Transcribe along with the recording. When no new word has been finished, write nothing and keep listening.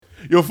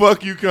Yo,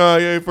 fuck you,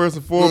 Kanye, first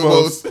and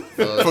foremost.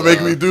 For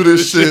making me do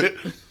this shit,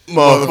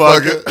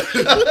 motherfucker.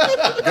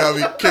 Got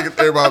me kicking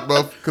everybody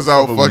buff because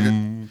I was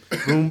fucking.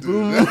 Boom,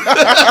 boom.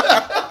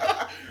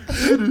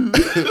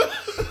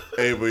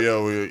 Hey, but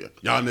yo,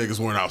 y'all niggas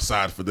weren't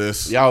outside for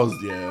this. Y'all was,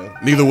 yeah.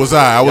 Neither was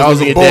I. I Y'all was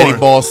wasn't in even your born. daddy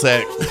ball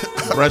sack,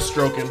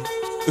 breaststroking,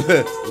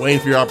 waiting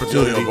for your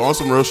opportunity. Yo, on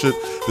some real shit,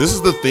 this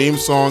is the theme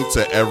song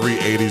to every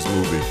 80s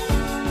movie.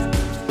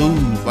 Ooh.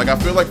 Like, I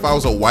feel like if I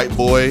was a white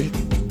boy,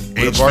 With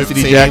age a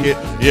varsity 15, jacket.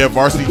 Yeah,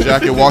 varsity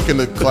jacket, walking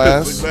to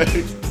class. What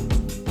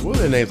were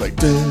their names? Like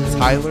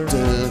Tyler?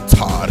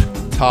 Todd.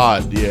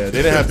 Yeah.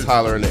 They didn't have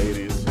Tyler in the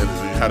 80s.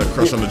 Had a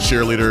crush on the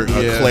cheerleader,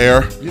 Yeah.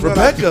 Claire.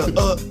 Rebecca.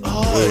 Oh,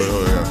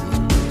 yeah.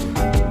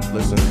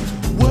 Listen.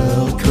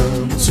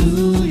 Welcome to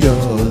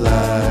your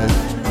life.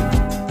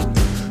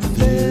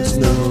 There's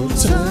no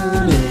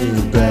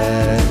turning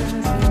back.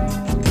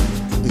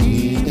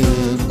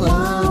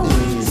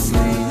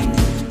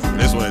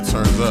 This is when it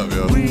turns up,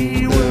 yo.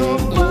 We will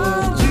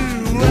find you.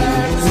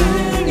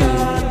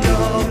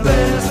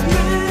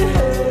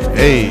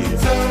 Hey.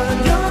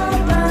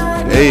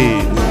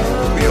 Hey.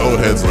 The old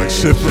heads like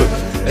shit.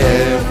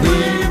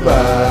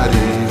 Everybody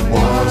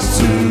wants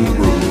to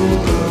rule the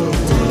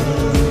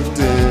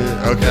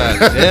world. Okay.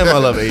 Damn, I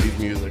love 80s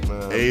music,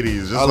 man. 80s.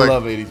 Just I like,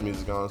 love 80s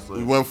music, honestly.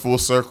 we went full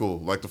circle.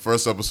 Like the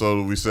first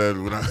episode, we said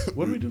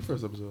What did we do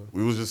first episode?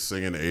 we was just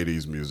singing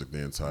 80s music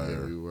the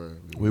entire. We were.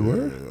 We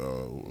were?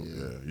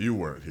 Yeah. You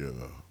weren't here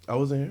though. I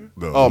wasn't here?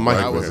 No, Oh,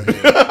 Mike Mike was was here.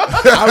 You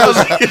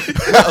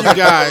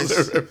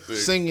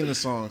guys singing the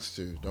songs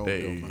too. Don't.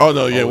 Oh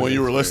no, yeah. Oh, When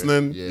you were yeah.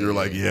 listening, Yeah, you were yeah,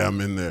 like, "Yeah,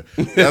 I'm in there."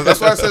 That's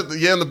why I said,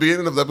 "Yeah." In the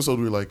beginning of the episode,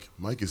 we were like,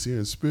 "Mike is here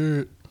in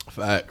spirit."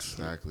 Facts.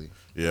 Exactly.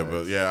 Yeah,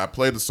 but yeah, I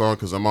played the song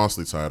because I'm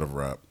honestly tired of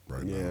rap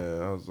right now.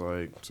 Yeah, I was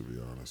like, To be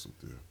honest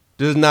with you,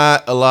 there's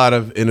not a lot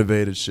of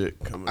innovative shit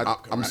coming.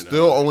 I'm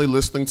still only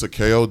listening to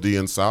KOD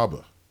and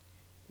Saba.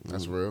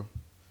 That's real.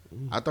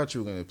 I thought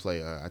you were gonna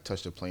play. I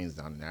touched the planes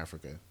down in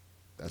Africa.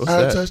 That's What's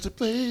that? touched the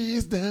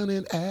place down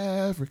in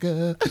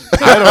Africa.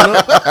 I don't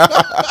know.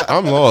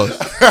 I'm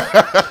lost.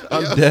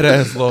 I'm dead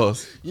ass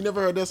lost. You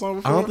never heard that song I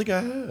before? don't think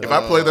I have. If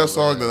I played that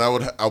song, then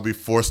I'll be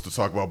forced to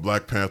talk about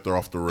Black Panther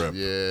off the rip.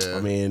 Yeah. I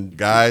mean,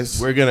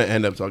 Guys, we're gonna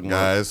end up talking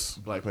guys,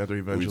 about Black Panther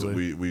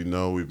eventually. we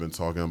know we've been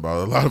talking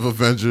about a lot of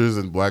Avengers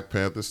and Black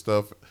Panther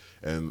stuff,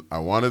 and I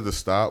wanted to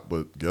stop,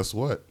 but guess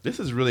what? This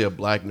is really a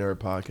Black nerd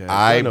podcast.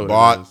 I know what it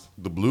bought is.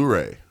 the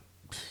Blu-ray,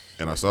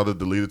 and I saw the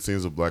deleted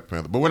scenes of Black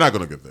Panther, but we're not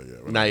gonna get there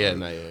yet. Not yet.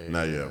 Not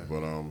yet.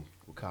 But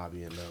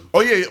Wakabi and them. oh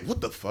yeah, what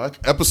the fuck?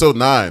 Episode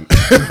 9.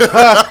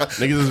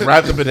 Niggas is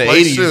wrapped up in the Like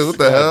 80s. shit, what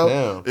the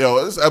hell? Damn.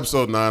 Yo, this is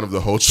episode 9 of the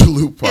Whole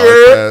Chalup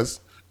podcast.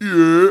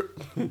 Yeah.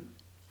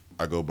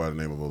 I go by the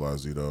name of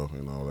Olazito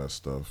and all that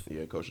stuff.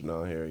 Yeah, Coach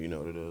down here, you know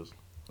what it is.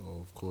 Oh,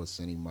 of course,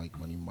 Any Mike,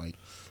 Money Mike.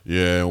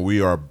 Yeah, and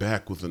we are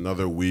back with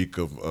another week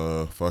of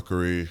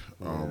fuckery.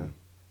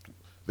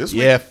 This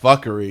week, Yeah,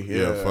 fuckery.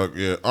 yeah, fuck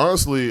yeah.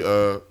 Honestly,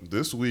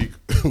 this week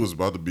was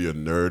about to be a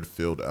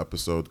nerd-filled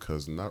episode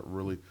because not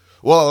really.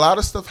 Well, a lot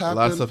of stuff happened.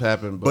 A lot of stuff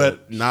happened,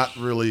 but not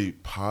really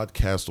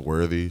podcast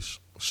worthy.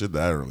 Shit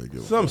that I don't really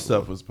give. a some fuck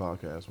stuff was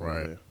podcast,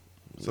 Right. right?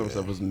 Some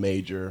stuff was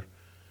major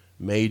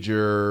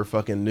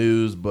fucking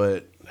news,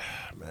 but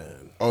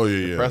man, Oh yeah,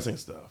 yeah. depressing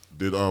stuff.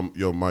 Did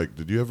yo Mike?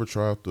 Did you ever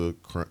try out the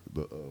what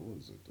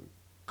is it? The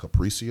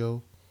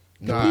Capriccio?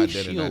 No, I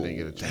didn't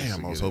get a chance.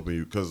 Damn, to I was get hoping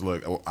you because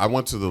look, I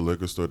went to the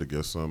liquor store to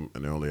get some,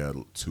 and they only had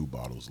 2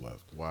 bottles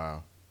left. it.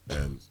 Wow.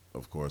 And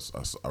of course,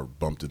 I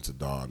bumped into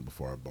Don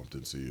before I bumped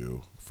into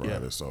you Friday,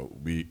 Yeah. so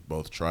we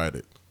both tried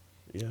it.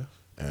 Yeah,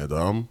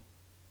 And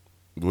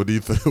what do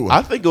you think?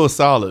 I think it was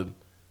solid.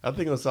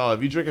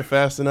 If you drink it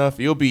fast enough,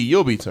 you'll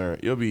be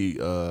turned. You'll be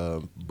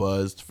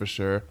buzzed for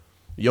sure.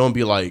 You won't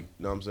be like, you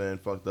know what I'm saying,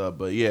 fucked up.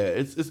 But yeah,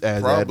 it's as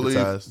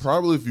advertised.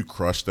 Probably if you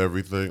crushed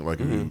everything, like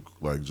if you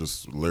like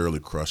just literally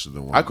crushed it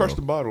in one. I crushed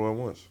the go. bottle at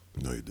once.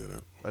 No, you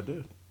didn't. I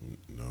did.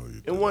 No, you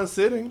didn't. In one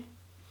sitting.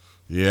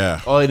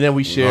 Yeah. Oh, and then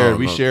we shared.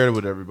 No. Shared it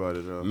with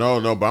everybody though.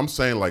 No, but I'm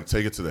saying like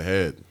take it to the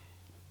head.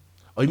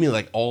 Oh, you mean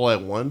like all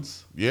at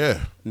once?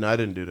 Yeah. No, I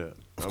didn't do that.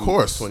 Of I'm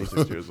course.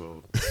 26 years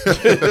old.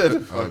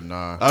 Oh,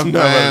 nah. I'm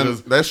Man,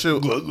 not. that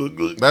shit.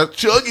 That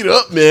Chug it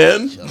up,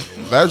 man.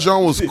 that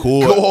joint was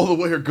cool. Go all the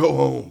way or go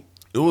home.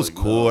 It was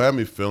cool. It had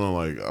me feeling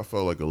like I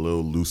felt like a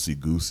little loosey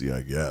goosey,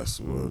 I guess.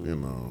 But you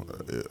know,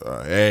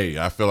 hey,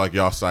 I feel like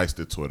y'all sized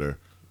it Twitter,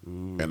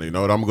 and you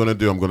know what I'm gonna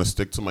do? I'm gonna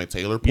stick to my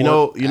Taylor point. You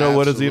know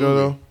what, Azito,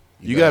 though?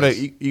 You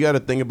guys- gotta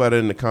think about it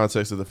in the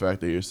context of the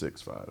fact that you're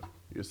 6'5".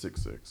 You're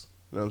 6'6".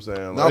 You know what I'm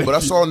saying? No, but I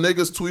saw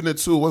niggas tweeting it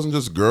too. It wasn't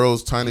just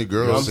girls, tiny You know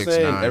what I'm girls. 6'9".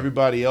 saying?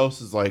 Everybody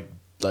else is like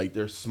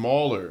they're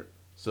smaller,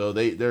 so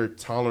their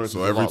tolerance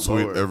So is a lot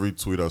lower. every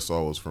tweet I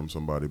saw was from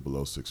somebody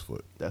below 6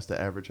 foot That's the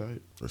average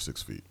height. or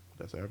 6 feet.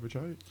 That's the average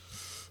height.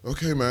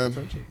 Okay, man.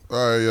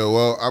 All right, yo.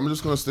 Well, I'm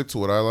just gonna stick to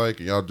what I like,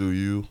 and y'all do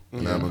you,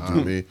 and I'm gonna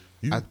do me.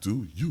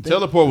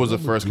 Teleport was the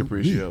first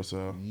Capriccio,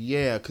 so.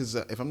 Yeah, because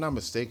if I'm not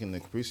mistaken, the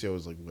Capriccio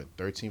was like, what,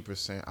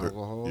 13%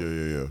 alcohol?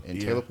 Yeah.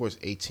 And Teleport's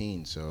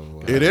 18,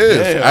 so. It is.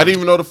 Damn. I didn't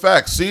even know the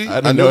facts. See?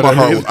 I knew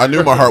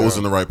my heart was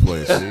in the right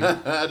place.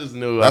 I just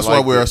knew. That's why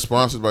we are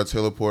sponsored by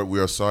Teleport. We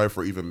are sorry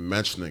for even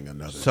mentioning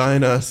another.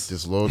 Sign us.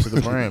 Just loyal to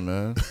the brand,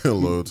 man.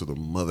 Loyal to the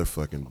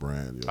motherfucking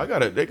brand.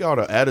 Yo. They got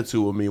an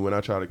attitude with me when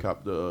I try to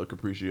cop the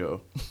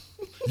Capriccio.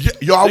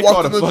 Yo, I They walked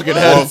caught in a the fucking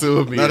attitude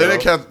with me. No, they yo.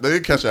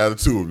 didn't catch an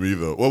attitude with me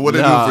though. What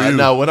they do for you?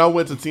 Nah, when I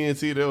went to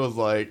TNT, they was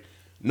like,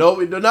 no,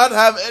 we do not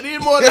have any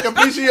more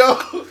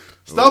Capriccio.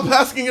 Stop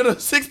asking you the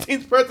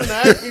 16th person to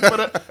ask me for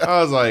that.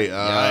 I was like,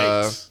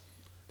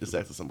 just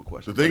ask a simple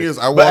question. The thing is,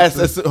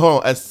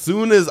 as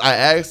soon as I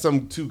asked,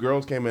 two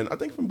girls came in, I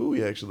think from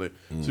Bowie actually.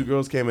 2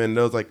 girls came in and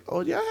they was like,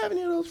 oh, do y'all have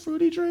any of those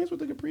fruity drinks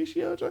with the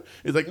Capriccio?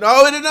 He's like,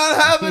 no, we did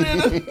not have any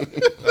of them.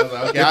 I was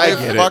like, okay, I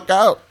get fuck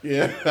out.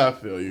 Yeah, I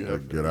feel you.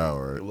 Get out,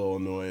 right? A little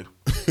annoyed.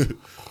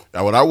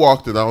 Now, when I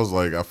walked in, I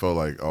felt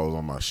like I was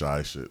on my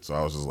shy shit, so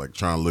I was just like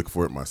trying to look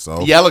for it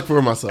myself. Yeah, I look for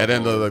it myself. And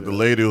then the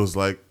lady was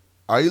like,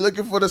 "Are you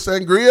looking for the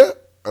sangria?"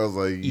 I was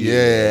like,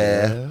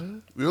 "Yeah."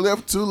 We only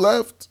have 2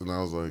 left, and I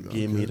was like,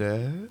 Give me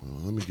that. Well,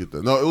 let me get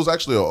that. No, it was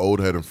actually an old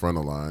head in front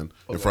of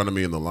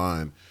me in the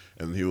line,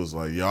 and he was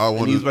like, "Yeah, I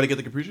want." He was about to get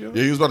the Capriccio.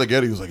 Yeah, he was about to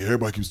get it. He was like,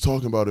 "Everybody keeps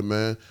talking about it,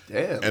 man."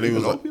 Damn. And he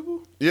was like,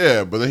 people?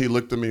 "Yeah," but then he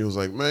looked at me. He was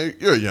like, "Man,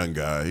 you're a young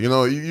guy. You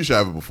know, you should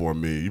have it before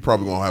me. You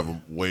probably gonna have a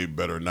way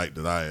better night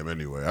than I am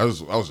anyway." I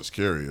was just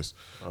curious.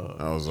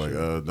 I was like,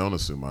 "Don't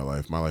assume my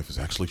life. My life is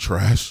actually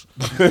trash.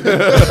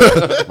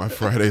 My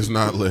Friday's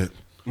not lit."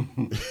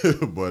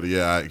 But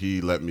yeah, he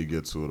let me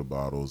get 2 of the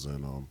bottles,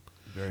 and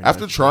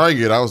after trying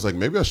it, I was like,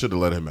 maybe I should have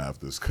let him have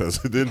this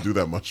because it didn't do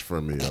that much for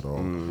me at all.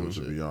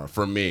 To be honest,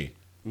 for me,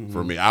 I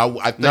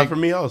think Not for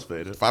me. I was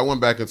faded. if I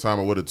went back in time,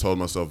 I would have told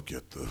myself,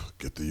 get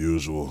the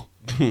usual,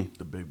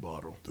 The big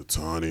bottle. the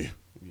Tawny,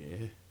 Yeah.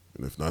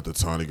 and if not the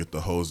Tawny, get the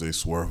Jose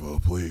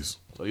Swervo, please.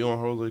 So you on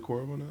Jose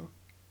Cuervo now?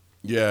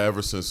 Yeah,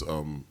 ever since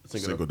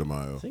Cinco de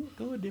Mayo.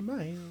 Cinco de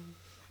Mayo.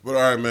 But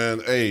all right, man.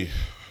 Hey,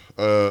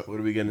 What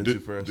are we getting into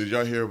first? did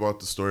y'all hear about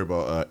the story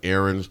about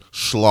Aaron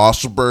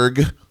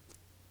Schlossberg?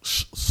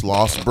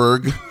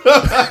 Schlossberg.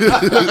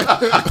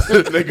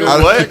 Nigga,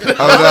 what?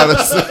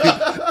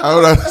 I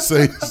don't know how to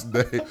say his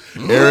name.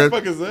 Who the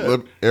fuck is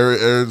that?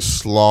 Aaron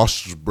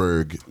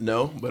Schlossberg.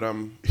 No, but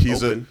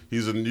He's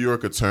a New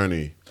York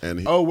attorney, and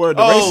he, Word.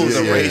 The Oh, racist.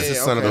 the racist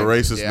son of the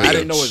racist Yeah, nigga. I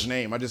didn't know his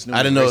name. I just knew.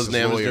 I didn't know his racist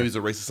name. I lawyer. just knew he's a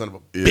racist son of a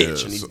Yeah,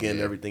 bitch, and he's so-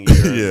 getting everything he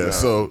deserves. Yeah. now.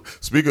 So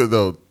speaking of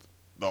though,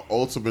 the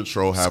ultimate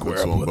troll happened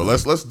to him. But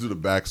let's do the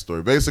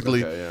backstory.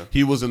 Basically, Okay, yeah.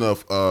 he was in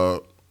a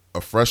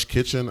Fresh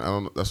Kitchen. I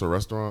don't know. That's a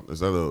restaurant. Is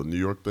that a New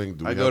York thing?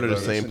 Do I we go have to the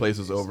that? same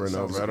places over and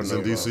over. I don't It's know.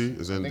 in DC.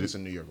 Is I in think D- it's a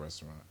New York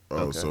restaurant. Oh,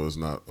 Okay. so it's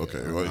not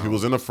okay. Well, he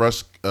was in a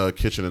Fresh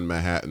Kitchen in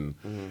Manhattan,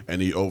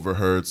 and he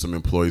overheard some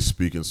employees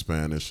speaking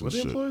Spanish and Were the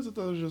shit. employees? I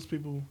thought it was just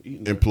people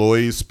eating. there.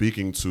 Employees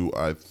speaking to,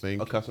 I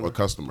think, A customer?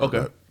 Okay.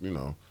 Okay.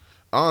 That,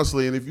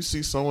 honestly, and if you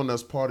see someone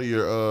that's part of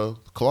your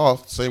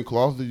cloth, same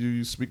cloth that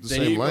you speak the Then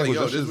same you language, like,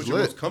 yo, that this is shit's what you're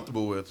lit. most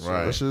comfortable with. So.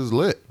 Right. That shit is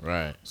lit.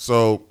 Right.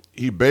 So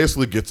he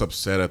basically gets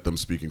upset at them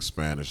speaking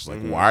Spanish.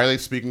 Like, why are they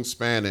speaking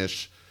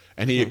Spanish?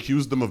 And he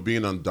accused them of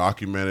being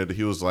undocumented.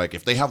 He was like,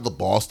 if they have the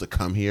balls to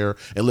come here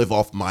and live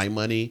off my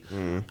money,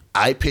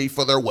 I pay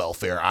for their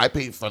welfare. I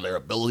pay for their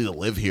ability to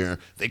live here.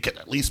 They can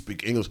at least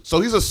speak English. So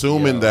he's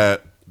assuming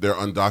that they're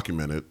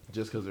undocumented.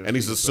 Just 'cause they're And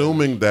he's speaking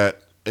assuming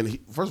that,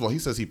 first of all, he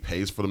says he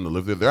pays for them to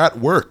live there. They're at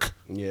work.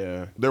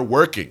 Yeah. They're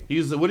working. What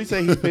do you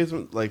say? He pays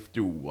them like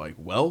through like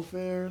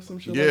welfare or some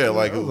shit. Yeah,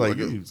 like, like, that? I was like,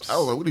 I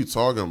was like, what are you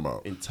talking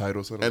about?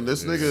 entitled. Son of And a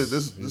this bitch. nigga,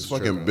 this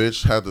fucking tripping.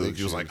 bitch had to.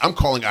 He was like, "I'm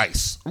calling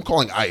ICE. I'm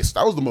calling ICE."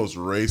 That was the most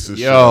racist.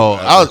 Yo,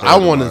 shit I've ever I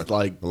heard in want my to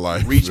like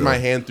life, reach yo. my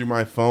hand through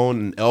my phone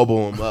and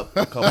elbow him up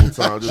a couple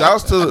times.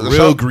 Shouts to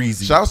real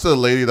greasy. Shouts to the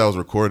lady that was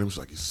recording. She's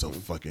like, "He's so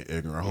fucking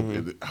ignorant." I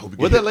hope. I hope he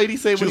What get that lady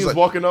say She when he was like,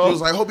 walking off? She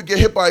was like, "I hope you get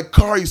hit by a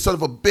car, you son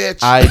of a bitch."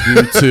 I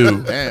do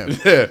too. Damn.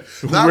 Yeah,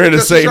 Nah, we're in the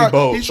because same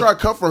boat. He tried to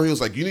come from. He was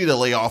like, "You need to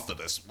lay off of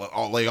this.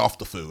 I'll lay off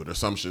the food or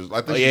some shit."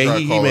 I think Oh, she yeah, tried to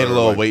he call made a her,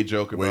 little like, weight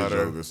joke about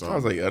her. joke or I something.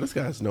 was like, this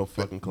guy has no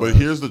fucking class. But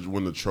here's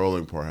when the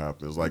trolling part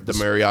happens. Like The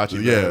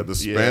mariachi yeah, band. the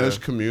Spanish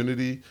Yeah.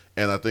 community,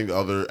 and I think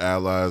other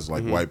allies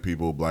like white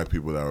people, black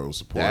people that were the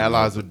supporting.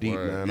 allies him. are deep,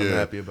 man. I'm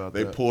happy about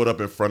they that. pulled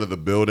up in front of the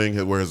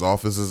building where his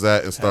office is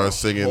at and started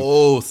singing.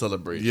 Oh,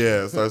 celebration.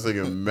 Yeah, started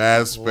singing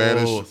mad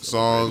Spanish Oh,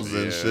 songs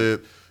and yeah.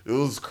 shit. It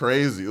was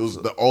crazy. It was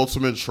the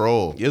ultimate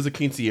troll. He was a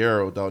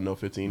quinceañero without no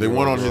 15. They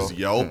went on his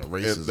Yelp. Yeah,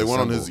 race is They a went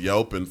on symbol. his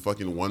Yelp and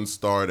fucking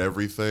 1-starred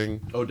everything.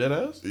 Oh, dead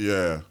ass?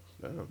 Yeah.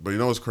 Damn. But you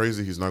know what's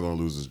crazy? He's not going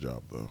to lose his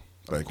job though.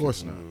 Of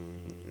course not.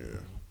 Yeah.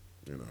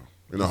 You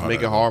know how Make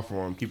that it hard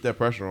for him. Keep that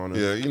pressure on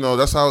him. Yeah,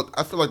 that's how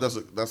I feel like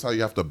that's how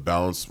you have to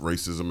balance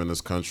racism in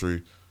this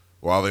country.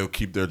 While they'll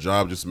keep their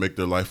job, just make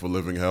their life a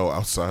living hell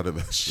outside of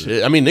that shit.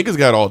 Shit. I mean, niggas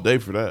got all day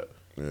for that.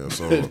 Yeah,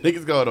 so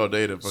Niggas got all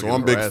day to fucking so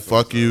one big harass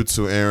fuck him, you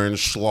to Aaron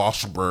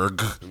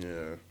Schlossberg. so.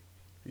 Yeah.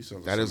 He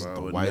sounds like That is somebody I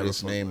the would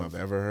whitest never fuck name with.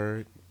 I've ever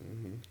heard.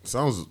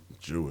 Sounds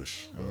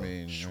Jewish. I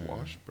mean,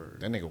 Schwarzberg.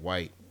 that nigga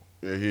white.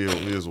 Yeah, he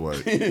is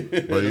white.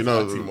 But you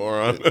know,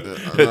 moron.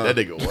 That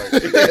nigga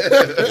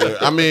white.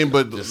 I mean,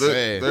 but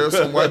saying. there are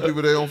some white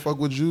people that don't fuck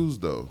with Jews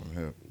though.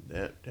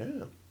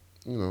 Damn.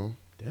 You know,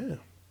 Damn.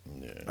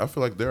 Yeah. I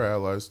feel like they're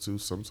allies too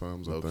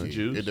sometimes. I think.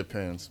 Jews? It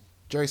depends.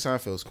 Jerry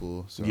Seinfeld's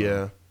cool. So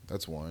Yeah.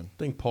 that's one. I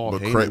think Paul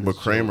But, Heyman but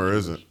is Kramer Jewish.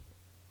 isn't.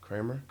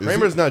 Kramer? Is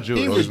Kramer's he? not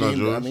Jewish. he's not redeemed-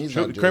 Jewish? I mean, he's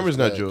not Kramer's Jewish,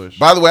 not but- Jewish.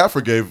 By the way, I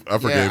forgave I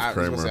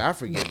Kramer. I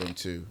forgave him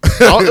too.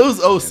 It was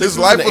 06. His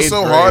He life in was the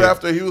so 8th hard grade.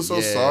 after he was so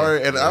Yeah.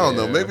 sorry, and I don't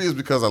know. Yeah. Maybe it's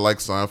because I like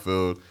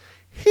Seinfeld.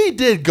 He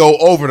did go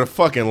over the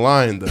fucking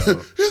line, though. He's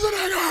a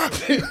nigga.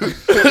 He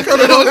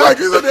kind of look like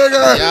he's a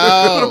nigga.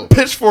 Yo,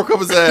 Pitchfork up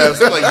his ass.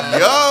 I'm like,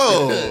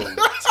 yo.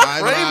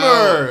 time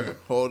Kramer. out.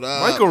 Hold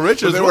up. Michael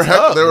Richards, They were what's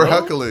up, they were bro?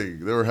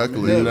 heckling. They were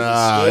heckling.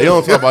 Nah, you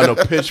don't talk about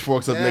no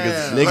pitchforks up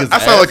Yeah. niggas. I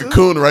sound like a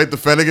coon, right?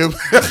 Defending him.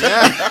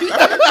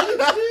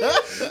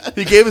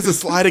 He gave us the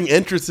sliding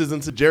entrances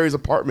into Jerry's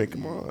apartment.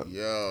 Come on.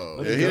 Yo.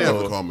 Yeah, he didn't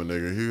have to call him a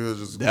nigga. He was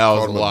just That was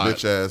called him a a lot.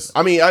 bitch ass.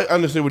 I mean, I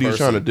understand what he was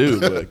trying to do,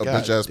 but A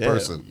bitch-ass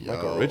person.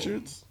 Michael Yo.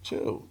 Richards,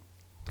 chill.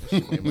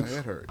 Made my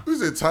head hurt. Who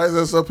said ties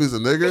us up? He's a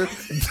nigga.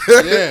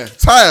 Yeah.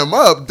 Tie him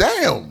up.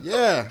 Damn.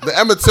 Yeah. The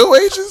Emmett Till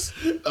ages.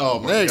 Oh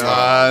my Nigga.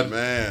 god,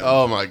 Man.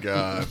 Oh my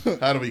god.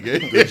 How do we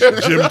get here?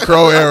 Jim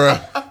Crow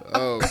era.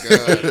 Oh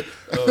god.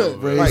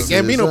 Like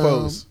Gambino Racism.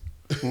 pose.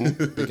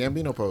 The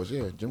Gambino pose,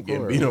 yeah. Jim Crow.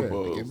 Gambino yeah.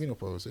 pose. The Gambino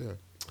pose, yeah.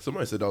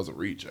 Somebody said that was a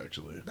reach,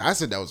 actually. I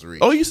said that was a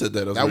reach. Oh, you said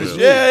that. That was reach.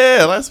 you.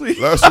 Yeah, last week.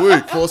 Last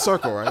week. Full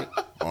circle, right?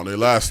 On the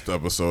last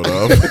episode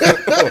of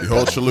the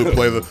whole Chalup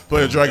play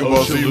the Dragon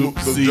Ball Z, Chalup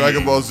the Z.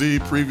 Dragon Ball Z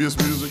previous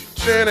music.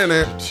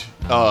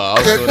 I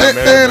was doing that,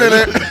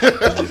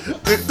 man.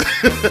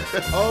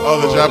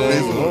 Oh, the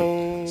Japanese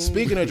one.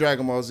 Speaking of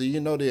Dragon Ball Z, you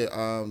know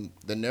the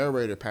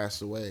narrator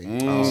passed away.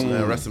 Oh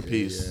man, rest in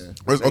peace.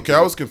 Yeah. Okay,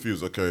 I was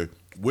confused. Okay,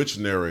 which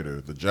narrator?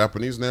 The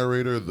Japanese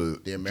narrator, the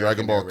American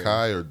Dragon Ball narrator.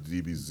 Kai, or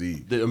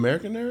DBZ? The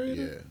American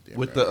narrator? Yeah, the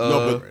With American the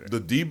No, but the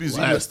DBZ.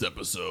 last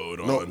episode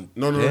No, on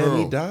no, Damn,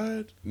 he no.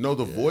 died? No,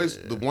 the voice,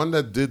 the one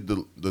that did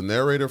the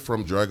narrator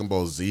from Dragon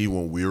Ball Z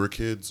when we were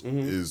kids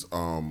is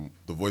the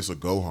voice of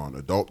Gohan,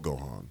 adult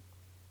Gohan.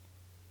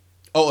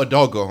 Oh,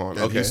 adult Gohan. And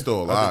Okay. he's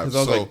still alive. 'Cause I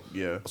was so, like,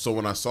 yeah. So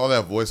when I saw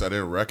that voice, I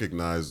didn't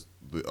recognize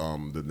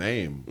the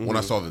name. When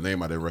I saw the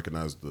name, I didn't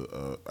recognize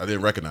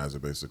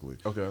it basically.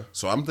 Okay.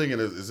 So I'm thinking,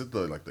 is it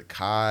the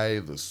Kai,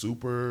 the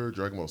Super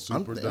Dragon Ball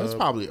Super? That's dub?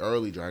 probably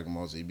early Dragon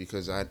Ball Z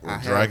because I Or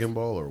have Dragon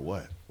Ball or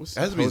what?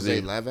 Has to be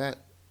Jose Z. Lavat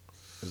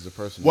is the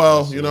person.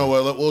 Well, you know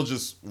what? We'll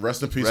just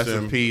rest in peace Rest to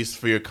him. in peace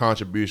for your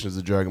contributions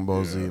to Dragon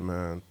Ball Z,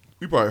 man.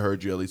 We probably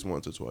heard you at least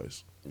once or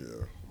twice. Yeah.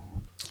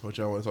 What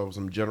y'all want to talk about?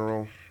 Some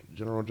general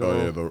Oh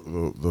yeah, the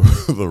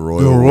royal.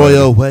 the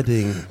royal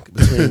wedding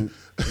between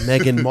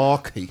Meghan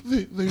Markle.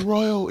 The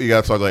royal. You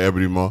gotta talk like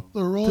Ebony Maw.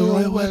 The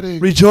royal wedding.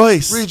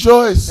 Rejoice.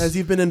 Rejoice. As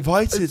you've been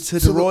invited to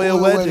the royal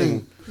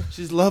wedding.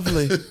 She's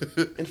lovely.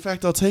 In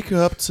fact, I'll take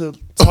her up to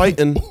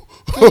Titan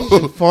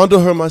and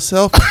fondle her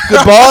myself.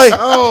 Goodbye.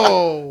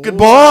 Oh,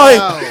 Goodbye.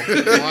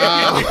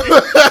 wow.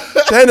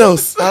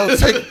 Thanos.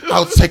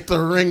 I'll take the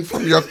ring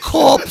from your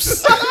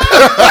corpse.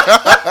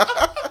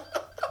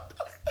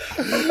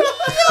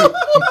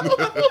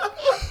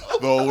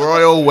 The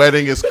royal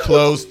wedding is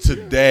closed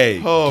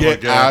today. Oh, my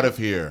Get God. out of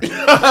here. Get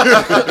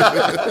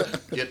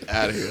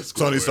out of here.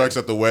 Tony Stark's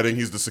at the wedding.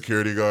 He's the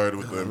security guard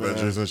with the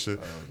Avengers and shit.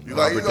 He's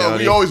like, Robert Downey.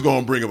 we always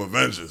gonna bring up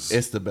Avengers.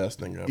 It's the best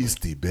thing ever. It's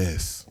the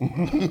best.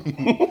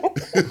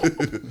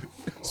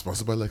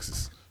 Sponsored by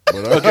Lexus. But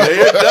okay,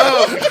 you're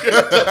dumb.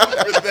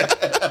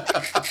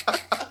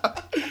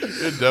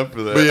 You're dumb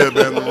for that. But yeah,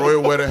 man, the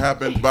royal wedding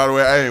happened. By the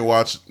way, I ain't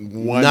watched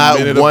one Not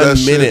minute one of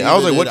that minute. shit. I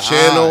was like, what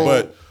channel?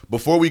 But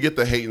before we get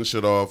the hating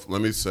shit off,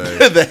 let me say,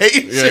 The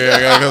hate.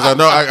 yeah, because I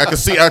know I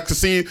can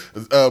see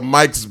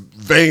Mike's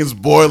veins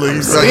boiling.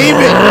 He's like,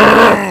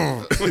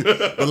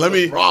 but let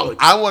me.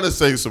 I want to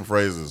say some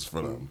phrases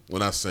for them.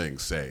 When I say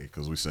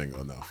because we sing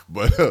enough.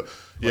 But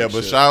yeah,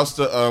 but shouts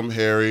to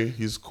Harry.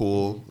 He's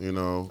cool. You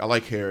know, I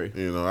like Harry.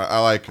 you know, I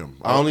like him.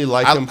 I only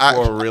like him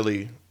for a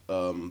really,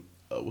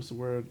 what's the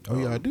word? Oh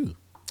yeah, I do.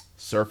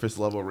 Surface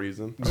level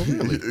reason.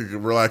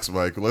 Relax,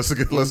 Mike. Let's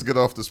get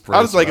off this.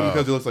 I just like him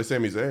because he looks like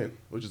Sami Zayn,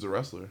 which is a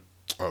wrestler.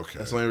 Okay,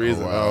 That's the only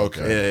reason. Oh, wow,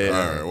 okay, Yeah.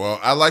 all right. Well,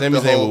 I like Sami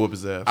the Zayn whole. will whip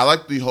his ass. I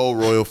like the whole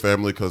royal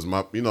family because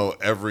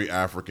every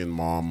African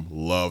mom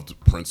loved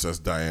Princess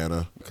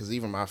Diana. Because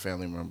even my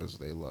family members,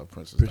 they love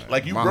Princess Diana.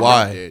 Like you My remember,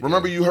 mom did,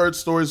 remember yeah. you heard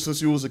stories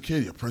since you was a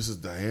kid. Yeah, Princess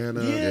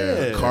Diana.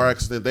 Yeah. Car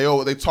accident.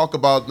 They talk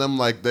about them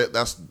like that.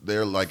 That's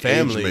their like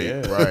Family, age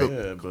mate, yeah, right?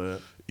 Yeah,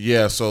 but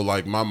Yeah, so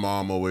like my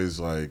mom always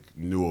like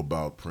knew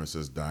about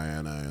Princess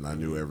Diana, and I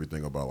knew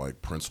everything about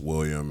like Prince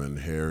William and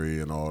Harry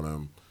and all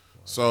them.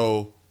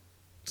 So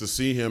to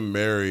see him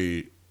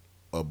marry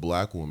a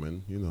black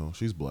woman,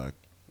 she's black,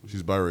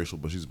 she's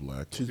biracial, but she's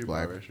black. She's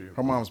black.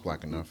 Her mom's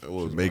black enough.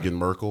 Meghan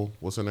Markle,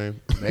 what's her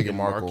name? Meghan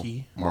Markle.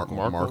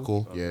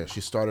 Markle. Yeah, she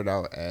started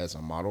out as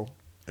a model.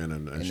 And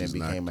then then she's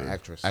became an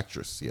actor. actress.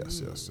 Actress,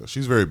 yes.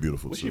 She's very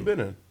beautiful what's too. she been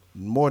in?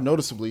 More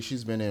noticeably,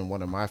 she's been in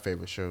one of my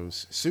favorite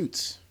shows,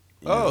 Suits.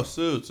 Oh,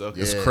 Suits. Okay.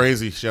 It's Yeah.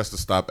 crazy. She has to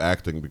stop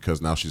acting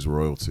because now she's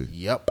royalty.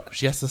 Yep.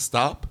 She has to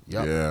stop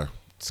Yep. Yeah.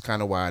 It's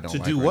kind of why I don't To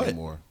like do her what?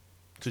 anymore.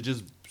 to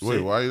just Wait,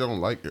 say- why you don't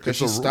like it? Because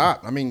she a rule.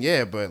 stopped. I mean,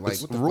 yeah, but like,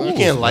 It's what the rules. fuck?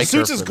 You can't like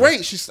Suits her is for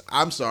great.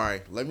 I'm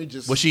sorry. Let me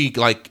just. Was she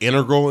like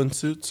integral in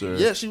Suits? Or?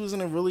 Yeah, she was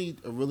in a really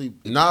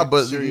Nah,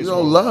 but you serious don't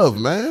role. love,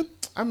 man.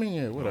 I mean,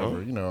 yeah,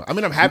 whatever. You know, I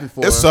mean, I'm happy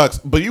for It her. sucks,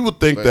 but you would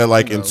think But, that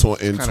like you know, in it's kind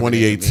of an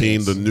 2018, the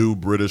inconvenience. new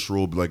British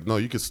rule would be like, no,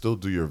 you could still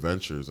do your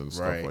ventures and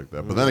stuff Right. like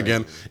that. But then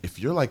again, if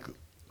you're like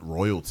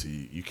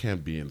royalty, you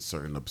can't be in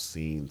certain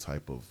obscene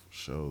type of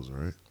shows,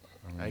 right?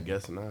 I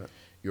guess not.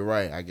 You're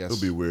right. I guess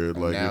It'll be weird.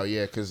 And Like now,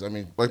 yeah, because I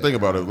mean, Like think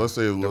about it. uh, Let's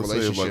say like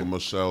relationship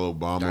Michelle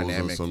Obama was in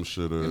dynamic some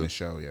shit. in the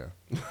show.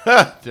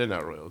 Yeah, They're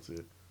not royalty.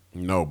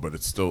 No, but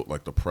it's still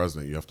like the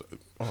president. You have to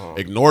Uh-huh.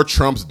 ignore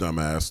Trump's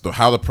dumbass.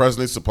 How the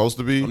president's supposed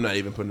to be. I'm not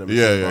even putting them. In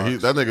Yeah, the yeah.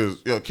 box. That nigga's.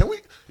 Yo, can we?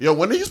 Yo,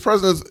 when he's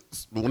president,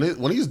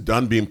 when he's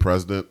done being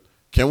president,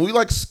 can we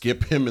like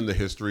skip him in the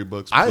history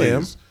books? I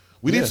am. please?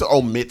 We Yeah. need to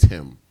omit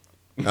him.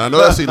 And I know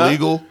that's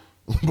illegal,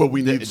 but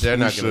we need. They're we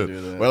not gonna should.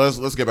 do that. Well,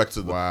 let's get back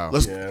to the. Wow.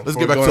 Let's Yeah. let's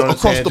We're get back going to on a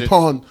across the tangent-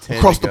 pond. tangent,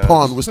 Across the guys.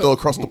 pond. We're still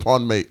across the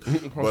pond, mate.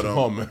 But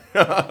Oh, man.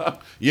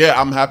 yeah,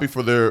 I'm happy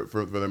for their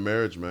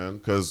marriage, man.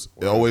 Because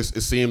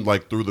it seemed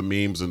like through the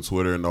memes and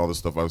Twitter and all this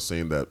stuff I was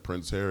saying that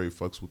Prince Harry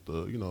fucks with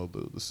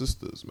the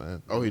sisters,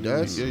 man. Oh, he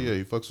does? Yeah,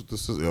 he fucks with the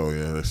sisters. Oh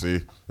yeah,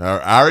 see,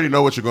 I already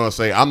know what you're gonna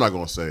say. I'm not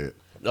gonna say it.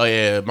 Oh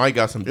yeah, Mike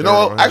got some. You dirt know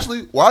on what? him.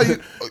 Actually, while you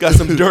Got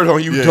some dirt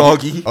on you, Yeah,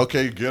 doggy.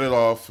 Okay, get it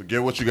off.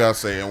 Get what you gotta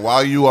say. And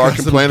while you are Got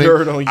some complaining,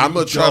 dirt on you, I'm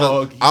gonna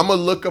doggy. I'm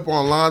gonna look up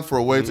online for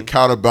a way to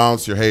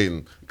counterbalance your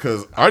hating.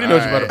 Because I already know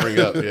what you're about to bring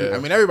up. Yeah, I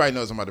mean, everybody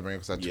knows I'm about to bring it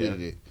because I yeah,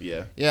 tweeted it.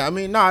 yeah. Yeah, I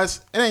mean, no, it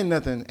ain't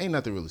nothing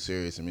really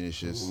serious. I mean, it's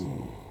just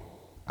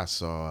I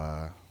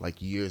saw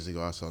like years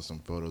ago. I saw some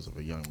photos of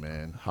a young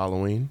man.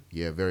 Halloween.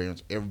 Yeah, a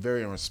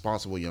very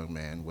irresponsible young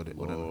man with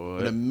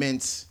Lord. an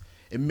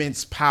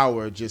immense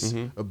power, just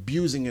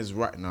abusing his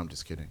right. No, I'm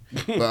just kidding.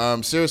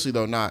 But seriously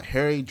though,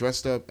 Harry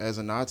dressed up as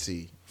a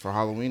Nazi for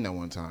Halloween that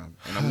one time,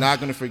 and I'm not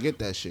gonna forget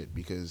that shit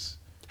because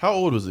How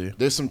old was he?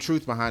 there's some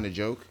truth behind the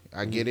joke.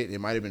 I get it. It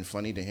might have been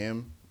funny to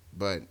him,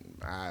 but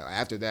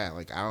after that,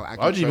 like I can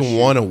Why'd you trust even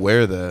want to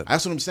wear that?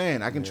 That's what I'm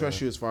saying. I can trust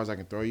you as far as I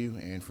can throw you,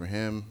 and for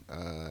him,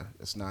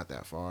 it's not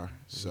that far.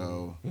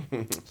 So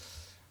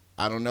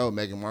I don't know.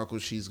 Meghan Markle,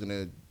 she's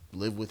gonna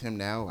live with him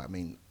now. I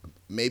mean,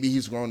 maybe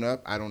he's grown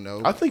up. I don't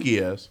know. I think he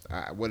has.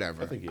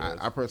 Whatever. I think he I, has.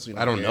 I personally,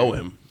 I don't care. know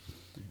him.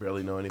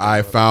 Barely know anything. I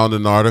about found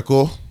an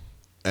article,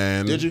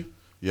 and Did you?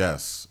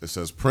 Yes, it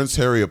says Prince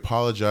Harry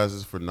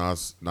apologizes for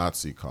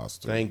Nazi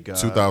costume. Thank God.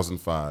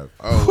 2005.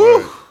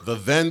 Oh, The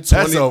then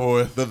That's over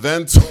with. The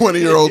then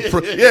 20-year-old.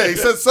 Yeah, he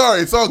said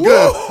sorry. It's all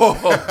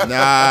good. word.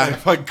 Nah.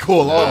 If I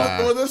cool off,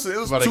 Well, listen, it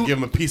was I'm about to two- give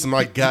him a piece of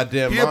my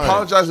goddamn he mind.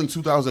 apologized in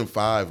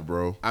 2005,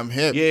 bro. I'm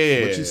hip.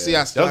 Yeah. But you see, I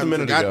That still was a haven't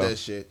minute forgot ago. that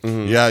shit.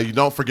 Yeah, you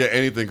don't forget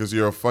anything because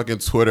you're a fucking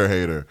Twitter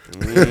hater.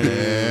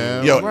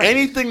 Yeah, Yo, right.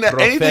 anything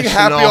happy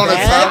Professional. on the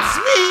That's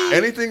time,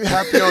 anything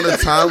happy on the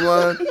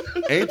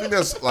timeline, anything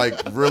that's like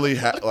really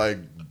like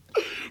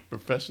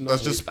Professional.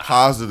 that's just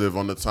positive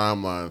on the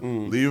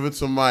timeline. Leave it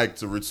to Mike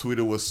to retweet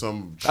it with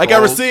some. I got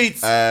troll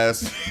receipts.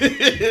 Ass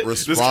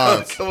Just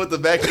response. come with the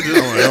back of this.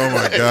 Oh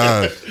my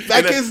god!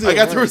 Back is I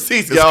got the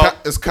receipts, It's, y'all.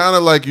 it's kind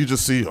of like you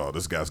just see, oh,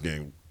 this guy's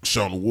getting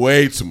shown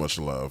way too much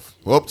love.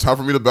 Well, time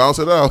for me to bounce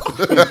it out.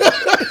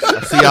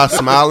 I see y'all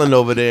smiling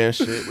over there and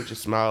shit with your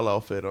smile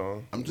outfit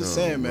on. I'm just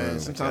saying, man.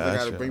 Sometimes I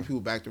gotta Gotcha. bring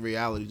people back to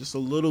reality just a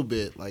little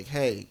bit. Like,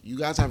 hey, you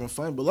guys having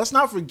fun, but let's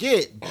not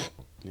forget,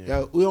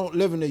 yo, we don't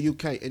live in the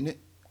UK, and it.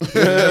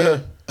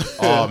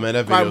 Oh man,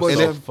 that Fine video boys is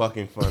so have-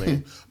 fucking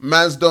funny.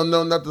 Mans don't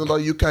know nothing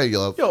about UK,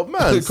 love. Yo,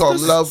 man, They call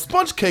this them love.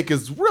 sponge cake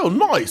is real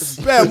nice.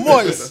 Bad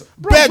moist,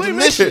 Bro, bad wait a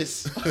minute.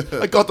 delicious.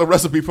 I got the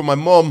recipe from my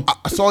mom.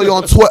 I saw you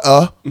on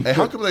Twitter. Hey,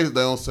 how come they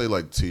don't say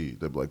like T?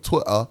 They be like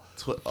Twitter. I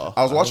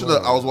was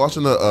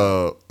watching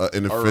an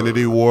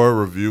Infinity War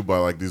review by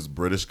like these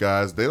British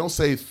guys. They don't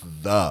say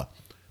the.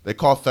 They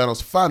call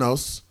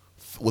Thanos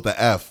with an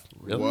F.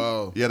 Really?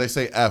 Whoa. Yeah, they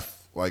say F.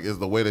 Like is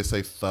the way they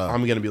say the.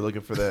 I'm gonna be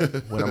looking for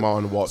that when I'm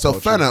on Walt. So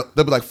Culture. Thanos,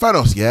 they'll be like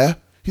Thanos. Yeah,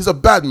 he's a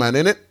bad man,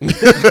 ain't it?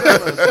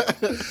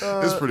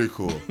 It's pretty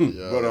cool.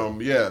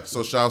 But yeah.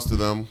 So shouts to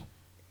them.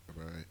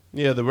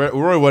 Yeah, the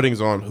Royal Wedding's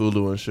on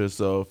Hulu and shit.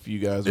 So if you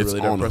guys are It's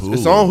really on that pressed, Hulu.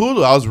 it's on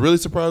Hulu. I was really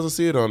surprised to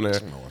see it on there.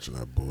 I'm not watching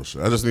that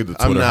bullshit. I just need the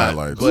I'm Twitter not,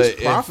 highlights. but-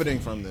 Who's profiting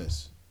from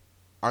this?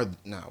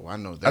 No, I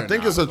know. I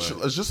think not,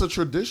 it's just a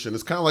tradition.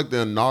 It's kind of like the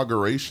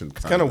inauguration.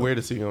 It's kind of weird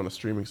to see it on a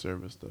streaming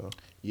service though.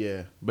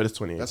 Yeah, But it's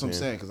 2018. that's what I'm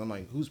saying. Because I'm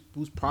like, who's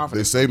profiting?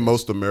 They say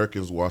most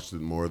Americans watched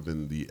it more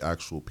than the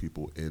actual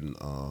people in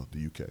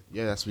the UK.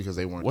 Yeah, that's because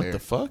they weren't What there. the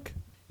fuck?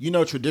 You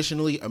know,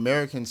 traditionally,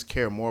 Americans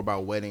care more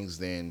about weddings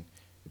than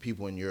the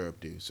people in Europe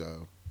do.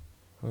 So,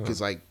 because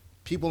like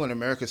people in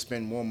America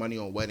spend more money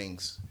on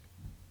weddings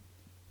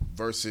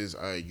versus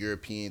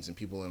Europeans and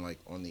people in like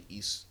on the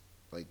east,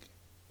 like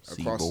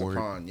across Seaboard. the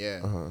pond.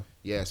 Yeah,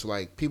 yeah. So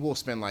like people will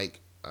spend like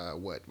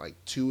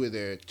two of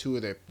their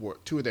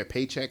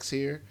paychecks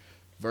here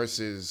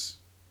versus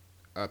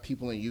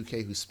people in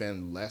UK who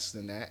spend less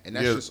than that, and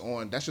that's just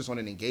on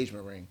an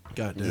engagement ring.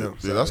 Goddamn.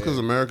 Yeah, that's because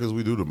Americans,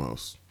 we do the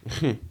most.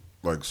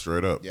 Like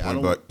straight up,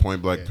 Yeah,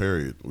 point blank.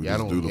 Period. We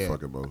just do the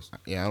fucking most.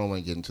 Yeah, I don't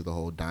want to get into the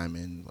whole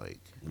diamond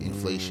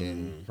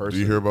inflation. Do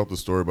you hear about the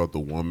story about the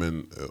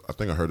woman? I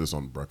think I heard this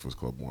on Breakfast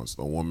Club once.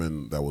 The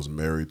woman that was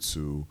married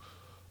to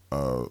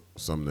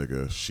some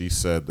nigga. She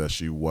said that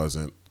she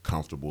wasn't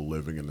comfortable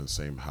living in the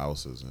same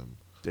house as him.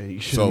 Dang, you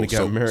shouldn't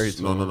have got married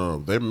to him. No.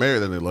 They're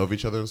married and they love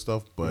each other and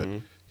stuff. But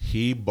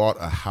he bought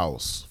a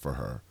house for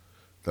her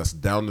that's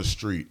down the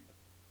street.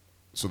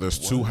 So there's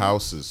 2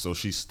 houses. So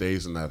she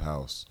stays in that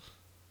house.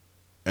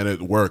 And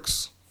it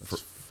works.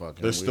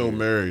 They're still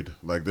married.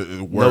 Like it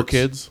works. No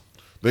kids.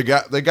 They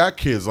got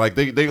kids. Like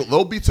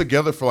they'll be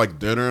together for like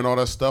dinner and all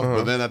that stuff.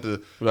 But then at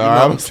the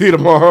I'll see you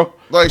tomorrow.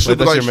 Like she'll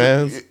be like, your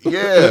man's?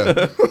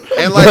 Yeah.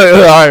 And like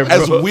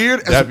as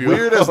weird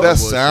as that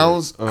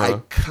sounds,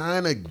 I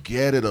kind of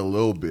get it a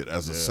little bit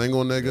as a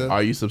single nigga.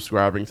 Are you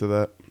subscribing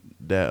to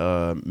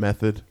that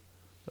method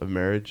of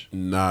marriage?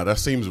 Nah, that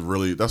seems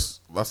really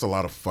that's a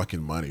lot of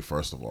fucking money.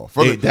 First of all,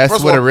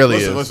 that's what it really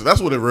is. Listen, that's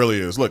what it really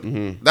is. Look,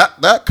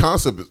 that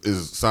concept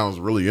sounds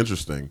really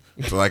interesting.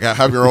 So like,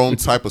 have your own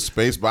type of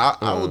space, but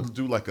I would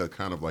do like a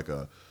kind of like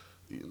a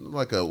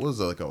what is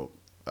it, like a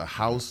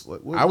house?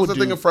 Like what was the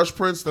thing in Fresh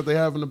Prince that they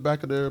have in the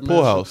back of their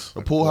pool house,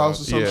 a pool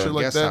house or some shit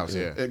like guest that. House,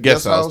 yeah.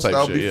 Guest house. Type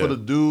That would shit, be for the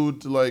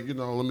dude to like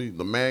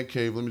the man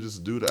cave. Let me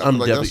just do that. I'm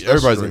like, definitely that's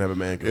everybody's straight. gonna have a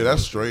man cave. Yeah,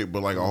 that's straight.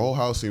 But like a whole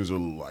house seems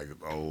like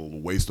a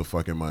waste of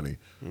fucking money.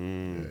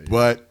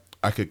 But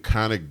I could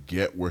kind of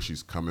get where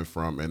she's coming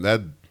from, and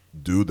that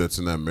dude that's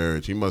in that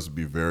marriage, he must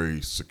be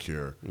very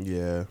secure.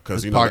 Yeah,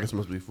 because his pockets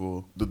must be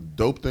full. The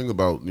dope thing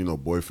about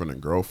boyfriend and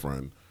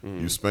girlfriend,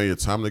 you spend your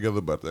time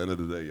together, but at the end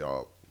of the day,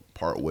 y'all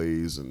part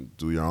ways and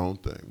do your own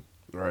thing,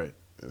 right?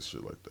 And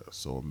shit like that.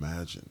 So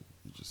imagine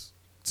you just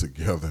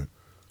together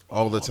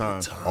all the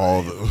time,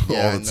 all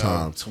the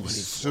time.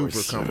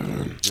 Super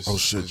comfortable. Oh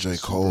shit, J.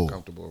 Cole.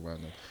 Comfortable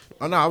around them.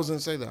 Oh no, I was gonna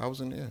say that. I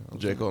was in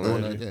J. Cole. I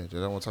want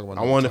to talk about.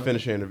 I wanted to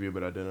finish the interview,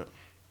 but I didn't.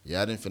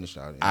 Yeah, I didn't finish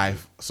that.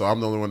 So I'm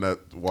the only one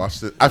that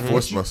watched it. I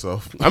forced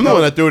myself. I'm the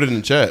one that threw it in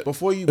the chat.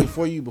 Before you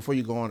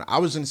go on, I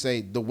was gonna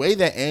say the way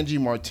that Angie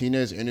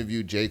Martinez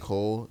interviewed J.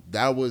 Cole,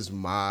 that was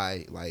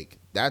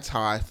that's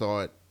how I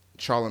thought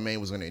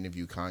Charlamagne was gonna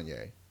interview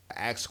Kanye.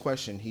 Ask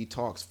question, he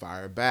talks,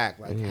 fire back,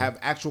 have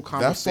actual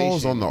conversation. That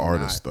falls on the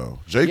artist though.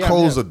 J.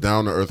 Cole's a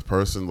down to earth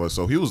person,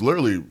 so he was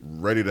literally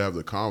ready to have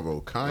the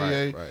convo.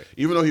 Kanye,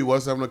 even though he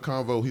was having a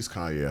convo, he's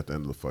Kanye at the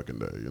end of the fucking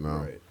day,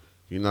 Right.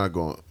 You're not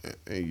going.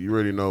 Hey, you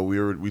already know.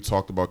 We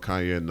talked about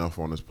Kanye enough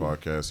on this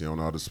podcast. He don't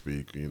know how to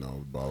speak. Blah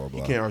blah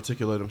blah. He can't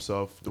articulate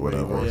himself the way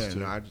he wants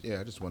to. I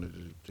just wanted to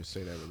just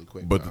say that really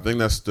quick. But the thing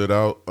that stood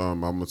out,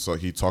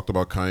 he talked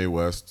about Kanye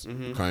West.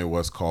 Kanye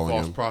West calling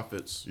false him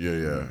prophets.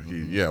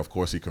 Yeah. Of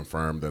course, he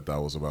confirmed that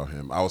was about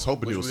him. I was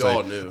hoping Which he would we say.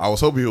 all knew. I was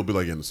hoping he'll be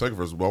like in the second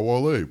verse about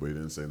Wale, but he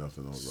didn't say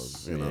nothing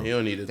else. He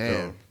don't need it.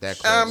 Damn, that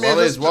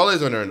close.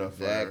 Wale's under enough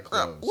fire. That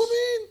close. What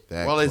mean?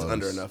 Wale's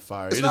under enough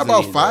fire. It's not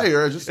about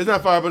fire. It's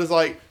not fire, but it's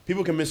like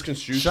people can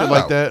misconstrue shit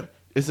like that.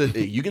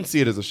 You can see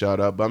it as a shout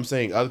out, but I'm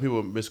saying other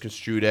people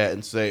misconstrue that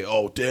and say,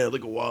 "Oh, damn,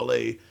 look at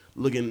Wale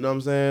looking." You know what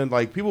I'm saying?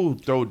 Like people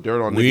throw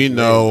dirt on. We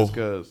know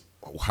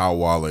how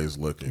Wale's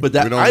looking, but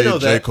we don't need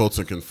J. Cole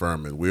to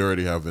confirm it. We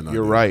already have an idea.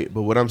 You're right,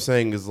 but what I'm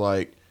saying is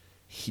like.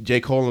 J.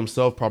 Cole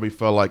himself probably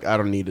felt like I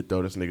don't need to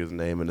throw this nigga's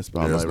name in the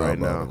spotlight right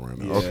now.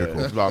 Yeah, okay,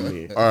 cool. It's about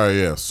me. All right,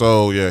 yeah.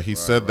 So he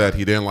said that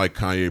he didn't like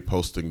Kanye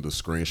posting the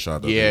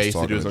screenshot. That he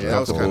said he was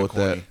uncomfortable with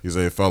that. He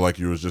said it felt like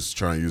you was just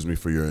trying to use me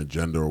for your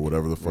agenda or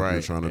whatever the fuck you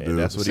were trying to do.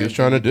 That's what he was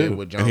trying to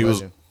do. And he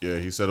was. Yeah,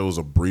 he said it was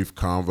a brief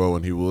convo,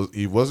 and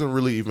he wasn't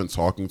really even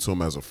talking to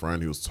him as a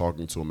friend. He was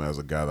talking to him as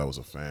a guy that was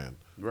a fan.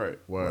 Right.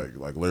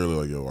 Like literally,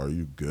 like, yo, are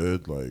you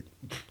good? Like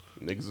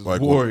niggas is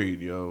worried,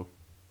 yo.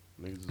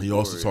 He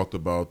also talked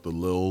about the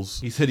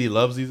Lils. He said he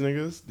loves these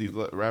niggas, these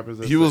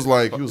rappers. He was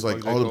like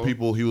all the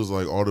people. He was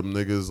like all them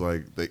niggas.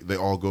 Like they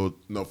all go.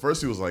 No,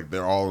 first he was like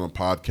they're all on a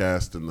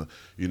podcast and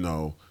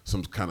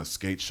some kind of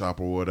skate shop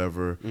or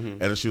whatever.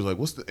 And then she was like,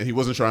 "What's the?" And he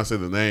wasn't trying to say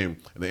the name.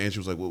 And then she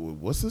was like,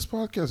 "What's this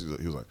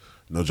podcast?" He was like,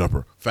 "No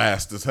Jumper."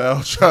 Fast as hell.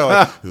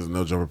 This is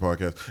No Jumper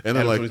podcast. And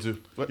then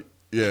what?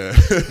 Yeah.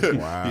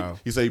 Wow.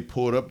 He said he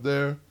pulled up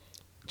there.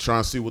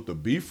 Trying to see what the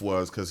beef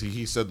was because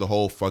he said the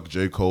whole fuck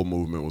J. Cole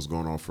movement was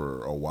going on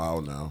for a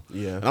while now.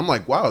 Yeah, and I'm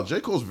like, wow,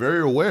 J. Cole's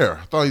very aware.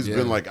 I thought he's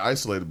been like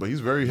isolated, but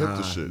he's very hip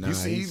to shit.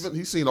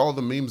 He's seen all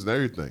the memes and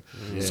everything.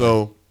 Yeah.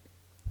 So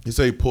he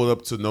said he pulled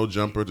up to No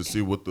Jumper to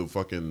see what the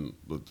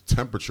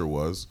temperature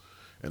was.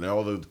 And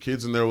all the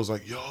kids in there was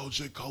like, "Yo,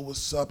 J. Cole,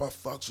 what's up? I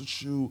fucks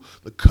with you."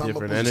 The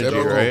different energy,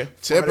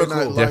 right?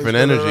 Typical different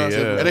energy.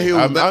 Yeah, and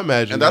then I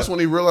imagine, and that's when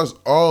he realized,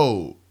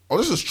 oh,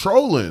 this is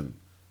trolling.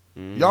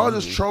 Y'all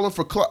just trolling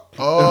for clout.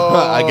 Oh,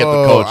 I get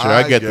the culture.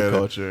 I get the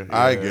culture. Yeah.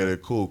 I get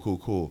it.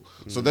 Cool.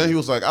 So then he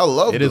was like, I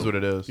love them. It is what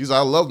it is. He's like,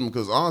 I love them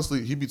because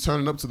honestly, he be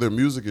turning up to their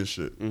music and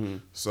shit.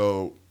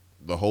 So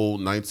the whole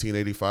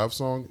 1985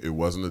 song, it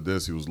wasn't a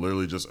diss. He was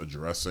literally just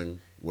addressing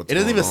what's It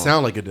doesn't even on.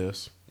 sound like a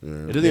diss.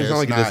 It doesn't even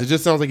sound like this. It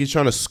just sounds like he's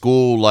trying to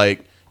school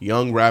like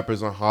young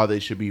rappers on how they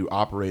should be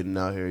operating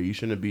out here. You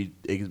shouldn't be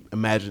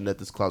imagine that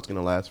this clout's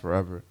gonna last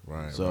forever.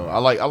 Right. So I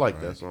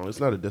like that song. It's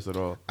not a diss at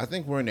all. I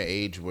think we're in an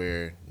age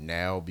where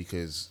now,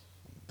 because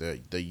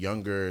the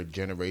younger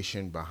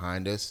generation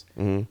behind us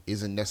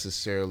isn't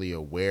necessarily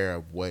aware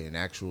of what an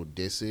actual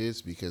diss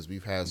is, because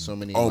we've had so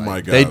many. Oh my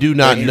god, they do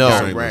not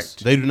know.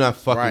 Direct. They do not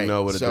fucking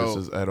know what So a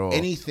diss is at all.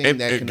 Anything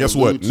that can guess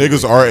what? allude to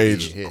Niggas it our can be a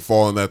age hit.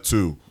 fall in that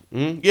too.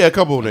 Yeah, a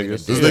couple of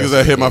niggas. There's niggas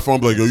that hit my phone,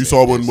 be like, yo, you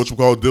saw when what you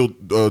call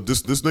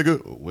this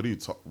nigga? What do you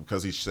talk?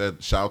 Because he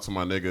said, shout out to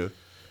my nigga.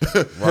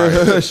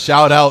 Right.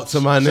 Shout out to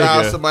my nigga.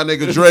 Shout out to my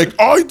nigga Drake.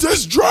 Oh, he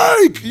dissed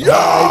Drake.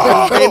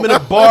 Yeah. Came in the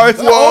bar. It's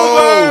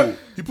over.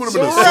 He put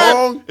him in a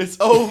song. It's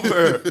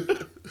over.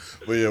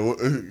 But yeah,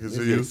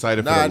 Get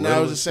excited for Nah, the I was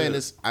little just saying shit.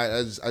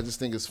 this. I just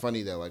think it's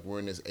funny that like we're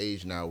in this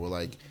age now where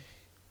like,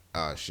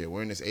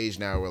 we're in this age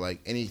now where like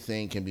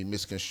anything can be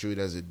misconstrued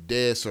as a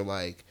diss, or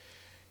like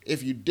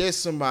if you diss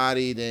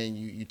somebody, then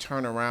you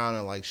turn around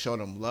and like show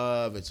them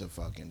love. It's a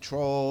fucking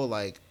troll.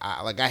 Like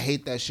I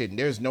hate that shit. And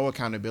there's no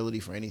accountability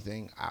for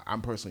anything.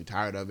 I'm personally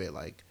tired of it.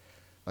 Like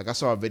I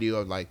saw a video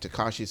of like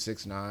Tekashi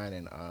 6ix9ine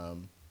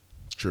and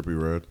Trippie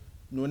Redd.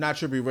 no, not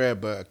Trippie Redd,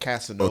 but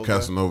Casanova. Oh,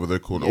 Casanova, they're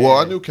cool. Yeah. Well,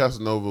 I knew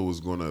Casanova was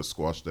going to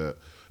squash that.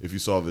 If you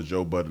saw the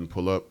Joe Budden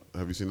pull up,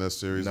 have you seen that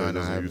series? No, that I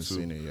does on haven't YouTube?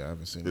 seen it yet. I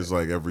haven't seen It's it.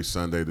 like every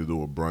Sunday they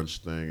do a brunch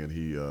thing, and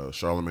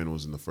Charlamagne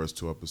was in the first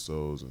 2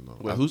 episodes. And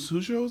Wait, whose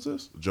show is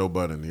this? Joe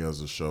Budden, he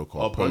has a show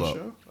called Pull Punch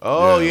Up. Show?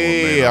 Oh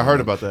yeah. I heard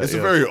Man, about that. It's yeah.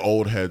 a very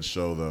old head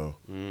show though.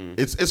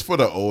 It's for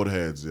the old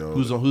heads, yo.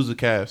 Who's the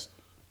cast?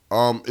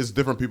 It's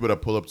different people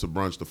that pull up to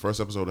brunch. The first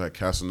episode had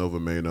Casanova,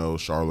 Mano,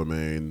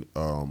 Charlamagne,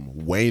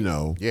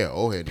 Wayno. Yeah,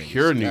 old head niggas.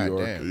 Pure New York.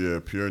 Goddamn. Yeah,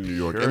 pure New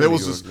York. Pure And there New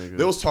was York just niggas.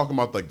 they was talking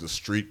about like the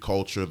street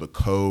culture, the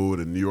code,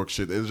 and New York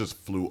shit. It just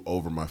flew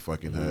over my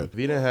fucking head. If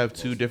he didn't have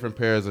 2 different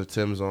pairs of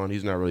Timbs on,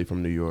 he's not really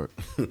from New York.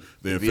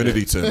 The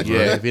Infinity Timbs, Yeah,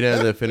 right? if he didn't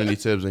have the Infinity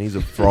Timbs, then he's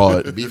a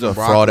fraud. He's Beef a and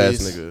fraud ass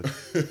broccolis.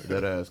 nigga.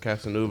 That ass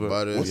Casanova.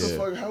 Butters. What Yeah. the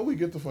fuck? How do we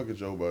get the fucking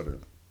Joe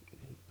Budden?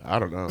 I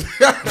don't know.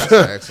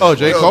 Excellent. Oh,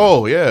 J.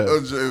 Cole, yeah.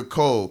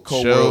 Cold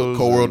Shows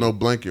world, and- no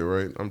blanket,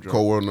 right? I'm drunk.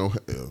 Cold world, no.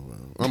 Yeah, well,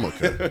 I'm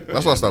okay.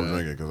 That's why I stopped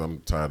drinking, because I'm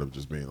tired of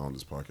just being on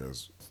this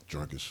podcast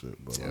drunk as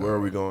shit. But Where are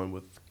we going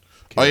with?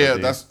 oh yeah,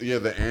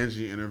 KRD? the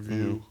Angie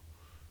interview.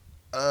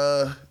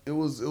 It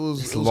was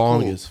It's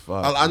long cool. as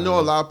fuck, I know a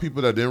man. lot of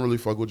people that didn't really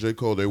fuck with J.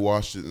 Cole. They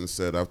watched it and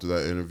said after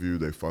that interview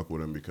they fuck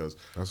with him because.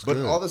 That's but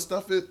good. all the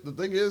stuff. The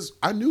thing is,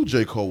 I knew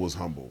J. Cole was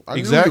humble. I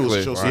Exactly. knew he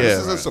was chill. So Right. this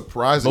Yeah. isn't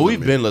surprising. But to we've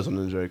me. been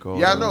listening to J. Cole.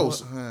 Yeah, I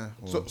man.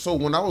 know. So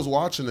when I was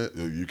watching it,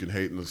 you can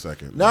hate in a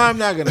second. No, I'm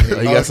not gonna hate.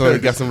 Oh, you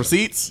got some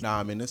receipts? Nah,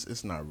 I mean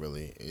it's not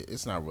really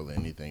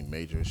anything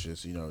major. It's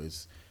just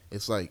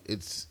it's like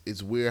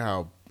it's weird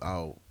how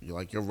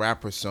like your rap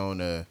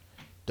persona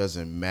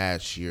doesn't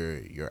match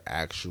your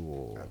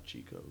actual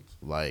Cheat codes.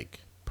 like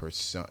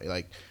persona.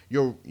 Like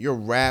your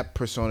rap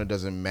persona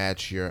doesn't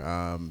match your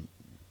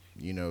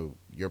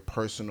your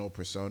personal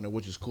persona,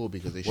 which is cool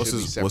because they should be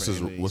separate.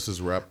 entities. What's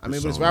his rap? I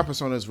mean, but his rap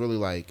persona is really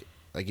like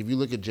if you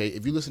look at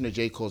if you listen to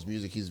J. Cole's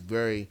music, he's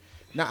very.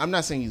 I'm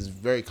not saying he's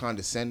very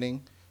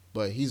condescending,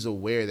 but he's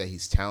aware that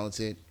he's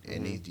talented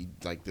and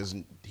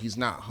he's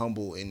not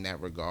humble in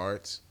that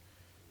regards.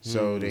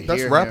 So to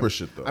That's hear rapper him,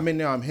 shit, though. I mean,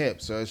 no, I'm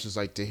hip, so it's just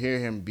like to hear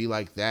him be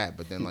like that,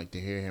 but then like to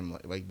hear him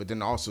but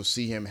then also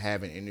see him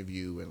have an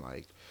interview and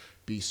like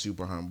be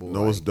super humble.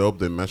 No, it's dope.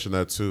 They mentioned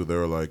that too. They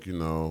were like,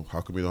 how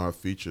come we don't have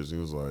features? He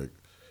was like,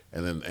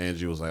 and then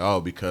Angie was like,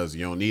 oh, because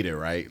you don't need it,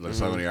 right? Let's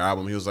talk on your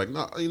album. He was like,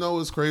 no,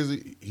 it's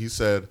crazy. He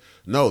said,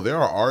 no, there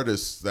are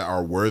artists that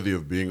are worthy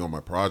of being on my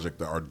project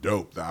that are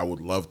dope that I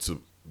would love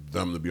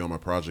them to be on my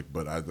project,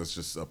 but that's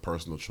just a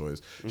personal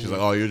choice. She's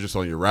like, oh, you're just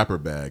on your rapper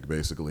bag,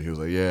 basically. He was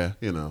like, yeah,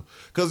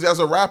 because as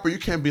a rapper, you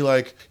can't be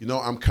like,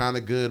 I'm kind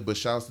of good, but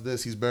shouts to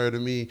this, he's better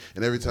than me,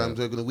 and every time I'm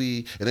drinking the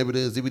weed, and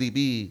everybody does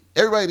ZBDB,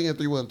 everybody in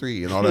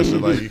 313, and all that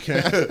shit. Like, you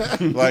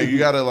can't, like, you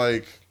gotta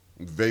like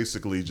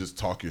basically just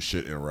talk your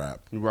shit and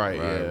rap. Right.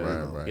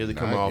 right. You have to Nah,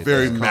 come I off get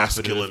Very as confident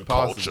masculine as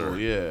possible, culture.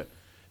 Yeah.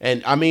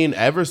 And I mean,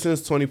 ever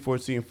since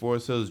 2014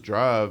 Forest Hills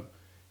Drive,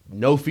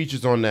 no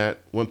features on that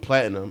went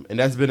platinum, and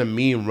that's been a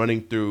meme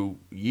running through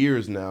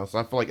years now. So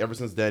I feel like ever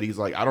since that, he's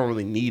like, I don't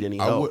really need any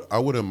help. I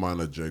wouldn't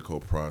mind a J. Cole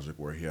project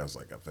where he has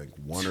like I think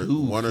one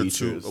or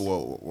features. two.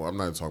 Well, I'm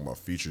not even talking about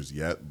features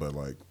yet, but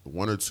like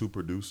 1 or 2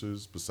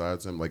 producers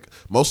besides him. Like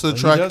most of the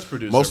He track, does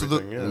produce most of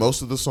everything, the yeah.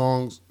 most of the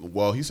songs.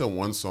 Well, he said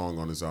one song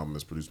on his album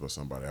is produced by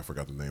somebody. I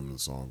forgot the name of the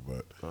song,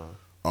 but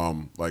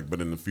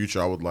but in the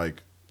future, I would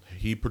like.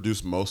 He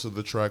produced most of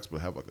the tracks,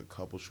 but have like a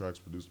couple tracks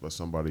produced by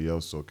somebody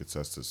else, so it could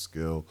test his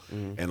skill.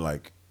 And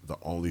like the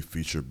only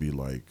feature be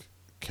like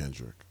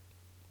Kendrick.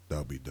 That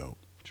would be dope.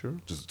 True.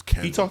 Just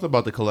Kendrick. He talked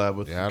about the collab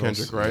with Yeah, I don't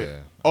Kendrick, see- right? yeah.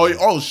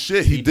 Oh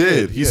shit, he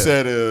did. He yeah.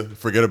 said,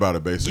 "Forget about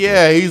it." Basically,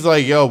 Yeah, he's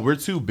like, yo, we're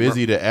too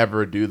busy to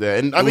ever do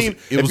that. And I mean,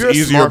 it if was you're a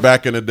easier smart-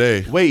 back in the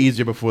day. way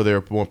easier before they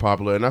were more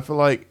popular. And I feel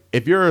like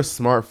if you're a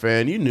smart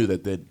fan, you knew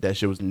that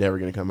shit was never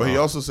gonna come But out. he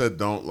also said,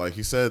 "Don't like."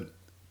 He said,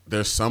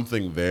 there's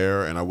something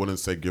there, and I wouldn't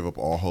say give up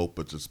all hope,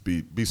 but just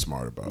be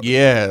smart about it.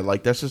 Yeah,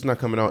 like that's just not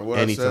coming out What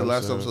I anytime said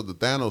last soon. episode, the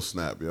Thanos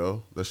snap,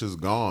 yo. That shit's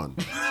gone.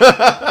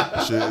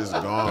 That shit is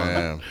gone.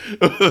 Damn.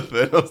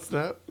 Thanos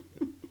snap.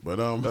 But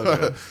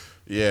Okay.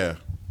 yeah,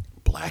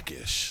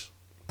 Blackish.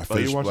 I you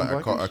finished. watching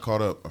I Blackish?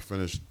 caught up. I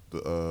finished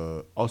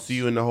the. I'll see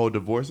you in the whole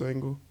divorce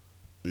angle.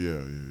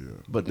 Yeah.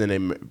 But then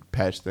they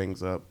patched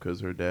things up because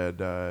her dad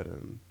died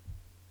and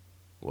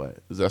what?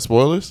 Is that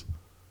spoilers?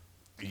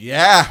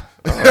 Yeah.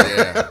 Oh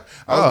yeah.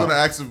 I was gonna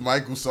ask if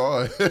Michael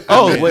saw it.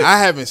 Oh Man, wait, I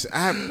haven't.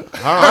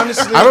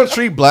 Honestly, I don't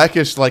treat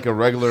Blackish like a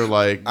regular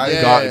like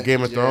Yeah,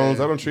 Game of yeah. Thrones.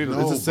 I don't treat it.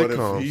 No, It's a but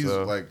sitcom. if he's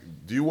So. like,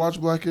 do you watch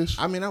Blackish?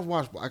 I mean, I've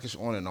watched Blackish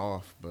on and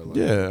off, but like,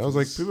 Yeah, I was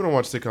like, people don't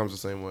watch sitcoms the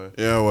same way.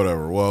 Yeah,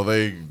 whatever. Well,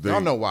 they I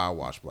don't know why I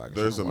watch Blackish.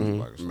 There's I a don't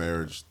watch Blackish.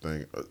 marriage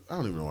thing. I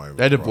don't even know why. I even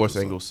That brought divorce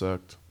this angle up.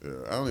 sucked. Yeah,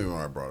 I don't even know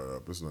why I brought it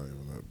up. It's not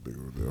even that big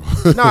of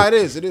a deal. No, it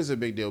is. It is a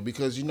big deal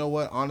because you know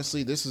what?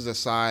 Honestly, this is a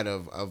side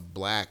of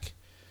black.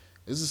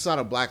 This is a side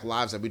of black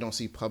lives that we don't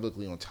see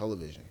publicly on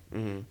television.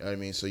 Mm-hmm. You know what I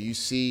mean? So you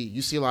see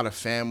a lot of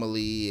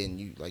family, and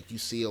you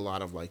see a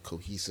lot of like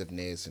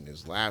cohesiveness, and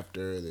there's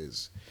laughter,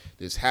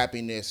 there's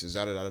happiness, there's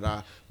da da da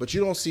da. But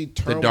you don't see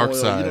turmoil. dark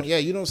side.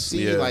 You don't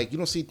see Yeah. like you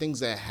don't see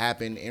things that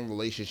happen in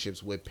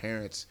relationships with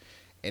parents,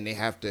 and they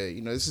have to.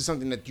 You know, this is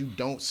something that you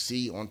don't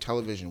see on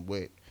television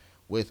with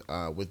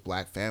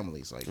black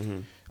families. Like,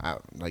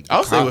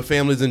 I'll say with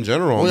families in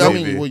general. on Well, I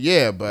TV. mean, well,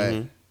 yeah,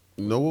 but.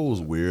 You know what was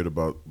weird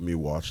about me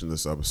watching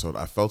this episode?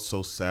 I felt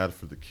so sad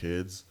for the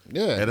kids.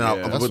 Yeah, and yeah.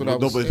 That's what I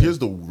was but saying. here's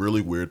the really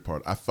weird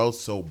part. I felt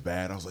so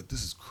bad. I was like,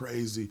 "This is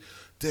crazy.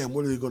 Damn,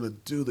 what are they gonna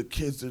do? The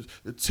kids,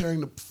 they're tearing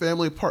the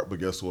family apart." But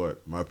guess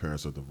what? My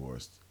parents are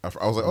divorced. I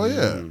was like, "Oh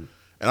yeah," and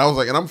I was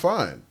like, "And I'm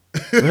fine."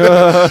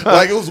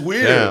 Like it was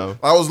weird. Yeah.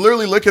 I was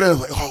literally looking at it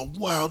like, "Oh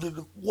wow,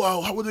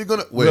 wow, how are they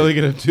gonna?" What are they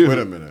gonna do? Wait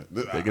a minute.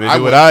 They're gonna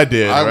do what I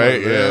did,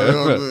 right? Yeah.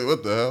 Yeah.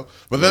 What the hell?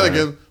 But then Right.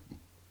 again.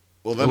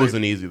 Well, It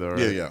wasn't easy though,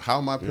 right? Yeah.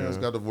 How my parents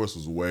got divorced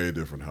was way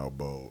different. How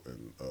Bo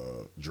and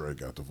Dre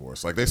got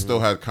divorced. Like they still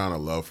had kind of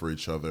love for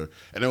each other,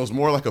 and it was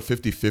more like a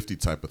 50-50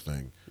 type of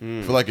thing.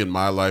 I feel like in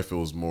my life it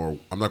was more.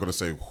 I'm not going to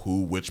say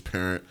which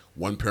parent.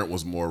 One parent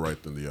was more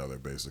right than the other,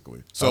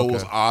 basically. So it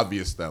was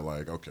obvious that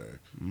like, okay,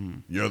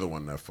 you're the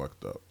one that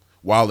fucked up.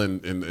 While in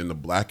the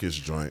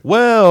Blackish joint,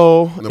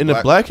 Well, in the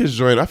Black- Blackish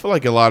joint, I feel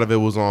like a lot of it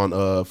was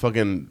on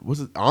fucking was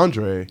it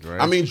Andre? Right?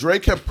 I mean, Dre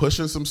kept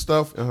pushing some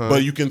stuff,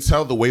 but you can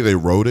tell the way they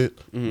wrote it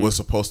was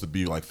supposed to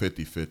be like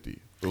 50-50.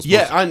 It was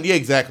yeah, supposed yeah,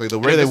 exactly. The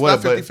to- way they it's would,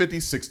 not but 50-50,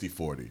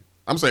 60-40.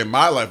 I'm saying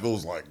my life it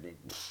was like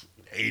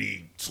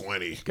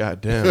 80-20.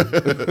 goddamn,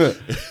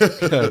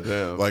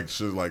 goddamn. Like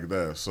shit like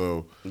that.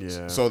 So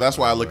Yeah. so that's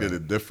why I look at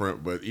it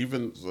different. But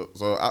even it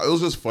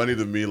was just funny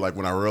to me. Like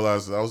when I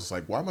realized it, I was just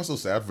like, why am I so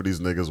sad for these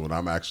niggas when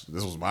I'm actually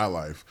this was my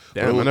life?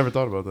 But it Damn, I was- never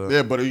thought about that.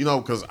 Yeah, but you know,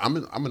 because I'm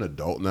an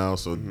adult now,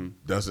 so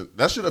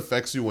that shit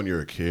affects you when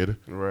you're a kid,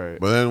 Right.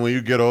 But then when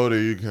you get older,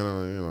 you kind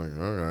of you're like,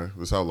 all right,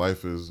 this is how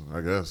life is, I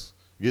guess.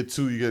 You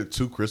get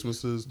two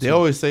Christmases. They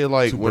always say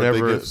like two birthday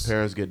whenever gifts.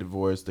 parents get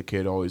divorced, the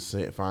kid always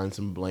finds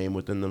some blame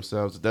within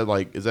themselves. Is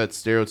that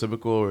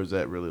stereotypical or is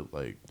that really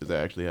like does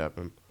that actually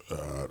happen?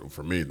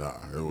 For me, nah.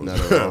 It was. Not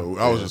at all.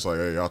 I was just like,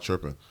 hey, y'all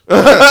tripping.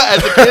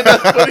 As a kid,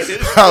 that's what it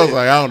is. I was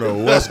like, I don't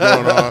know what's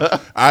going on.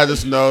 I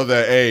just know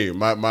that hey,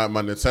 my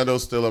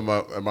Nintendo's still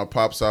at my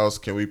pop's house.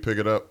 Can we pick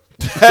it up?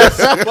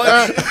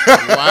 Wow.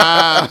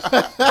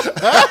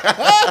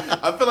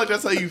 I feel like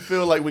that's how you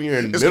feel like when you're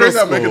in It's middle crazy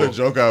school. I'm making a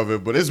joke out of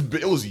it, but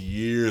it was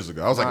years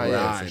ago. I was like Oh,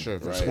 yeah, 9. for sure,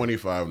 for I'm sure.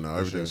 25 now.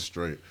 Everything's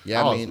straight.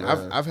 Yeah, Oh, I mean,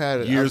 man. I've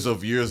had Years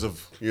of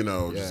you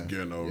know just Yeah,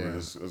 getting over yeah.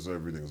 it.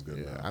 Everything's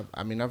good now. Yeah,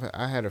 I mean,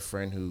 I had a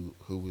friend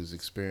who was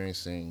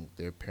experiencing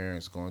their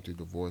parents going through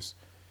divorce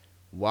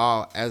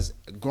while as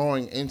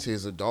growing into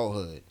his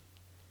adulthood.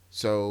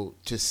 So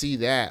to see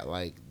that,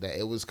 like that,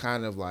 it was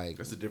kind of like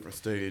That's a different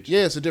stage.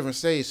 yeah, it's a different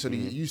stage. So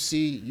you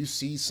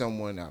see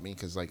someone. I mean,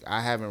 because like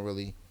I haven't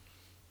really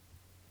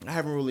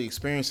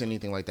experienced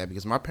anything like that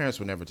because my parents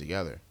were never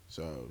together.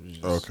 So it was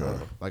just,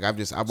 Okay. like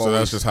I've So always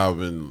that's just how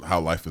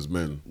life has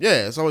been.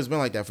 yeah, it's always been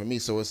like that for me.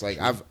 So it's like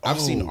I've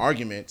seen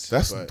arguments.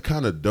 That's but,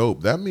 kind of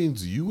dope. That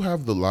means you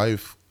have the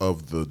life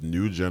of the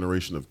new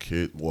generation of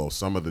kids. Well,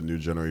 some of the new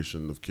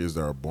generation of kids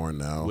that are born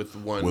now With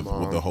one with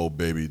mom. the whole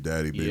baby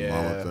daddy, baby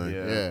mama thing.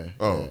 yeah. yeah.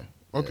 Oh,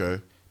 yeah.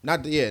 okay.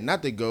 Not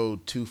to go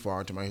too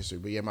far into my history,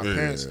 but yeah, my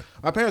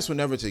Yeah, parents were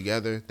never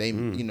together. They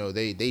you know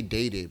they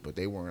dated, but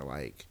they weren't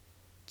like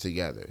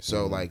together.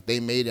 So like they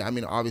made it. I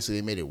mean, obviously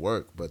they made it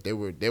work, but there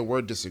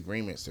were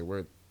disagreements. There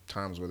were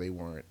times where they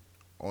weren't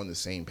on the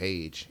same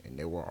page, and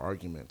there were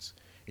arguments.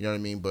 You know what I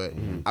mean? But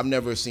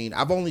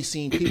I've only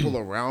seen people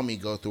around me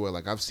go through it.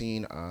 Like I've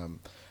seen some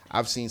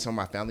of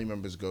my family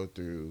members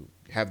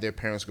have their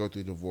parents go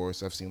through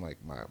divorce. I've seen like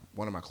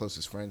one of my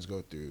closest friends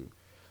go through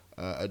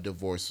a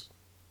divorce,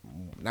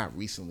 not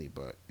recently,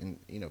 but in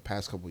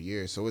past couple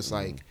years. So it's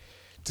like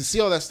to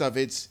see all that stuff,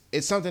 it's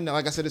something that,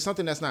 like I said, it's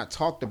something that's not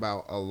talked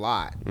about a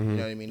lot. You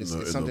know what I mean? It's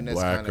something that's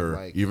kind of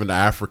like even the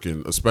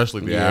African,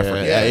 especially the Yeah,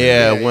 African.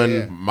 yeah,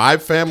 when My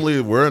family,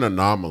 we're an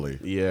anomaly.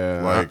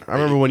 Yeah, Like, I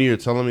remember when you were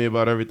telling me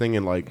about everything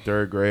in like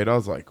 3rd grade. I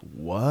was like,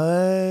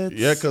 "What?"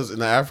 Yeah, because in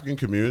the African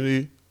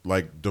community,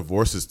 like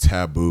divorce is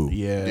taboo.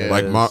 Yeah, Yeah,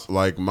 like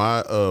it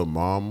my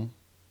mom.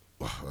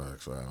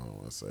 Actually, I don't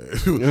want to say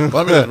it.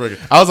 Let me just break it.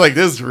 I was like,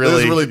 "This is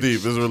really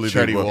This is really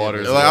tready deep. But,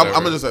 waters or Like, I'm whatever.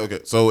 gonna just say, okay.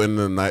 So in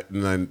the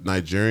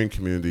Nigerian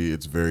community,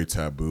 it's very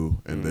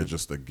taboo, and they're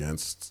just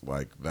against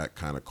like that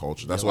kind of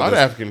culture. That's a why lot of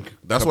there's- African.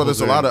 That's why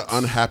there's a couples lot are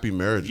of unhappy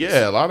marriages.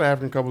 Yeah, a lot of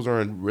African couples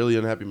are in really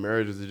unhappy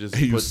marriages. It just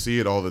you put, see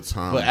it all the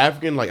time. but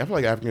African, like I feel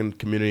like African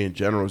community in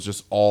general is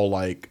just all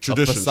like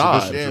Tradition, a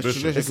facade. tradition, Yeah,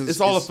 tradition. tradition.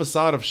 It's all a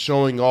facade of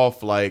showing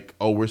off, like,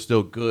 oh, we're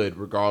still good,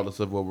 regardless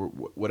of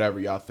whatever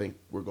y'all think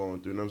we're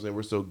going through. You know what I'm saying?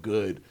 We're still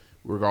good,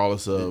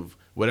 regardless of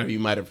whatever you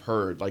might have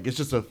heard. Like, it's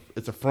just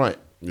it's a front.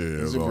 Yeah,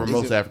 Is it's it- all- for is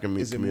most it- African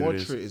is it more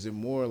communities. is it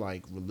more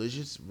like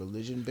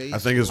religion based? I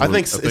think it's. I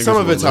think some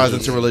of it ties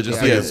into religious. I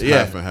think Yeah, it's yeah,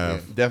 half and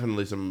half.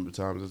 definitely some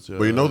times into.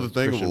 But you know the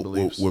thing Christian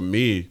beliefs. with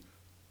me,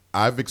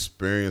 I've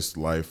experienced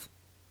life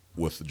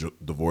with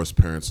divorced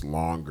parents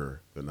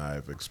longer than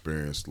I've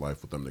experienced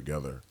life with them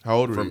together. How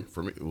old were you?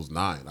 For me, it was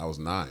 9. I was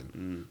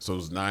 9. So it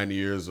was 9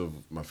 years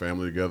of my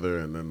family together,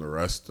 and then the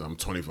rest. I'm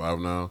 25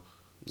 now,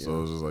 so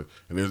it was just like,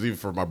 and there's even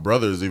for my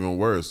brother is even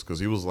worse because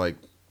he was like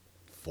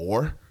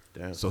 4.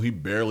 Damn. So he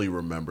barely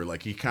remembered.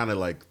 Like he kind of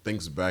like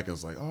thinks back and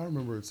it's like, oh, I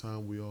remember a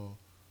time we all.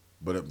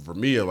 But for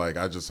me, like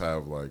I just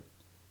have like,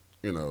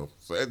 so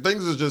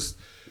things is just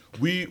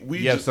we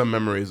You have some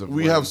memories of.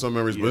 we when- have some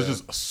memories, but it's yeah.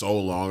 just so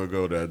long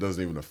ago that it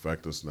doesn't even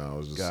affect us now.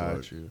 It's just Got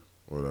like you.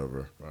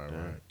 whatever. Right.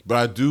 But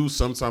I do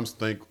sometimes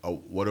think,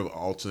 what if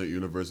alternate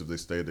universe if they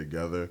stayed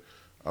together?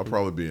 I'll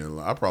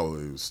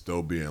probably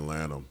still be in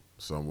Lanham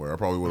somewhere. I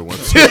probably would have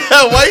went to.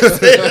 Why you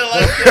say it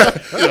like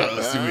that?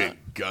 Let's see me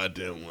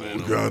goddamn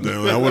land.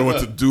 Goddamn, I would have went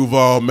to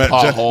Duval, met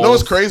Jesse. Potholes. No,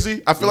 it's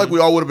crazy. I feel like we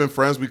all would have been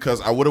friends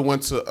because I would have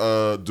went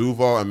to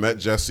Duval and met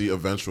Jesse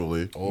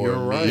eventually. You're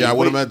right. Yeah, I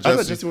would have met I thought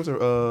Jesse. Jesse went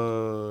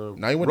to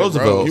Now you went to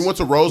Roosevelt. Rose. He went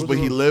to Rose, but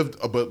he lived.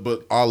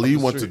 But Ali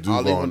went to street. Duval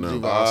Ali went to now,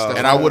 Duval.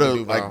 and I would have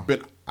Duval. like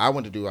been. I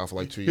went to Duval for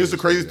like 2 years. Here's the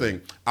crazy thing.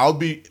 I'll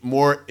be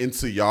more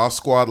into y'all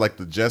squad, like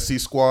the Jesse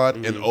squad,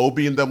 and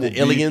Obi and them will The be.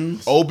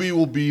 aliens? Obi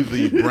will be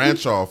the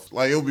branch off.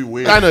 Like it'll be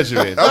weird. I know what you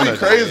mean. I That'd know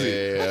be what you mean. crazy.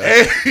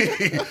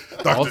 Yeah.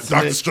 Hey,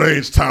 Doctor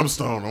Strange, Tom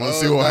Stone. I want to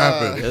see what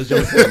happened. Let's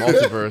jump to the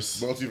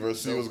multiverse. Multiverse,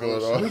 see what's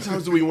going How many on.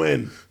 times do we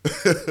win?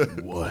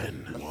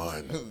 One.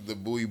 the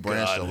Bowie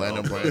branch, God the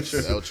Lanham help. branch,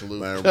 the El Chalup.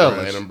 Lanham Hell,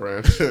 branch. Lanham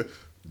branch.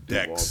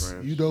 Dex.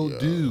 branch. You don't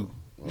do.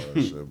 All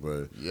that shit,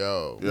 but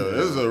Yo,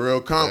 this is a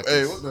real comp. Dex Hey,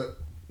 is- what's that?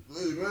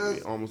 Hey, man.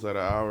 Almost at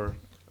an hour.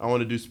 I want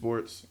to do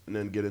sports and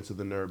then get into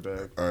the nerd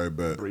bag All right,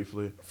 bet.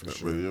 briefly.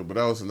 But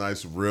that was a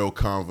nice, real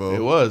convo.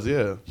 It was,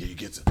 yeah. Yeah, you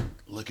get to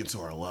look into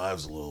our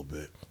lives a little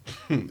bit.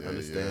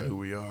 Understand who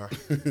we are.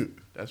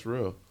 That's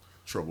real.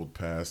 Troubled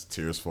past,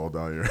 tears fall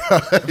down your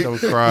eyes. Don't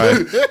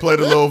cry. Played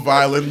a little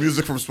violin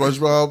music from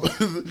SpongeBob,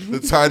 the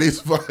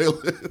tiniest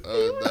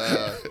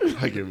violin.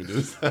 I give you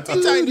this. I'm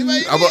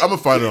gonna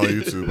find it on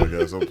YouTube, I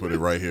guess. I'll put it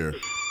right here.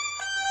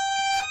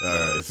 All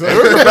right. So,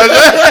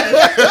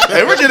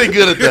 Hey, we're getting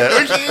good at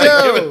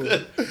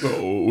that.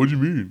 Oh, what do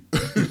you mean?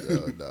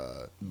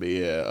 But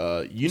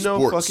yeah, you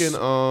know, Sports.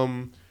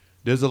 fucking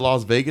there's a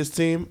Las Vegas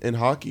team in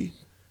hockey.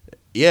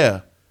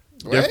 Yeah.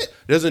 What?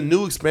 There's a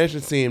new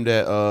expansion team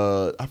that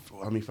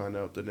let me find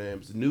out the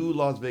names. New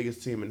Las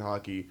Vegas team in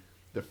hockey.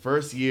 The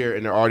first year,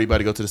 and they're already about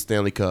to go to the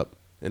Stanley Cup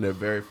in their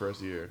very first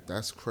year.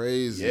 that's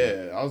crazy.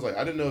 Yeah, I was like,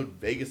 I didn't know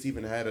Vegas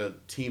even had a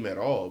team at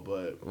all,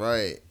 but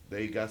Right.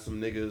 they got some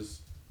niggas,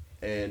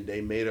 and they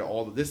made it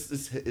all. This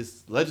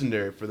is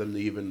legendary for them to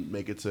even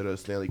make it to the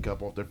Stanley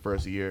Cup off their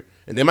first year,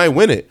 and they might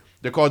win it.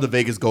 They're called the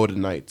Vegas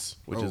Golden Knights,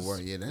 which is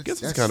right. Yeah, I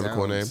guess it's kind of a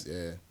cool name.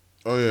 Yeah.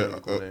 oh yeah, Really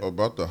cool name.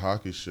 about the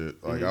hockey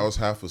shit. Like I was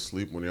half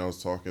asleep when y'all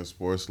was talking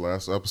sports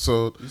last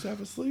episode. You just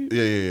have a sleep.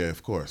 Yeah,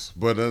 of course.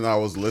 But then I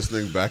was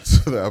listening back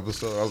to the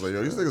episode. I was like,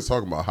 yo, these niggas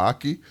talking about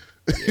hockey.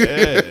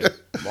 Yeah,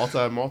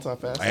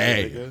 multifaceted.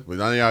 nigga. But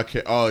none of y'all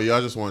care. Oh,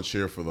 y'all just want to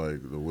cheer for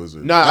like the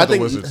Wizards. Nah, Not I the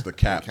think- Wizards, the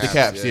Caps. The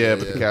Caps, Yeah,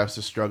 but yeah. the Caps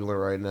are struggling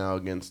right now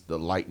against the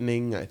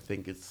Lightning. I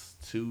think it's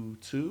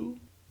 2-2.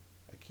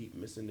 I keep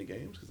missing the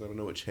games because I don't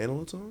know what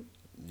channel it's on.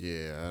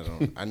 Yeah, I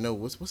don't. I know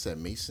what's that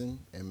Mason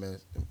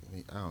MS.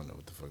 I don't know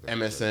what the fuck. That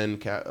is. MSN,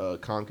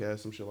 Comcast,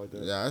 some shit like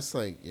that. Yeah, it's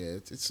like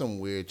it's some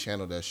weird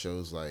channel that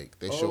shows like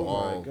they show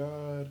Oh my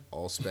god!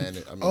 all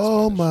Spanish. I mean,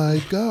 Oh Spanish.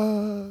 my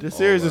god. This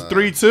series is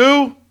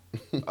 3-2.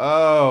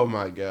 Oh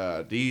my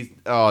god!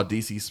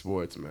 DC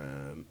Sports,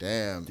 man.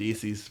 Damn.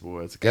 DC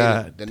Sports. Hey,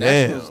 God the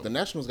damn.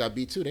 Nationals got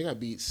beat too. They got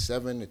beat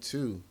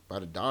 7-2 by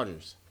the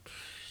Dodgers.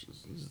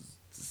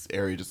 This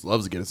area just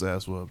loves to get its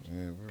ass whooped.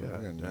 Yeah,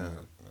 God we're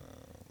damn.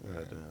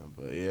 God damn.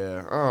 But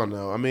yeah, I don't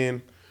know. I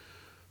mean,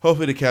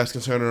 hopefully the Caps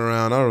can turn it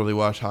around. I don't really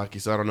watch hockey,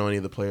 so I don't know any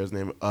of the players'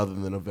 name other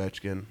than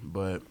Ovechkin.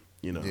 But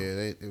you know,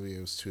 Yeah, it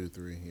was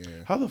 2-3.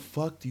 Yeah. how the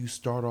fuck do you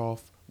start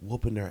off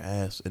whooping their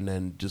ass and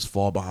then just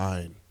fall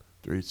behind?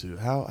 3-2.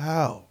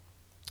 How?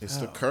 It's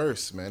the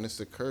curse, man. It's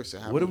the curse.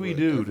 What do we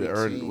do to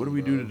earn? Team, what do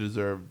we do to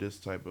deserve this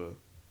type of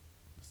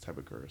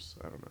curse?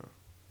 I don't know.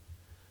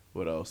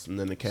 What else? And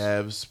then the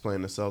Cavs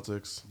playing the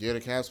Celtics. Yeah,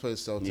 the Cavs play the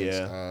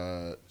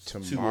Celtics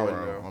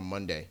tomorrow on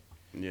Monday.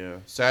 Yeah,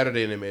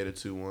 Saturday they made it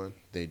 2-1.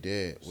 They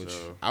did, which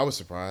I was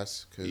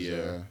surprised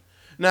because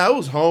Now it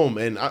was home,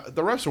 and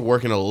the refs were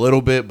working a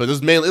little bit, but it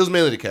was mainly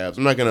the Cavs.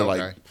 I'm not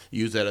gonna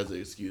use that as an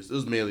excuse. It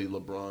was mainly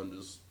LeBron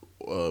just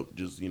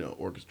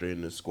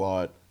orchestrating his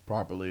squad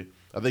properly.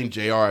 I think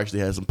JR actually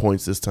had some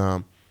points this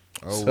time.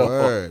 Oh,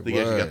 word. I think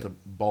he actually got the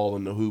ball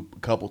in the hoop a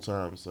couple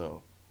times.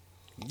 So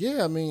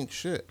yeah, I mean,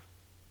 shit.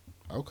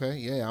 Okay,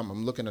 yeah,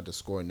 I'm looking at the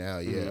score now.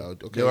 Yeah,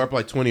 mm-hmm. okay. They were up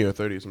like 20 or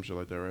 30 or some shit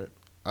like that, right?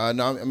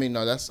 No, I mean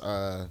no. That's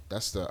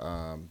GS.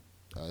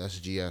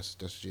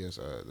 That's GS.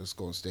 That's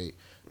Golden State.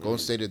 Golden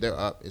State, they're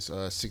up. It's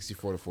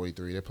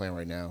 64-43. They're playing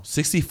right now.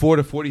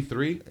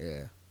 64-43.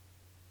 Yeah.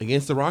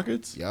 Against the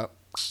Rockets. Yep.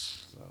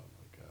 Oh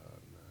my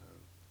god, man.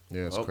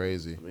 Yeah, it's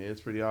crazy. I mean,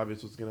 it's pretty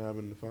obvious what's gonna happen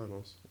in the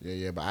finals.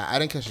 Yeah. But I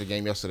didn't catch the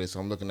game yesterday, so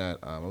I'm looking at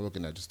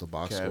just the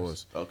box Cavs.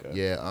 scores. Okay.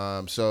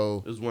 Yeah.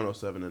 So it was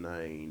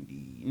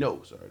 107-90.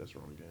 No, sorry, that's the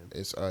wrong game.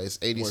 It's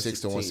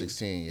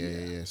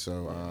 86-116. Yeah.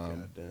 So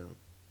God damn.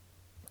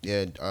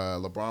 Yeah,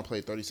 LeBron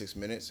played 36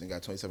 minutes and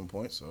got 27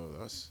 points, so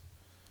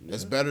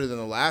that's better than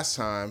the last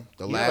time.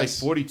 He had like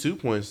 42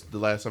 points the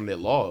last time they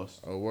lost.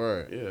 Oh,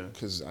 word. Yeah.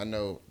 Because I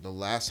know the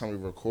last time we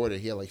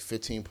recorded, he had like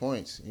 15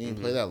 points. He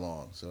didn't play that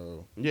long,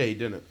 so. Yeah, he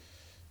didn't.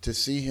 To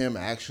see him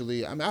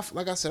actually, I mean,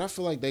 like I said, I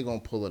feel like they're gonna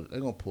pull it.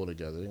 They're gonna pull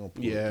together. They're gonna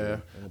pull. Yeah,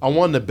 I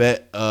wanted to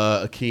bet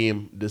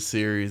Akeem this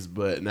series,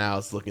 but now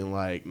it's looking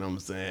like, you know what I'm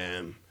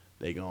saying,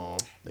 they gonna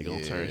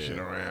turn shit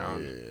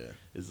around. Yeah.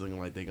 It's looking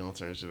like they gonna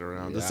turn shit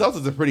around. Yeah. The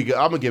Celtics are pretty good.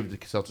 I'm gonna give the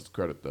Celtics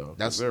credit though.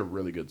 They're a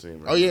really good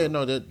team. Right yeah,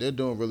 now. no, they're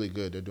doing really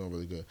good. They're doing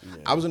really good. Yeah.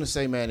 I was gonna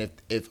say, man, if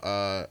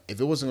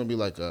it wasn't gonna be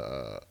like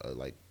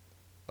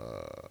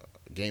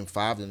game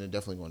 5, then they're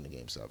definitely going to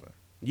game 7.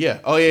 Yeah.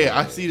 Oh yeah.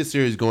 I see the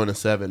series going to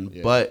 7,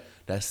 but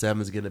that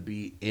 7 is gonna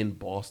be in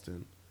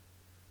Boston.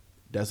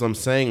 That's what I'm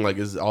saying. Like,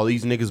 is all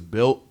these niggas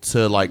built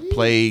to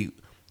play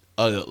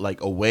like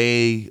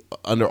away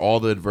under all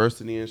the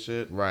adversity and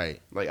shit?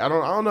 Right. Like I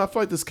don't know. I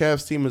feel like this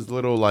Cavs team is a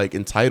little like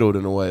entitled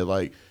in a way.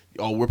 Like,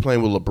 oh, we're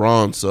playing with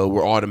LeBron, so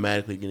we're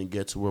automatically gonna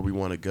get to where we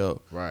want to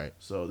go. Right.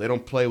 So they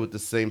don't play with the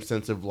same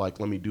sense of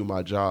like, let me do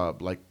my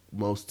job like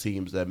most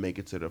teams that make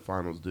it to the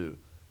finals do.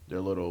 They're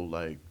a little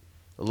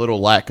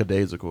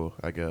lackadaisical,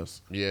 I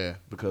guess. Yeah.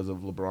 Because of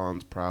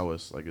LeBron's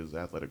prowess, like his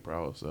athletic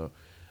prowess. So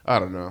I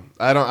don't know.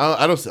 I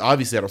don't.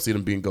 Obviously, I don't see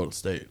them being Golden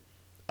State.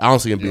 I don't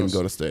see them being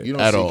Golden State. You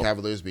don't see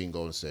Cavaliers being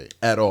Golden State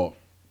at all.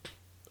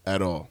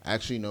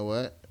 Actually, you know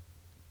what?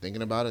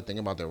 Thinking about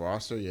their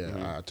roster,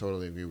 I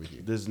totally agree with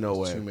you. There's no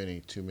way.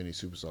 Too many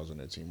superstars on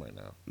their team right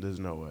now. There's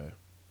no way.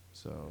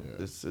 So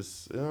this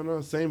is, I don't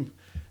know.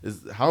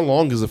 How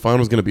long is the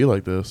finals gonna be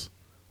like this?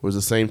 Was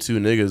the same two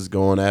niggas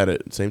going at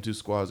it, same two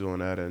squads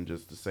going at it, and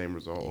just the same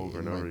result over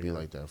and over again? It might be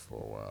like that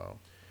for a while,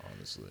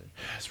 honestly.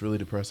 It's really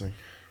depressing.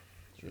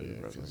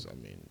 Because I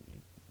mean,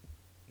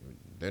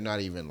 they're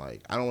not even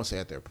like, I don't want to say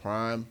at their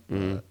prime,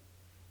 but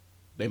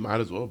they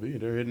might as well be.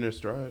 They're hitting their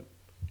stride.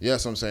 Yeah,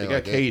 that's what I'm saying.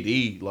 They got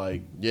KD,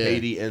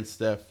 KD and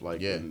Steph,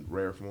 in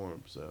rare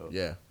form. So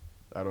yeah,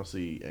 I don't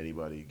see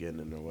anybody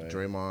getting in their way.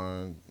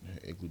 Draymond,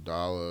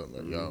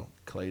 Iguodala,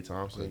 Klay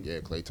Thompson.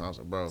 Klay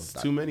Thompson, bro. It's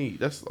too many.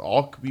 That's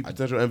all could be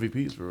potential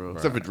MVPs for real,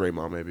 except for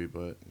Draymond maybe.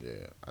 But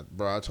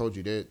bro, I told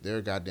you they're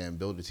a goddamn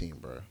build a team,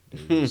 bro.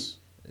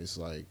 It's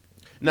like.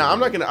 Now,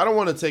 I don't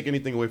want to take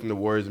anything away from the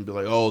Warriors and be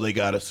like, oh, they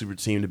got a super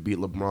team to beat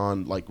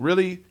LeBron. Like,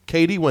 really?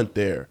 KD went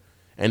there,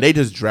 and they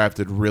just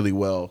drafted really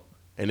well,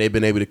 and they've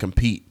been able to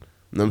compete.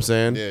 You know what I'm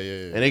saying?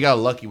 Yeah. And they got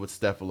lucky with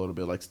Steph a little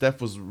bit. Like, Steph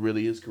his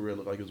career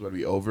looked like it was going to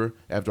be over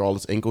after all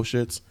his ankle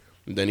shits.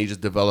 And then he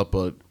just developed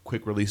a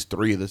quick release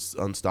 3 that's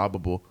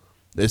unstoppable.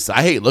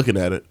 I hate looking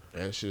at it.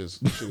 That shit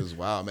is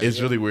wild, man.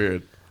 It's really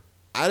weird.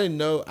 I didn't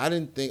know. I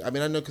know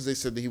because they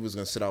said that he was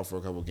going to sit out for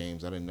a couple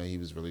games. I didn't know he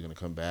was really going to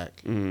come back.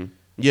 Mm-hmm.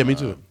 Yeah, me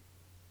too.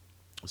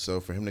 So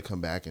for him to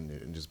come back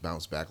and just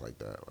bounce back like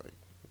that,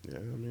 yeah, I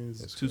mean,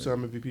 it's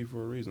 2-time MVP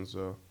for a reason,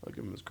 so I'll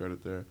give him his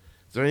credit there.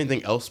 Is there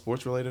anything else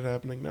sports related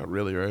happening? Not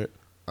really, right?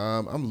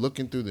 I'm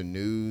looking through the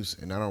news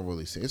and I don't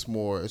really see. It's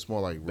more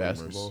like rumors.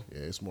 Basketball?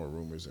 Yeah, it's more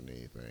rumors than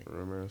anything.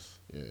 Rumors.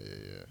 Yeah.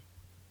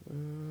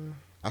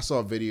 I saw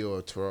a video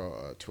of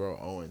Terrell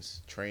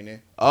Owens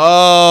training.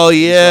 Oh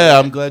yeah,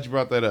 I'm glad you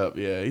brought that up.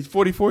 Yeah, he's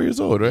 44 years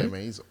old, right? Yeah,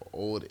 man, he's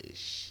old as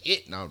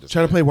shit. No, I'm just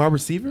trying to play wide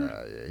receiver.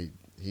 Yeah,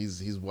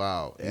 he's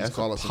wild. Yeah, he's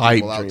calling some pipe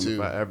people out dream too.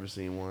 if I ever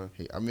seen one.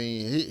 He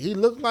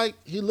looked like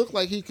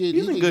he could.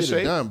 He's in good get shape.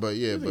 It done, but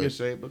he's in good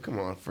shape. But come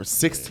on, for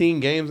 16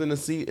 games in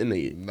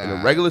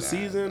the regular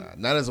season,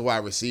 not as a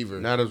wide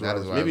receiver. Not as wide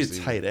receiver. Maybe a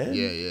tight end.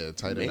 Yeah,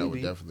 tight end. I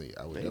would definitely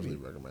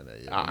recommend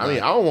that. Yeah, I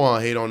mean, I don't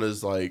want to hate on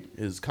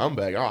his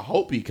comeback. I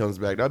hope he comes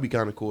back. That'd be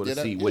kind of cool to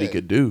see what he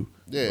could do.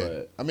 Yeah,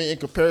 but, I mean, in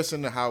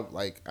comparison to how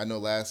I know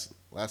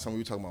last time we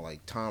were talking about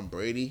like Tom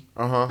Brady.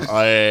 Oh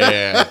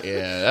yeah.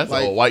 That's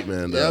Like, a white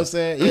man. You know Though. what I'm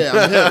saying? Yeah,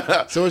 I'm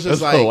him. So it's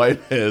just That's a white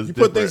like man. It's you put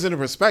different. things into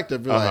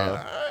perspective. You're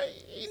Uh-huh.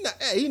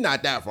 like, he's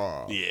not that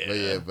far off.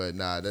 Yeah. But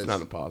nah, that's It's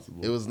not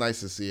impossible. It was nice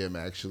to see him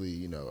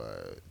actually,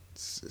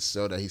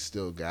 show that he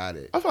still got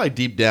it. I feel like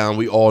deep down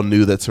we all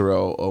knew that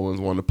Terrell Owens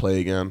wanted to play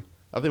again.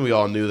 I think we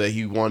all knew that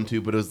he wanted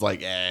to, but it was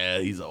like,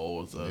 he's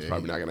old, so it's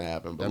probably not gonna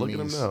happen. But look at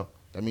him now.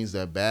 That means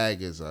that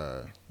bag is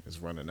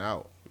running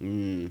out.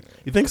 You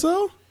think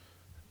so?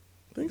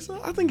 I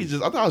think I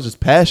thought it was just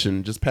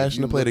passion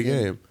to play the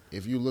game.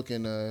 If you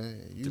looking,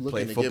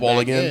 Play to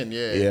football get back again.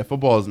 in, Yeah,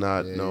 football is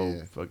not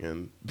Yeah.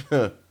 fucking.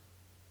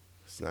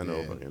 It's not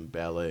no fucking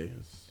ballet.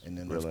 It's And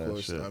then real of ass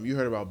course, shit. you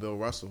heard about Bill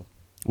Russell.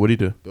 What'd he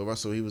do? Bill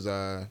Russell, he was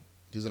in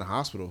the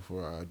hospital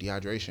for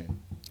dehydration.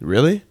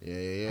 Really?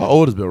 Yeah. How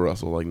old is Bill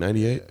Russell? Like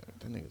 98? Yeah,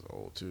 that nigga's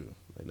old too.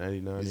 Like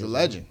 99? He's a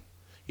legend.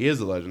 He is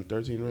a legend.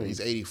 13 rings. He's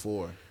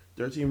 84.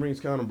 13 rings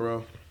counting,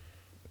 bro.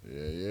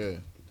 Yeah.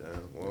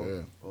 Damn.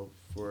 Well,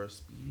 for a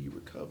speedy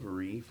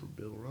recovery for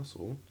Bill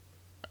Russell.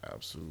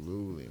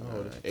 Absolutely, man.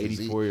 Oh, 'Cause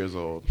 84 years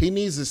old. He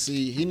needs to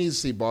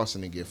see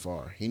Boston to get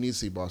far.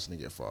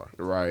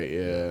 Right,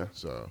 yeah.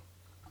 So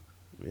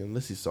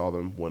Unless he saw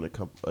them win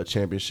a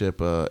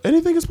championship.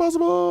 Anything is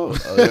possible.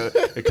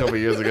 A couple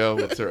years ago.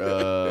 What's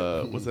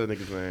that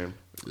nigga's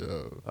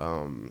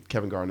name?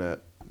 Kevin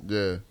Garnett.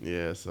 Yeah.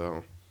 Yeah,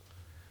 so.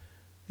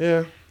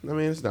 Yeah, I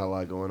mean, it's not a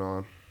lot going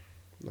on.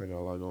 Not got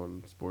a lot going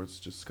on in sports.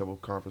 Just a couple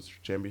conference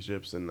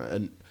championships and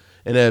an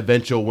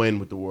eventual win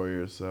with the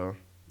Warriors. So,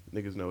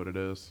 niggas know what it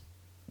is.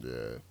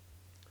 Yeah.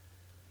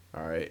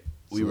 All right,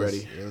 So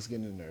ready? Let's get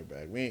in the nerd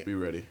bag. We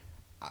ready?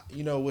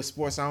 With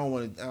sports, I don't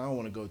want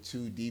to go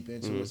too deep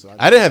into it. So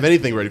I didn't have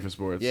anything ready for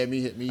sports. Yeah,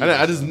 me.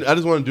 I just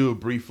want to do a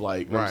brief,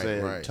 like, you know what I'm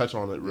saying, Right. touch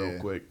on it real Yeah.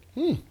 quick.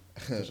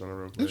 Touch on it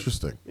real quick.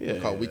 Interesting. Yeah,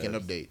 Called Weekend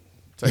Update.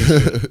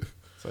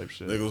 Type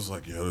shit. Nigga was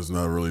like, yeah, there's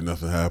not really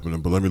nothing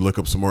happening, but let me look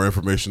up some more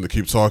information to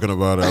keep talking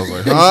about it. I was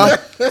like, huh?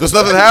 There's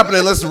nothing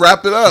happening. Let's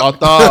wrap it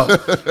up.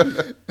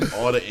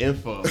 All the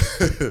info.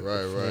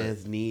 Right.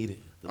 Fans need it.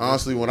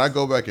 Honestly, when I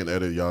go back and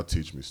edit, y'all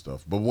teach me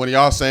stuff. But when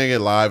y'all saying it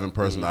live in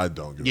person, I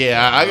don't give a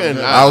Yeah,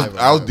 fuck.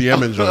 I was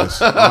DMing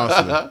joints,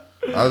 honestly.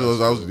 I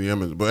was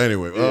DMing. But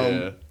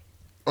anyway,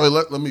 all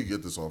right, let me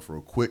get this off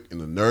real quick in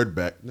the nerd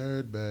bag.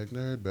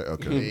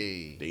 Okay.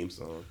 Hey. Theme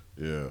song.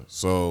 Yeah.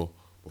 So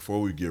before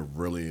we get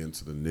really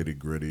into the nitty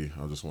gritty,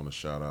 I just want to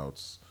shout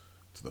outs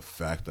to the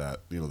fact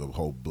that, the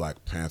whole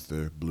Black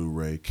Panther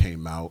Blu-ray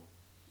came out,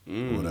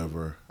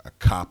 whatever. I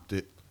copped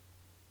it.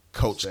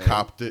 Coach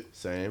copped it.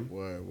 Same.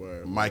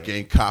 Word. Mike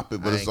ain't copped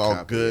it, but it's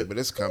all good. But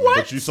it's coming.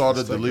 But you saw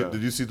the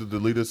did you see the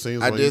deleted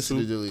scenes? I on did YouTube? see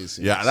the deleted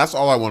scenes. Yeah, that's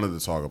all I wanted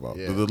to talk about.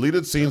 Yeah. The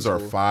deleted scenes are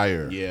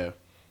fire. Yeah.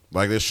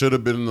 Like they should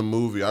have been in the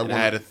movie. I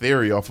had a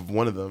theory off of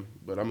one of them,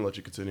 but I'm gonna let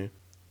you continue.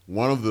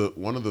 One of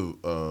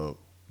the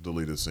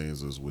deleted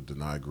scenes is with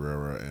Denai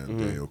Guerrera and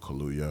Daniel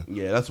Kaluuya.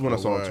 Yeah, that's the one I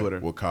saw on Twitter.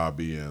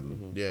 Wakabi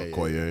and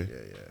Okoye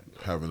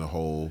having a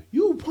whole.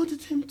 You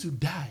wanted him to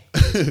die.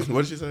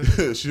 What did she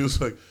say? She was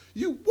like,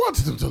 "You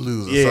wanted him to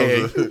lose." Or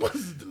Yeah,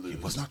 something. He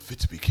was not fit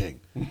to be king.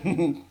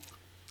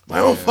 My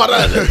own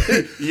father.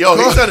 Yo,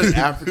 he sounded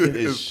African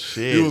as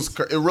shit.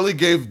 It really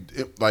gave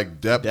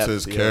depth to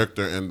his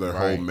character and their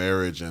whole Right.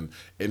 marriage, and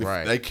if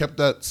they kept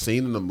that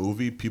scene in the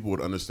movie, people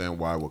would understand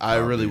why. I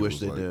really wish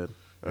they did.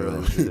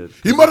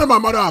 He murdered my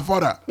mother and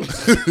father.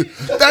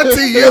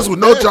 13 years with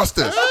no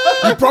justice.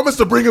 You promised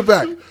to bring him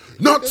back.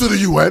 Not to the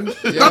UN,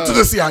 not to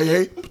the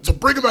CIA, but to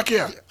bring him back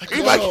here.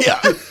 Bring him back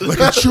here. Like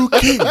a true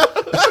king.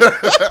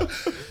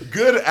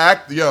 Good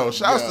act.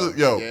 Shouts to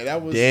Yeah,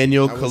 that was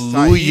Daniel that was Kaluuya.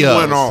 tight. He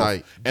went off.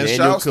 Tight. And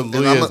Daniel shouts,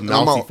 Kaluuya is I'm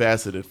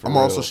multifaceted. For I'm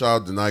real. also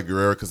shout out Denai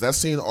Guerrera because that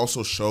scene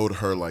also showed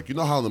her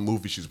how in the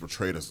movie she's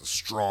portrayed as a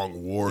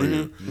strong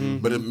warrior,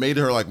 but it made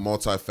her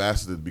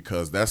multifaceted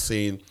because that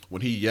scene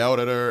when he yelled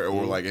at her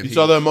or and You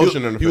saw the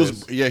emotion in her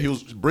face. He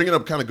was bringing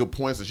up kind of good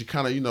points and she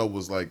kind of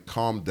was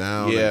calmed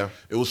down. Yeah,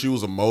 she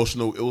was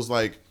emotional. It was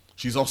like.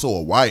 She's also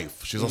a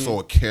wife. She's also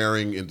a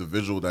caring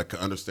individual that can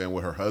understand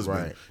what her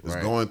husband is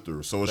going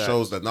through. So it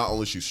shows that not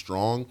only she's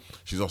strong,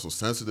 she's also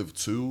sensitive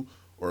too,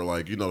 or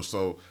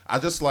So I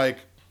just I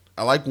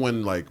like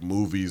when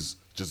movies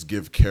just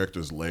give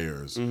characters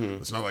layers.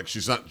 It's not like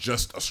she's not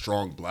just a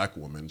strong black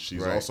woman.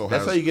 She's also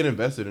that's how you get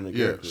invested in a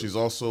character. She's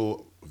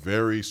also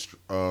very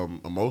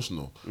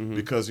emotional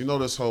because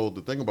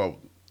the thing about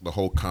the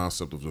whole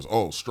concept of just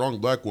strong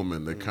black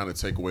women, they kind of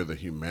take away the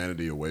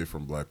humanity away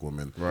from black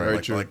women.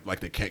 Right. Like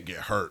they can't get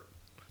hurt.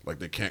 Like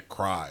they can't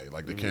cry.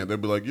 Like they can't.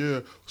 They'd be like, yeah,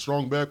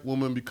 strong black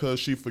woman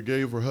because she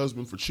forgave her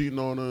husband for cheating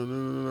on her.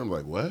 And I'm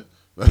like, what?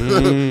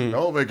 That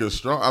don't make her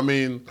strong. I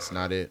mean, That's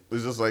not it.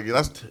 it's just like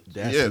That's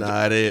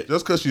not it.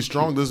 Just because she's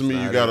strong doesn't mean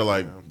you not gotta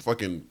it,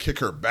 fucking kick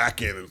her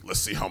back in and let's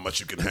see how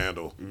much you can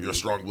handle. You're a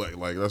strong black.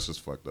 That's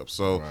just fucked up.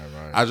 So Right.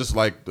 I just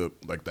like the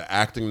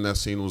acting in that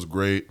scene was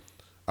great.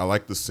 I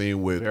like the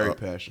scene with Very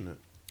passionate.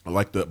 I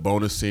like the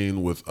bonus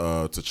scene with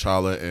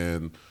T'Challa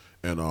and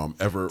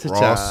Everett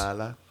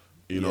T'Challa. Ross.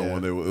 You know,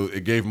 when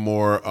it gave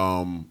more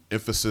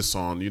emphasis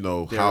on their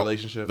how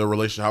relationship,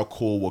 how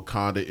cool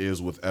Wakanda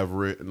is with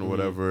Everett and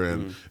whatever,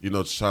 and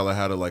T'Challa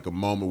had a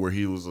moment where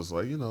he was just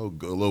like a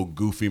little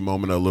goofy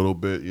moment, a little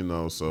bit,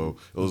 so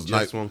it was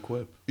nice. Just won't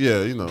quip. Yeah,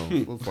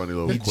 a funny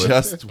little quip.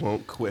 Just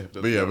won't quip.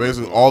 But yeah,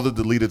 basically all the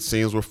deleted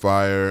scenes were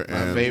fire.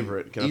 My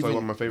favorite. Can I talk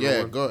about my favorite?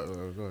 Yeah, one? go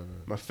ahead.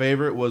 My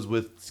favorite was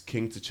with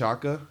King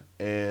T'Chaka.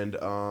 And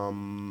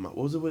what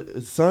was it with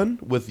his son?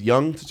 With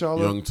young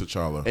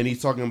T'Challa? And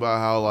he's talking about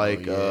how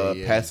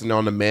passing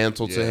on the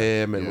mantle to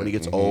him, and when he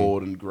gets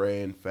old and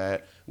gray and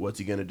fat, what's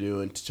he gonna do?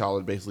 And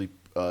T'Challa basically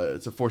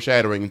it's a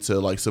foreshadowing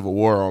to Civil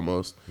War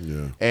almost.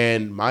 Yeah.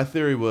 And my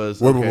theory was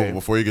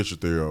before you get your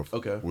theory off,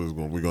 okay,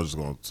 we're just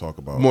gonna talk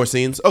about more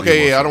scenes.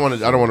 Okay, yeah, I don't want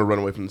to run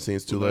away from the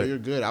scenes too late. You're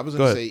good. I was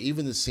gonna say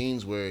even the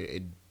scenes where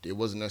it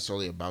wasn't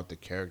necessarily about the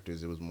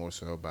characters, it was more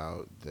so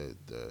about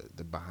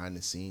the behind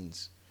the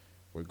scenes.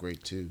 Were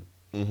great too.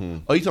 Mm-hmm.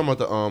 Oh, you talking about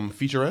the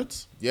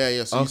featurettes?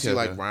 Yeah. So you see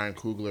Ryan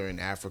Coogler in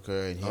Africa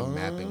and him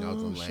mapping out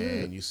the land.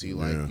 Shit. You see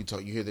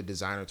you hear the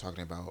designer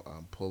talking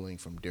about pulling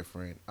from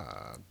different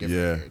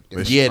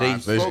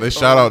they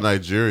shout out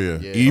Nigeria.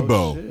 Yeah.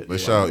 Igbo. They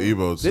shout out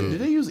Igbo too.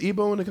 Did they use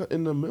Igbo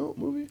in the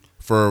movie?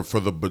 For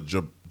the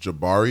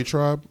Jabari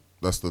tribe?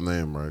 That's the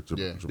name, right?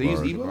 Jabari. They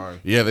use Igbo?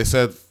 Yeah, they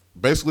said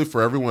basically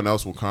for everyone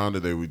else,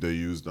 Wakanda, they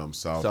used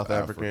South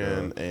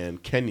African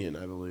and Kenyan,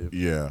 I believe.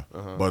 Yeah,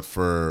 but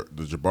for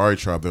the Jabari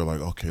tribe, they're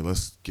like, okay,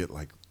 let's get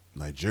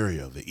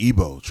Nigeria, the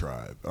Igbo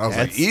tribe. And I was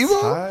like,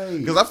 Igbo?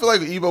 Because I feel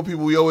like Igbo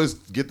people, we always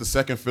get the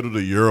second fiddle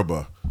to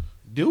Yoruba.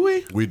 Do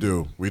we? We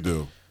do.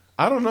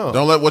 I don't know.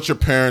 Don't let what your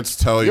parents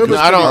tell you. I'm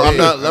not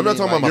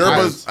talking about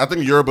Yoruba's. I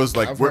think Yoruba's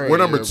we're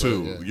number Yoruba,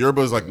 two. Yeah.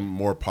 Yoruba's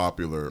more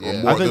popular. Or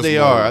more, I think they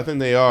are.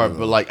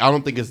 But I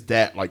don't think it's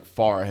that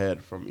far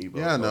ahead from Igbo.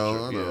 Yeah, I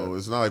know. Yeah.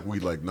 It's not like we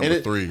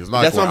number 3. It's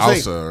not that's like what I'm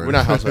Hausa. saying. We're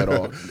not Hausa at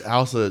all.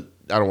 Hausa,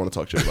 I don't want to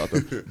talk shit about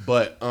them.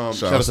 But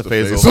shout out to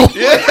Faisal.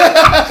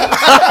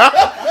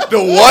 The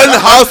one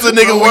Hausa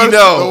nigga we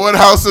know. The one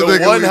Hausa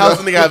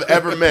nigga I've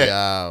ever met.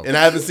 And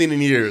I haven't seen in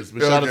years.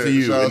 But shout out to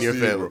you and your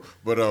family.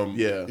 But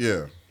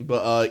yeah.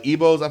 But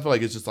Igbos, I feel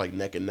like it's just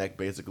neck and neck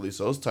basically.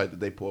 So it's tight that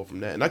they pull from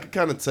that. And I could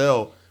kind of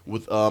tell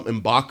with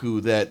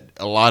M'Baku that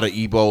a lot of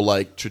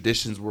Igbo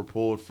traditions were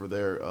pulled for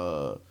their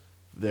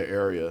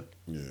area.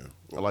 Yeah.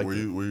 Were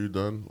you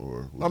done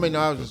or? I mean, no,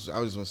 I was just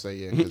gonna say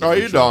yeah. Are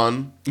you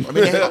done? I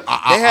mean, they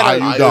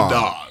had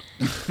done?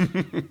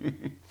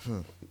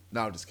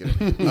 No, I'm just kidding.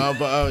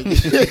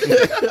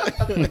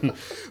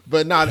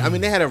 But no, I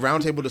mean they had a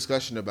roundtable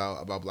discussion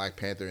about Black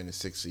Panther in the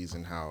 6th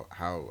season. How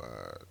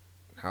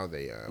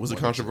they was it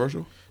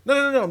controversial?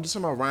 No. I'm just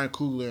talking about Ryan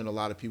Coogler and a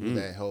lot of people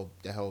that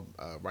helped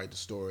write the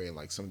story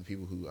and some of the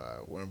people who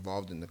were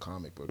involved in the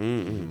comic book.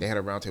 They had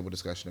a roundtable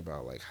discussion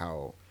about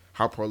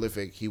how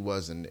prolific he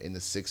was in the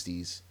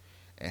 60s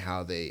and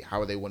how they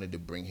wanted to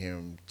bring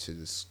him to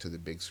the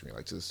big screen,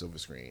 to the silver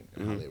screen,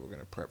 and how they were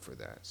going to prep for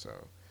that. So.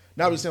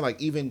 Now I'm just saying,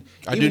 even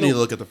I do need to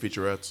look at the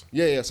featurettes.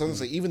 Yeah. So I was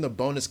gonna say, even the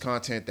bonus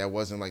content that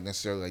wasn't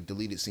necessarily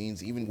deleted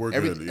scenes, even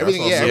everything.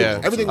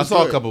 Everything. I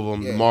saw a couple of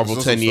them. Yeah. Marvel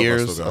 10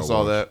 years. I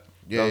saw that.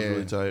 Yeah,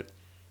 that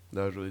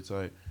was really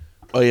tight.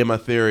 Oh yeah, my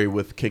theory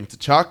with King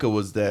T'Chaka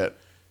was that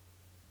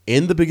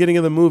in the beginning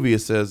of the movie it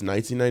says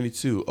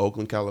 1992,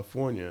 Oakland,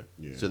 California.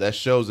 Yeah. So that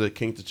shows that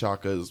King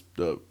T'Chaka is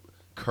the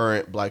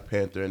current Black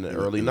Panther in the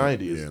early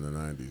 90s. Yeah, in the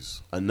 90s.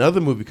 Another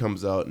movie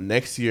comes out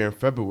next year in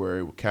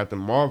February with Captain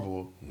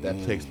Marvel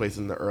that takes place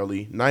in the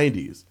early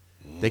 90s.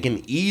 They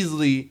can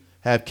easily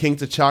have King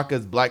T'Chaka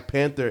as Black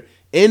Panther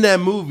in that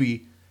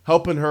movie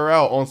helping her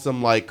out on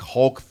some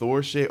Hulk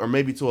Thor shit, or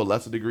maybe to a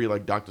lesser degree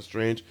Doctor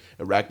Strange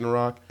and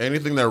Ragnarok.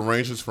 Anything that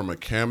ranges from a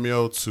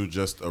cameo to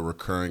just a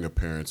recurring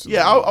appearance.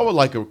 Yeah, I would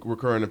like a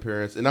recurring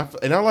appearance, and I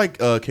like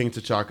King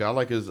T'Chaka. I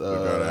like his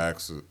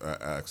accent,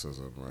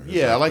 right?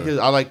 Yeah, I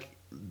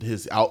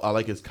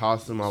like his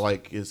costume. I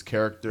like his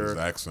character. His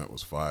accent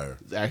was fire.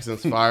 His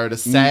accent's fire. The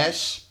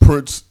sash.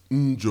 Prince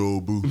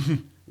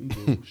Njobu.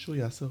 Show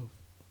yourself.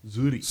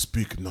 Zuri.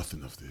 Speak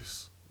nothing of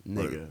this.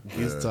 Nigga.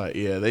 He's tight.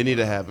 Yeah, they need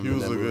to have him in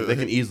that movie. They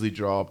can easily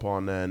draw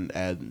upon that and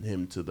add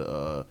him to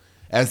the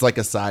as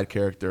a side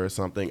character or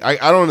something. I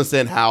don't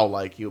understand how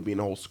he'll be in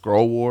the whole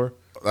Skrull War.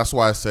 That's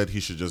why I said he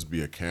should just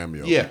be a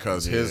cameo. Yeah.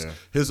 Because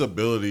his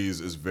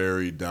abilities is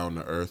very down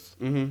to earth.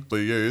 Mm-hmm. But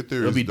yeah, your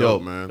theory is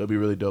dope, man. It'll be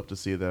really dope to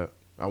see that.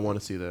 I want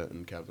to see that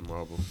in Captain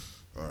Marvel.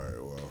 All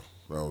right, well,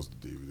 that was the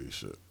DVD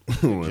shit.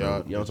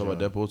 Y'all talking about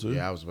Deadpool too?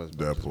 Yeah, I was about to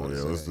Deadpool.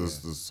 Yeah,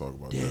 let's talk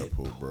about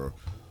Deadpool, bro.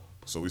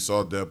 So we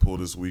saw Deadpool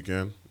this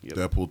weekend. Yep.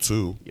 Deadpool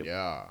 2. Yep.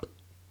 Yeah.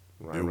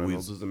 Ryan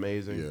Reynolds is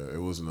amazing. Yeah,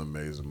 it was an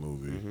amazing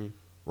movie. Mm-hmm.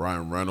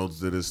 Ryan Reynolds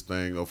did his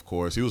thing, of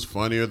course. He was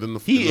funnier than the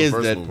first movie. He is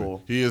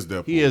Deadpool.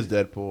 He is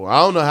Deadpool. I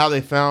don't know how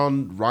they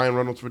found Ryan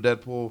Reynolds for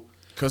Deadpool.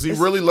 Because he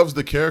really loves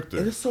the character.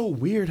 It's so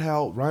weird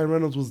how Ryan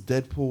Reynolds was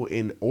Deadpool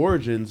in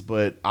Origins,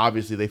 but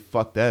obviously they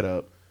fucked that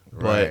up.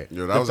 Right.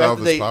 Yeah, that was out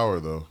of his power,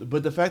 though.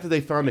 But the fact that they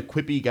found a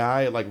quippy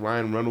guy like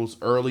Ryan Reynolds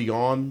early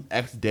on,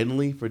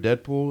 accidentally for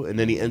Deadpool, and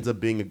then he ends up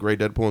being a great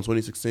Deadpool in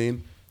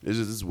 2016,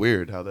 it's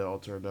weird how that all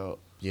turned out.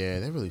 Yeah,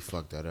 they really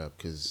fucked that up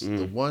because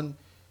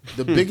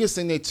the biggest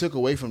thing they took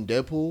away from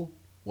Deadpool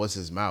was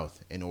his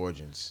mouth in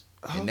Origins.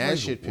 And that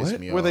shit pissed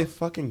me off. What were they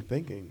fucking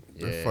thinking?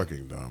 They're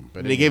fucking dumb.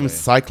 But they gave him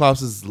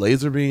Cyclops'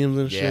 laser beams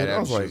and shit. That I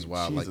was shit like, was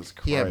wild. Jesus Like,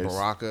 Christ. he had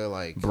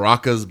Baraka,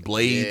 Baraka's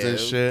blades and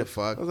what shit. the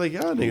fuck? I was like,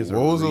 y'all niggas What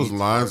are was those retarded.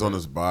 lines on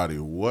his body?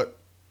 What?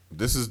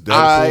 This is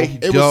Deadpool?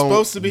 It was don't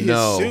supposed to be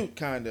know. his suit,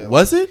 kind of.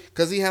 Was it?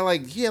 Because he had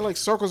like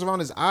circles around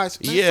his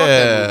eyes. Man, Yeah, fuck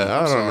that movie. I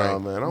I'm don't sorry. know,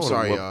 man. I I'm want to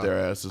sorry, whoop y'all. their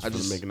asses I for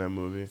just- making that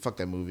movie. Fuck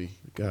that movie.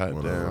 God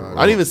Whatever. damn.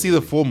 I didn't even see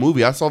the full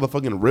movie. I saw the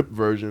fucking ripped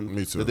version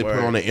Me too. that they put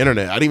Word. on the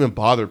internet. I didn't even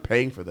bother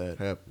paying for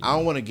that. I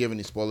don't want to give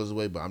any spoilers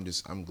away, but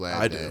I'm glad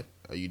I that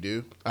do. You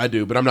do. I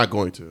do, but I'm not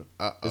going to.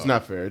 Uh-oh. It's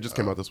not fair. It just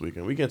came out this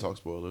weekend. We can't talk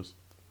spoilers.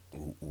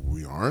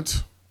 We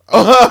aren't?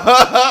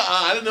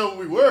 I didn't know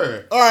we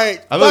were. All right,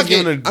 I was fuck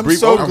giving it. a I'm brief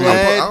so overview.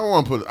 glad. I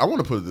want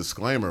to put a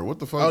disclaimer. What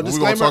the fuck? Oh, We gonna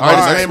disclaimer? talk All about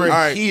right, next disclaimer week? all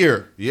right.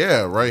 here.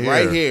 Yeah, right here.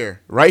 Right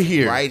here, Right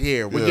here. right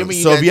here. We're Yeah. giving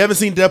you So that. if you haven't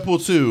seen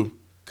Deadpool 2,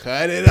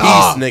 cut it peace,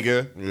 off,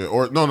 nigga. Yeah,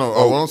 or no.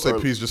 I won't say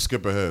peace. Just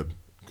skip ahead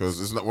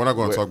because we're not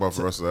going to talk about for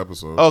the rest of the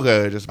episode.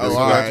 Okay, just Oh, bring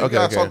all it right. back. We Okay,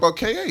 gotta okay. talk about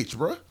KH,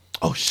 bro.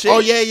 Oh shit. Oh,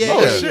 yeah.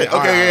 Oh yeah. shit. All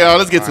Okay, right, yeah.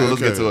 Let's get all to it. right,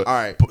 Let's get to it. All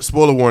right.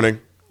 Spoiler warning.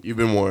 You've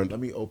been warned. Let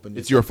me open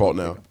this. It's your up fault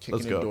real now. quick. I'm kicking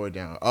Let's the go. door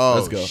down. Oh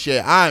Let's go.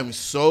 shit! I'm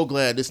so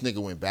glad this nigga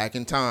went back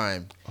in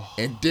time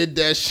and did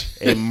that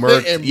shit. And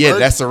murked. and Yeah, murked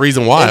that's the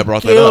reason why I and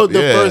brought that killed up. the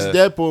Yeah. first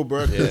Deadpool,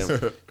 bro.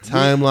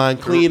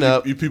 Timeline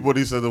cleanup. You people, what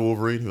he said to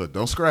Wolverine, he's like,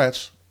 "Don't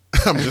scratch.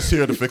 I'm just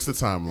here to fix the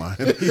timeline."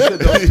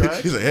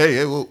 He's like,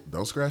 "Hey, well,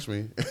 don't scratch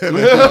me." and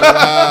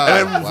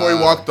then before he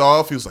walked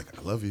off, he was like,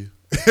 "I love you."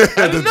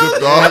 And then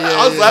dipped off.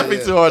 I was laughing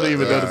too hard to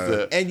even notice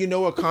that. And you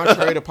know what?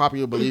 Contrary to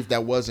popular belief,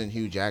 that wasn't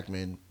Hugh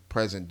Jackman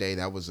present day.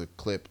 That was a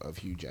clip of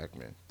Hugh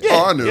Jackman.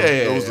 Oh, I knew. Yeah,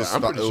 it was yeah, a I'm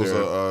stock, pretty it was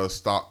sure. a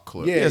stock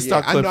clip. Yeah,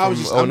 stock I clip know. I'm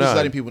from just 09.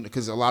 letting people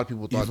because a lot of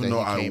people thought Even that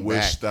though he I came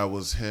wish back. that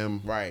was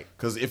him. Right.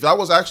 Because if that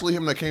was actually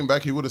him that came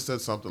back, he would have said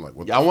something like,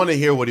 "What Yeah, I want to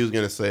hear what he was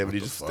gonna say, but he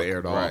just fuck?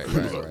 stared off. Right, He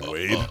was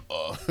right,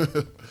 like,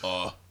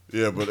 right.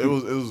 Yeah, but it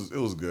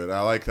was good.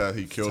 I like how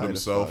he killed tight as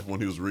himself fuck.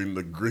 when he was reading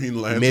the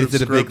Green Lantern Made it to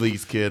the script. big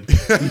leagues, kid. He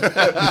died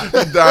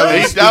with a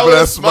He stupid died with a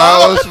ass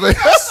smile on his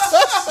face.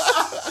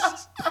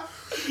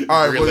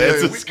 All right, Green well, yeah,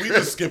 Lantern we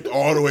just skipped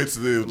all the way to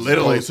the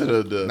Literally to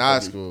the Nah,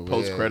 it's cool.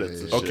 post credits. Yeah,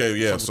 and yeah. shit. Okay,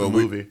 yeah. Fuck So with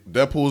the movie.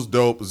 Deadpool's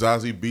dope.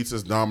 Zazie Beetz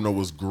as Domino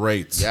was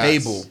great. Yeah.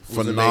 Cable Yes.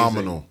 was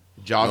Phenomenal. amazing.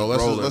 Josh No,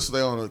 Brolin.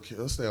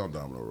 let's stay on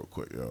Domino real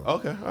quick, yo.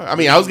 Okay. All right. I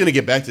mean, I was gonna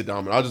get back to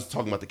Domino. I was just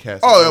talking about the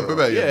cast. Oh, in yeah, general.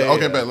 bet, yeah.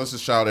 Okay, bet. Let's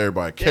just shout out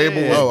everybody.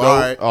 Cable Yeah. was Oh, dope. all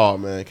right. Oh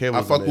man, Cable. I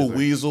was fuck with amazing.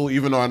 Weasel,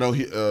 even though I know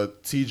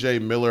T.J.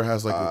 Miller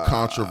has like a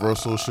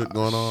controversial shit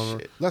going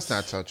on. Let's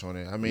not touch on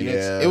it. I mean,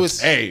 Yeah. it was.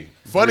 Hey,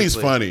 funny's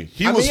Seriously. funny.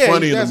 He I mean, was yeah,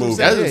 funny in the that's what I'm movie.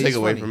 That doesn't Yeah, take he's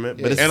away funny. from it,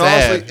 Yeah. but it's And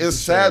sad. honestly, it's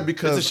sad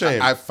because it's a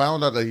shame. I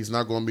found out that he's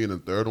not going to be in the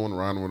third one.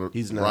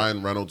 He's not.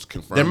 Ryan Reynolds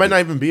confirmed. There might it. not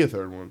even be a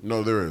third one.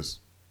 No, there is.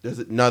 Does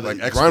it? No, Like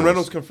Ryan X-Force.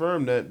 Reynolds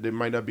confirmed that there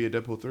might not be a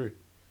Deadpool 3.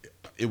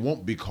 It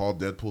won't be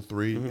called Deadpool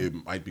 3. It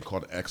might be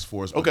called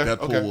X-Force, but Okay, Deadpool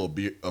okay. will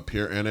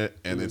appear in it,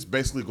 and it's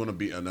basically going to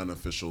be an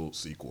unofficial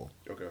sequel.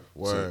 Okay.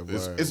 Word,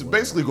 It's word.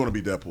 basically going to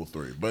be Deadpool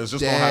 3, but it's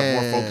just going to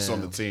have more focus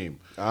on the team,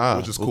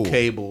 which is cool.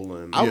 Cable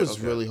and I yeah, was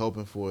okay. really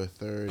hoping for a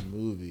third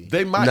movie.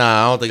 They might.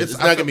 Nah, I don't think it's I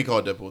not feel- gonna be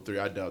called Deadpool 3.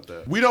 I doubt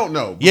that. We don't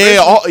know. But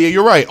Yeah, yeah,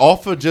 you're right.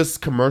 Off of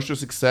just commercial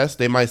success,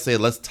 they might say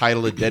let's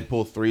title it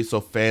Deadpool 3 so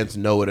fans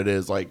know what it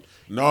is. Like,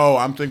 No,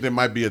 I'm thinking there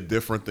might be a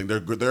different thing.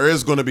 There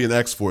is going to be an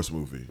X-Force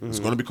movie. It's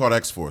going to be called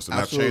X-Force, and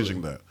Absolutely. not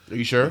changing that. are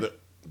you sure?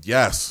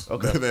 Yes.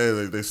 Okay.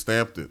 they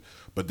stamped it.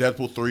 But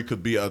Deadpool 3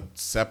 could be a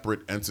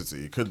separate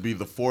entity. It could be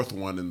the fourth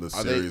one in the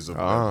series of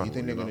Deadpool. You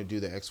think they're know? going to do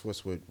the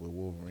X-Force with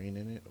Wolverine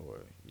in it, or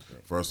you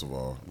think? First of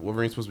all,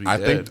 Wolverine's supposed to be I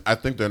dead.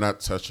 think they're not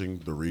touching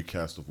the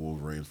recast of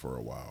Wolverine for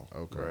a while.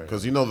 Okay.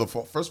 Because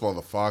first of all,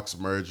 the Fox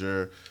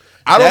merger.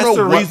 I don't That's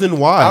know the reason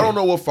why. I don't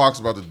know what Fox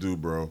about to do,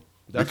 bro.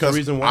 That's the because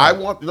reason why. you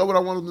know what I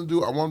wanted them to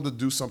do? I wanted them to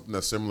do something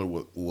that's similar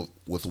with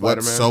what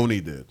Spider-Man?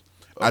 Sony did.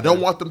 I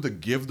don't want them to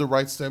give the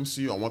rights to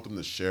MCU. I want them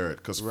to share it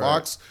because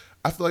Fox.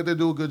 I feel like they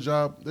do a good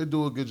job. They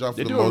do a good job for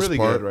They're the doing most really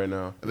part. good right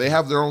now. They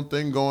have their own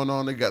thing going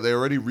on. They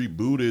already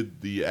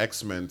rebooted the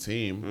X-Men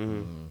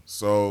team.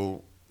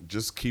 So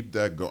just keep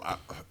that going.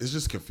 It's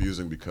just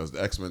confusing because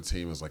the X-Men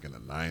team is like in the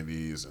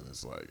 90s and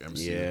it's like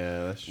MCU.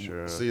 Yeah, that's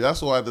true. See,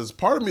 that's why there's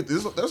part of me.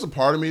 There's a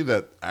part of me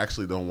that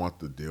actually don't want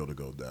the deal to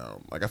go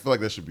down. Like I feel like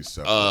that should be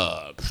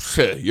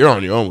separate. You're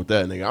on your own with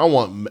that, nigga. I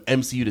want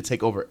MCU to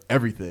take over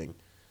everything.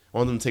 I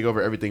want them to take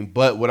over everything.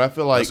 But what I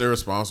feel like, That's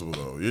irresponsible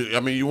though.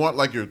 I mean, you want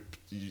like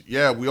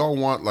we all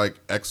want like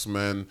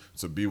X-Men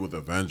to be with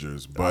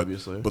Avengers, but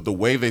Obviously. but the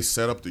way they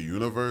set up the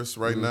universe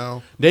right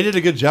now, they did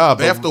a good job.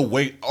 they have to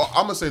wait.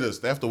 I'm gonna say this: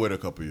 they have to wait a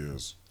couple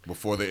years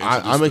before they.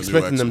 I'm the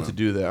expecting new them X-Men. to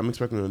do that. I'm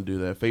expecting them to do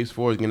that. Phase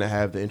 4 is going to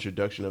have the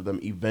introduction of them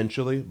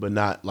eventually, but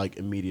not like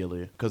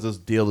immediately because this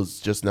deal is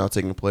just now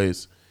taking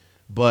place.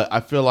 But I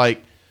feel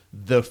like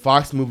the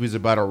Fox movies are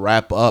about to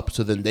wrap up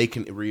so then they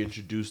can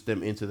reintroduce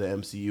them into the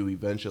MCU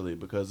eventually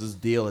because this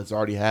deal has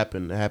already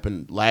happened. It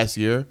happened last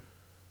year.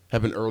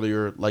 happened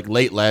earlier, like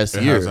late last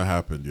It year. hasn't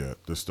happened yet.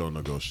 There's still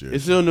negotiations.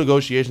 It's still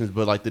negotiations,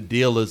 but like the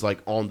deal is like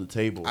on the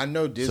table. I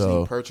know Disney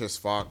So- purchased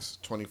Fox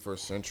 21st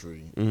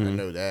Century. I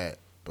know that,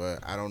 but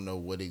I don't know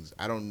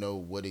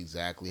what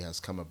exactly has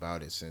come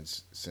about it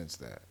since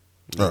that.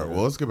 All right,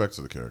 well, let's get back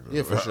to the character.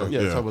 Yeah, for sure.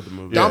 Yeah, talk about the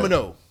movie.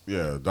 Domino.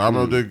 Yeah,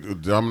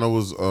 Domino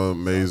was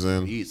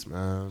amazing. Beats,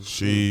 man.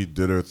 She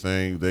did her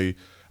thing.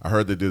 I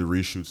heard they did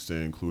reshoots to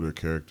include her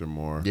character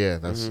more. Yeah,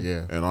 that's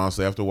yeah. And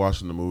honestly, after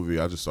watching the movie,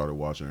 I just started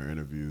watching her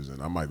interviews,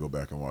 and I might go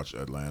back and watch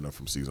Atlanta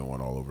from season 1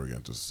 all over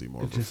again just to see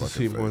more of her Just to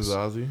fucking see more face.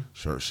 Zazie.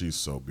 Sure, she's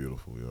so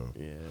beautiful, yo.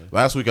 Yeah.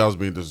 Last week I was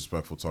being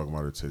disrespectful talking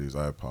about her titties.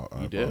 I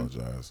did?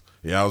 apologize.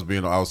 Yeah, I was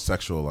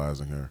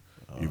sexualizing her,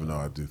 even though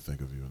I do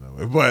think of you in that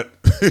way. But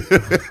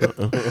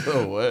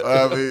What?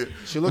 I mean,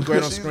 She looked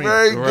great on she's screen.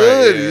 very Right,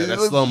 good. yeah, You that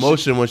look- slow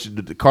motion when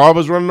the car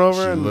was running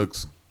over She and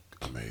looks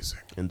amazing.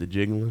 and the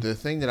jiggling. The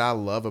thing that I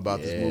love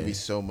about this Yeah. movie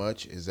so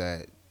much is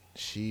that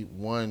she's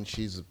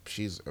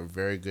a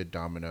very good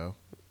Domino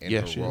in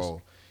Yeah, her she is.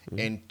 role,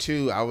 and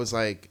two, I was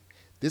like,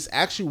 this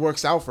actually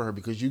works out for her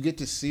because you get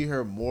to see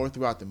her more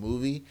throughout the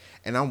movie,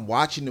 and I'm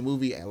watching the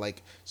movie at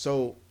like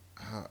so.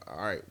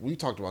 All right, we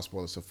talked about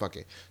spoilers, so fuck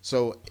it.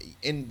 So,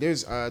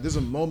 there's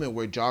a moment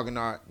where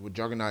Juggernaut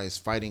is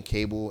fighting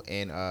Cable,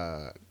 and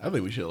I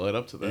think we should let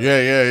up to that.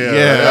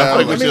 Yeah. I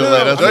think we should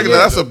let us.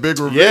 That's a big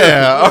reveal.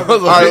 Yeah, I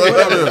was All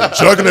right, like,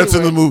 Juggernaut's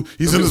in the movie.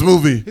 He's in this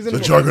movie. He's in The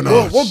the-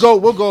 Juggernaut. We'll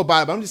go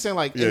by it, but I'm just saying,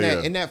 like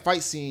Yeah. in that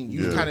fight scene,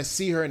 you Yeah. kind of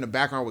see her in the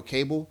background with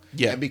Cable,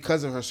 Yeah. and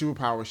because of her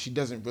superpower, she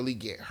doesn't really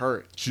get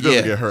hurt, She doesn't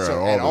Yeah. get hurt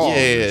So, at all.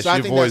 yeah. So I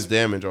She think avoids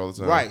that's- damage all the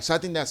time. right? So I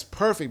think that's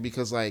perfect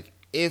because like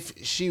if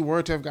she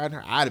were to have gotten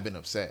her, I'd have been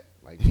upset,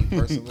 like me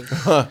personally.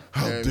 How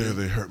dare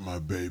they hurt my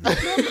baby?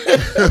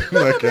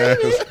 Like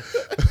ass.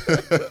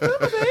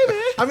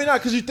 I mean,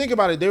 because you think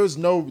about it, there's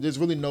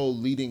really no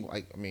leading,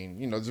 like, I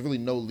mean, there's really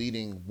no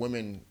leading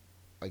women,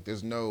 like,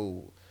 there's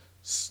no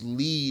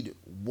lead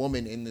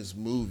woman in this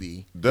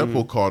movie.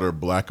 Deadpool called her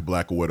Black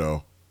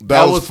Widow.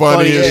 That was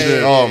funny as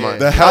shit. Oh, my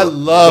The God. hell, I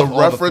love the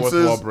all the fourth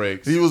references. wall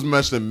breaks. He was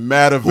mentioning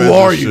mad Who Avengers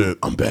are you? shit.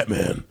 I'm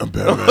Batman. I'm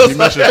Batman. He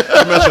mentioned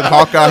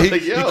Hawkeye.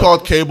 He Yo.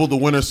 called Cable the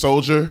Winter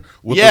Soldier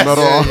with Yes, the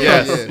metal arm.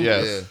 yes, Yeah, yes.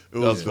 yeah. It That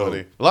was was dope.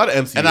 funny. A lot of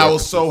MCU. And I was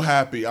references. so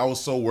happy. I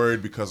was so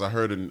worried because I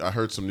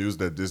heard some news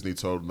that Disney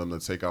told them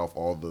to take off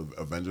all the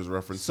Avengers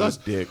references.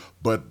 Suck dick.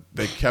 But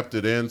they kept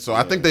it in. So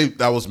I think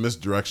that was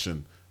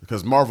misdirection.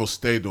 Because Marvel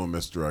stayed doing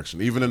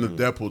misdirection. Even in the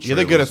Deadpool trailer. Yeah,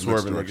 they're good at it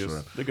was swerving. misdirection.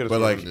 Niggas. They're good at But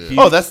like, swerving.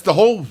 Oh, that's the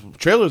whole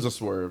trailer's a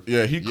swerve.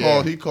 yeah, he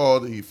called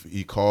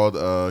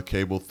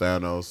Cable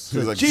Thanos. He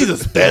was like,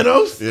 Jesus,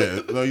 Thanos.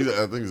 Yeah, no,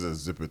 I think he's a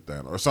zipper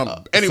Thanos or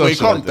something. Anyway, he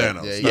something called like him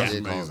that. Thanos. Yeah, he That's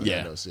did call amazing. him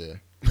Yeah. Thanos,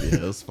 yeah. Yeah,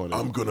 that's funny.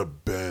 I'm gonna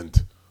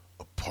bend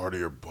a part of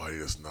your body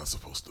that's not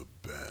supposed to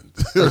bend.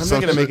 I'm not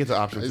gonna make it to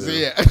option 2.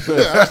 Yeah. I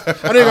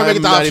didn't even make it to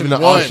not option even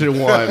to one. option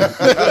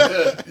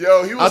 1.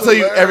 Yo, he was I'll tell you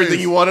hilarious. everything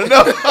you want to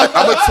know.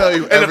 I'm gonna tell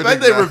you And the everything.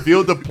 fact they that-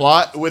 revealed the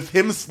plot with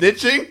him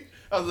snitching,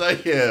 I was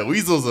like, yeah,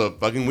 Weasel's a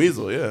fucking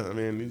weasel. Yeah, I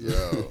mean, he's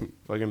a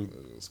fucking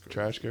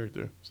trash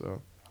character.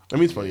 So, I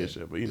mean, he's funny as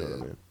shit, but you know what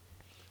I mean.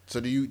 So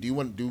do you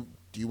want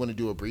to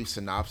do a brief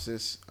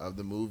synopsis of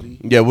the movie?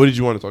 Yeah, what did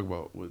you want to talk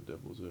about with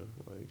Deadpool 2?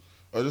 Like,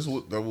 That's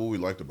what we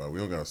liked about it. We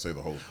don't gotta say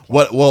the whole.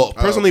 what? Well,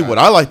 personally, okay. what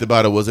I liked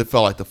about it was it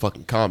felt like the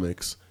fucking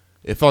comics.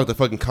 It felt like the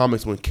fucking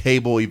comics when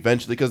Cable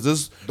eventually, because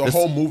The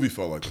whole movie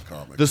felt like the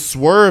comic. the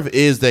swerve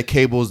is that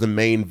Cable is the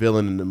main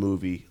villain in the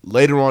movie.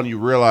 Later on, you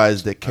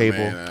realize that Cable.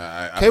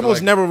 I Cable's feel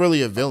like, never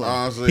really a villain.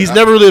 honestly, He's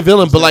never really a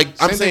villain, but like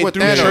I'm thing saying with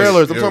through Thanos.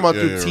 trailers, I'm Yeah, talking about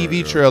yeah, through yeah,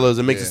 TV right, trailers,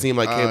 it makes Yeah. it seem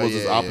like Oh, Cable's yeah,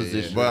 his yeah,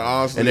 opposition. But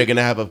honestly, And they're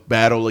gonna have a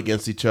battle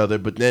against each other,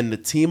 but then the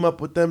team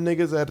up with them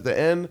niggas at the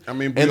end. I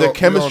mean, and we the all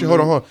chemistry. knew-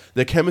 Hold on.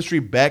 The chemistry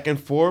back and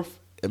forth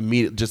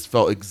immediately just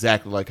felt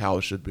exactly like how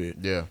it should be.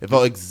 Yeah. it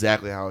felt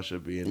exactly how it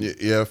should be. And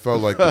yeah, it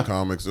felt like the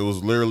comics. It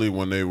was literally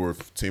when they were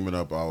teaming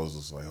up. I was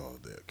just like, oh,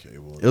 that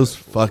Cable. It was Deadpool.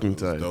 fucking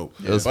It was tight. dope.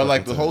 It was but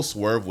like fucking the tight. whole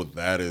swerve with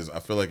that is, I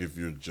feel like if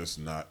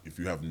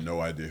you have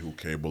no idea who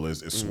Cable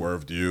is, it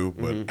swerved you.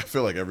 But I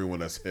feel like everyone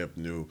that's hip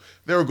knew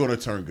they were going to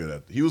turn good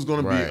at. He was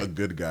going to Right. be a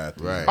good guy. At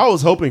the Right. end. I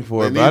was hoping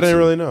for it, They but I need didn't to.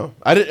 really know.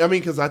 I mean,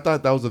 because I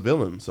thought that was a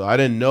villain, so I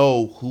didn't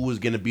know who was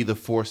going to be the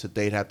force that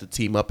they'd have to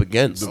team up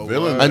against. The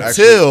villain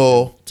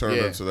until turned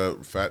Yeah. into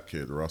that fat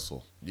kid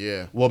Russell.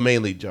 Yeah. well,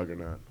 mainly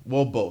Juggernaut.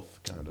 Well, both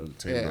kind of.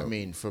 Teamed Yeah, up. I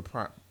mean,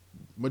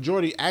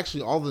 majority,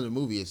 actually, all of the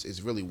movie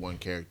is really one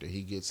character.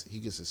 He gets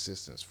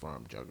assistance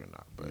from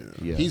Juggernaut, but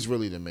Yeah. he's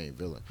really the main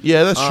villain.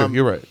 Yeah, that's true.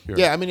 You're right. You're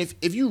Yeah, right. I mean,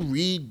 if you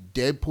read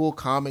Deadpool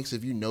comics,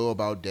 if you know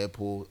about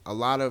Deadpool, a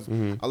lot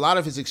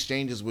of his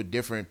exchanges with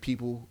different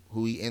people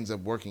who he ends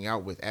up working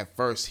out with. At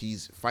first,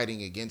 he's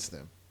fighting against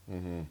them,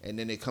 and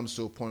then it comes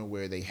to a point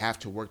where they have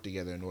to work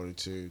together in order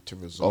to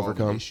resolve the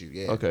Overcome. issue.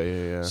 Yeah.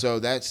 Okay. Yeah. So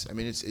that's, I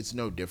mean, it's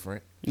no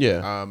different.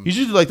 Yeah. Um, He's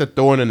usually like the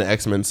thorn in the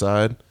X-Men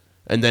side,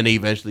 and then they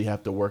eventually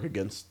have to work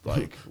against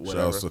like Shout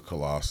whatever. out to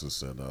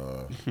Colossus and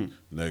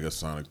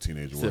Negasonic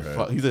Teenage He said, Warhead.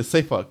 fuck. He said,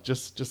 "Say fuck."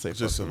 Just say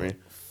Just fuck to me.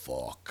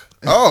 fuck.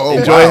 Oh,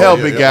 Enjoy hell,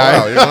 big guy.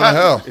 Wow, you're going to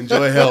hell.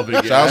 Enjoy hell,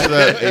 big Shout out guy. to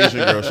that Asian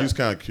girl. She's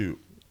kind of cute.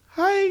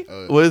 Hi.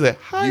 What is it?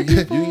 Hi,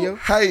 people. Yu-Gi-Oh?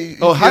 Hi.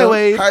 Oh, hi,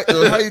 Wade.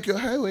 How you go?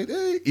 Hi, Wade.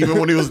 Hey. Even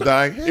when he was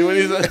dying. Hey. When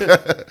he's like,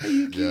 At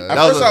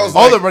first I was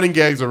all like, the running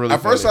gags are really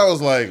at first funny. I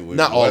was like, wait,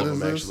 Not all what of is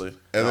them, this? actually.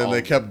 And Not then all they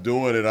of kept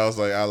doing it. I was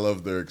like, I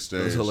love their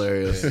exchange. It was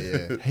hilarious.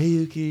 Yeah. Hey,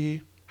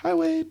 Yuki. Hi,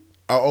 Wade.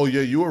 Oh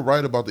yeah, you were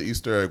right about the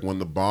Easter egg when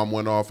the bomb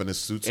went off and his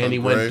suit turned And he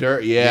gray. went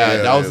dirt. Yeah,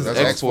 that was his that's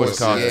X-Force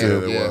awesome.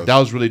 costume. Yeah. That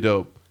was really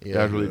dope. Yeah.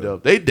 That was really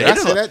dope. They Did I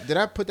did say a- that? Did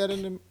I put that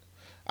in the?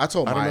 I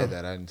told don't Maya know.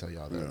 that. I didn't tell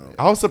y'all that. No.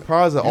 I was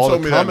surprised at You all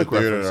told the me that in the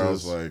comic theater, and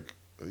references. I was like,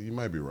 you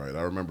might be right.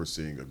 I remember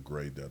seeing a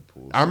gray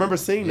Deadpool. I remember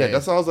seeing that. Yeah,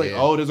 That's why I was like,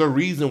 yeah. oh, there's a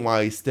reason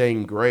why he's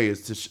staying gray.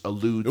 Is to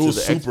allude It to was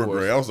the super X-Force.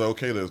 gray. I was like,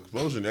 okay, the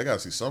explosion. I gotta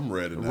see some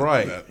red in that.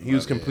 Right. that- He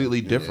was that-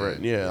 completely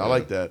different. Yeah, yeah. I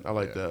like that. I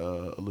like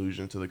that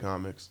allusion to the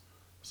comics.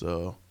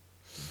 So.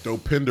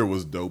 Dopinder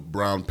was dope.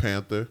 Brown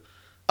Panther.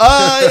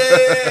 Oh,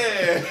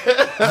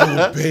 yeah.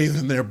 I will bathe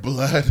in their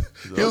blood.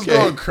 He was Okay.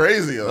 going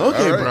crazy.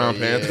 Okay, All right. Brown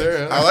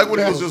Panther. I like when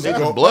he was just Yeah,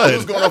 going, blood. he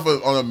was going off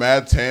on a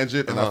mad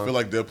tangent, and I feel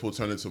like Deadpool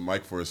turned into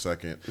Mike for a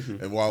second.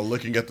 And while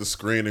looking at the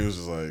screen, he was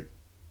just like,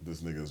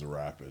 "This nigga's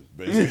rapping."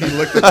 Basically, he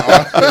looked at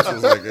the audience and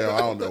was like, "Yo, I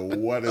don't know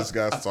what this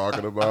guy's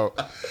talking about."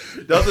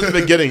 That was in the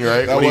beginning,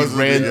 right? That when was he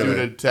the ran beginning.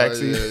 through the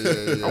taxi.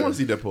 Yeah. I want to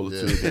see Deadpool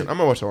 2 again. I'm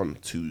gonna watch it on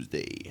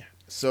Tuesday.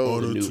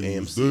 So The new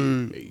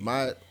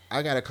AMC.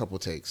 I got a couple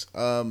takes.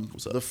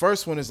 The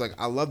first one is like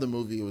I love the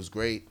movie. It was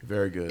great.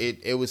 Very good.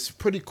 It was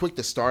pretty quick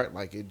to start.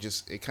 Like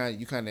it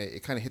kind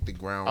of hit the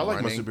ground. I like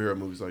my running. superhero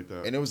movies like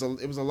that. And it was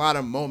a lot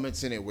of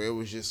moments in it where it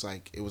was just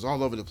like it was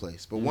all over the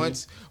place. But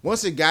Mm-hmm.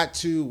 once it got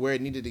to where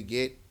it needed to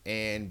get,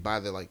 and by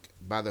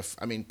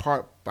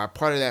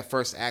part of that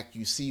first act,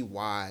 you see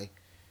why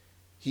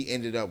he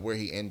ended up where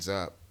he ends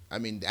up. I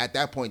mean, at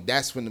that point,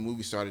 that's when the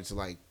movie started to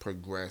like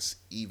progress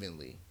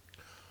evenly.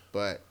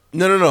 But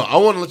No. I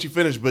want to let you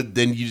finish, but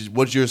then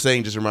what you're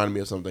saying just reminded me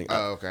of something.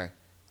 okay.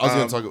 I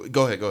was gonna talk.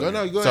 Go ahead. No, go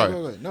ahead, Sorry.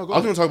 go ahead. No, go I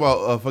was ahead. gonna talk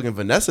about fucking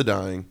Vanessa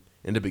dying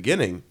in the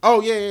beginning.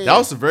 Oh yeah. That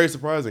was very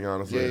surprising,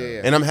 honestly.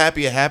 Yeah. And I'm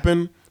happy it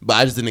happened, but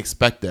I just didn't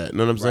expect that. You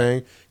know what I'm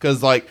saying?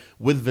 Because like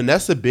with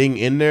Vanessa being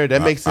in there,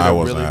 that makes it I a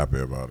wasn't really. happy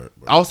about it.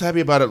 but- I was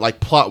happy about it, like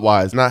plot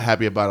wise, not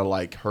happy about it,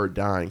 like her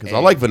dying. Because I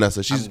And like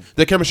Vanessa.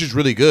 Their chemistry's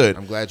really good.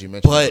 I'm glad you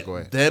mentioned that. Go But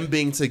ahead. them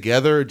being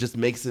together just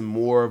makes it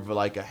more of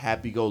like a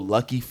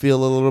happy-go-lucky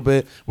feel a little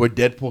bit, where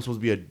Deadpool's supposed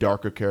to be a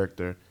darker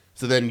character.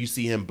 So then you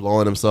see him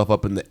blowing himself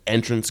up in the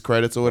entrance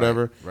credits or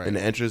whatever. right. In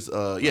the entrance,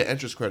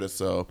 entrance credits.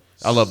 So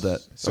I love that.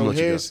 So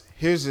here's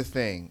the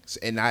thing,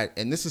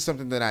 and this is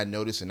something that I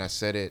noticed, and I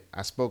said it.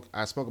 I spoke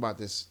about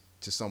this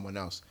to someone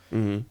else,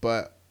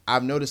 but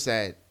I've noticed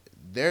that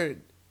they're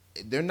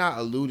not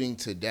alluding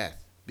to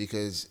death,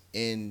 because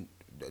in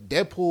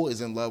Deadpool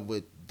is in love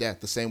with death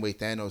the same way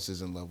Thanos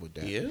is in love with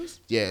death. He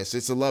is? Yes,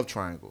 it's a love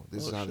triangle.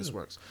 This is how this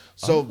works.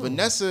 So when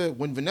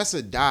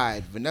Vanessa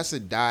died,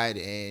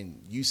 and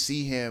you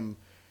see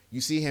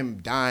him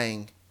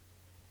dying,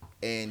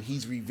 and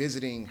he's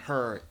revisiting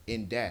her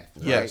in death.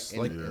 Yes,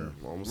 right? like And-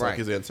 almost right. like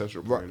his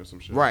ancestral point or some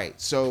shit. Right.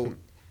 So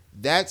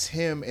that's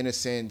him in a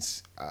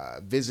sense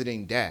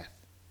visiting death.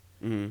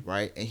 Mm-hmm.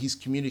 Right. And he's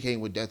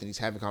communicating with death, and he's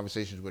having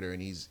conversations with her,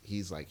 and he's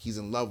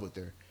in love with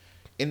her.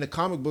 In the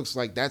comic books,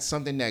 like that's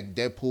something that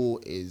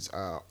Deadpool is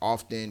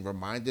often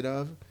reminded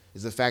of,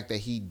 is the fact that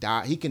he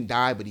can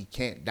die, but he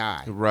can't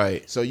die.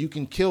 Right. So you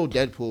can kill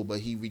Deadpool, but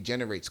he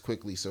regenerates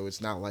quickly, so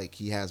it's not like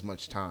he has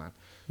much time.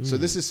 So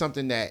this is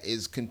something that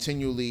is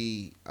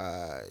continually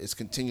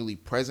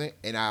present,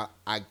 and I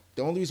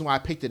the only reason why I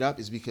picked it up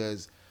is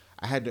because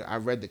I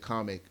read the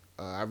comic.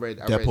 I read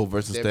Deadpool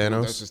versus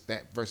Thanos?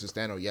 versus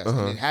Thanos. Yes,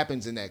 and it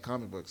happens in that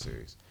comic book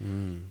series,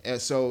 and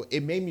so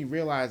it made me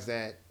realize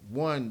that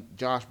one,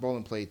 Josh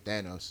Brolin played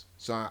Thanos,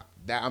 so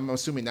I'm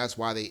assuming that's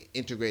why they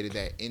integrated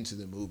that into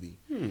the movie.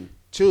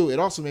 Two, it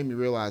also made me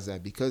realize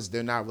that because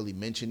they're not really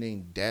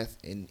mentioning death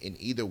in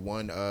either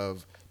one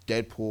of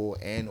Deadpool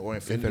and or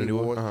Infinity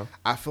War,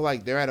 I feel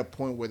like they're at a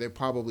point where they're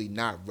probably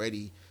not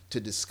ready to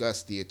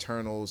discuss the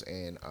Eternals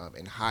and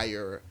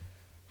higher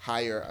how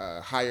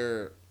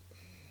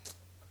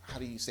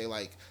do you say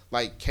like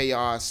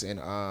chaos and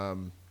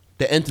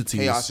The entities.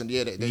 chaos and the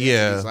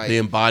entities, like, the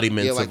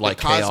embodiments of like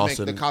the cosmic, chaos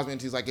and the cosmic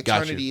entities, like Got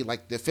you. eternity,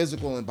 like the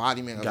physical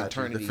embodiment of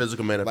eternity, the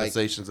physical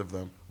manifestations of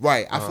them.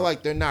 Right. I feel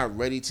like they're not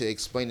ready to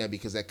explain that,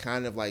 because that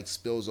kind of like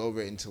spills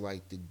over into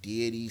like the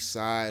deity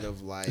side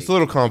of like. It's a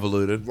little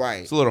convoluted.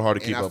 Right. It's a little hard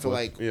to And keep I up feel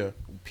with. like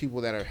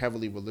people that are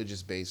heavily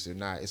religious based are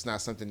not. It's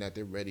not something that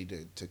they're ready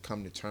to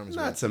come to terms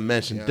Not with. to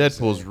mention, You know what I'm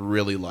Deadpool's saying?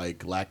 really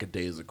like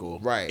lackadaisical.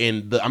 Right.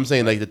 And I'm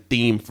saying like the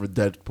theme for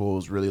Deadpool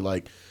is really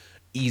like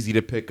easy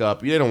to pick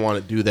up. You don't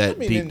want to do that I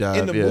mean, deep in dive.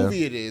 in the yeah.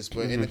 movie it is,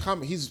 but in the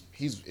comic,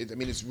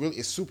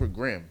 it's super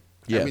grim.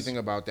 Yes. Everything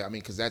about that. I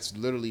mean, because that's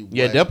literally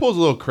Yeah, what, Deadpool's a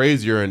little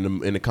crazier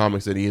in the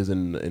comics than he is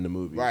in the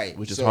movie. Right.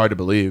 Which is So- hard to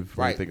believe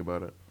when right. you think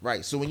about it.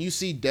 Right. So when you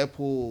see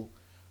Deadpool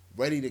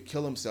ready to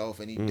kill himself,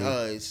 and he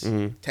does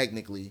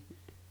technically,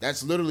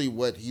 that's literally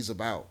what he's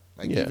about.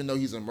 Like Yeah. even though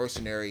he's a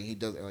mercenary, he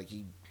does like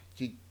he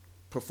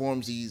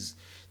performs these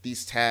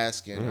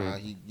tasks,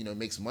 and he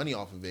makes money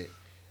off of it.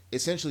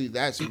 essentially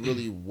that's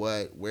really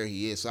where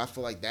he is. So I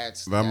feel like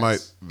that's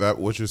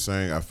what you're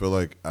saying. I feel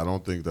like I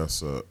don't think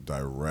that's a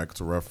direct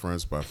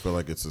reference, but I feel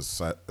like it's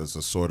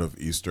a sort of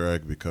Easter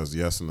egg because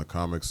yes, in the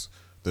comics,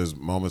 there's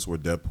moments where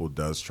Deadpool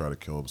does try to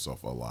kill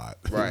himself a lot,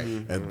 right?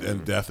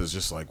 and Death is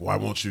just like, why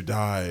won't you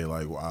die?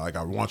 Like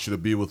I want you to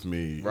be with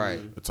me,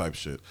 right? The type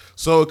shit.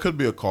 So it could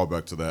be a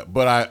callback to that,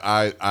 but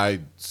I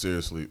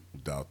seriously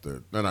doubt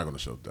that they're not going to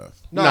show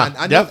Death. No,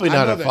 I definitely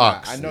not at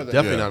Fox. I know that.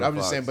 Definitely not. I'm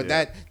just saying, but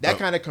that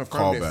kind of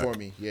confirmed it for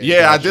me.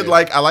 Yeah, I did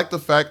like. I like the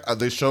fact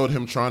they showed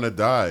him trying to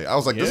die. I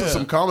was like, this is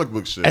some comic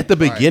book shit at the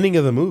beginning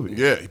of the movie.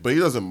 Yeah, but he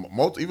doesn't.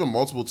 Even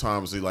multiple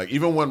times, he like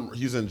even when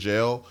he's in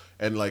jail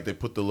and like they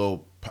put the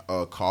little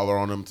collar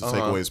on him to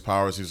take away his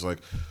powers. He's like,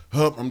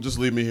 I'm just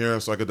leave me here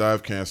so I could die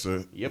of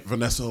cancer. Yep.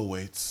 Vanessa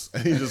awaits.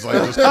 And he just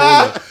like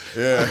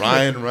yeah.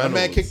 Ryan Reynolds.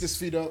 My man kicked his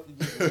feet up.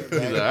 He's like,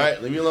 all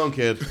right, leave me alone,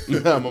 kid.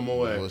 I'm on my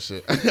way.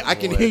 Bullshit. I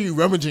can hear you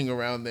rummaging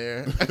around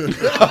there.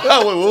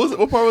 Wait,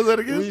 what part was that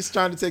again? He's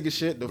trying to take a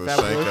shit. The fat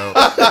shank boy.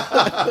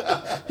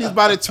 out. He's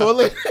by the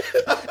toilet.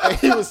 And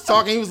he was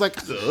talking. He was like,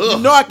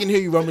 I can hear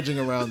you rummaging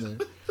around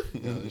there.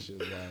 This shit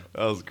was wild.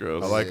 That was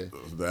gross. I like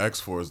the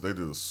X-Force. They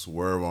did a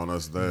swerve on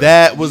us there.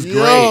 That was great.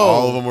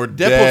 All of them were Deadpool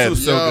dead.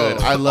 was so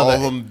good. I love all it.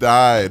 of them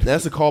died.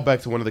 That's a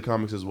callback to one of the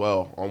comics as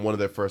well. On one of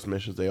their first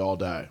missions, they all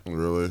die.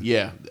 Really?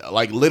 Yeah,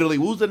 like literally.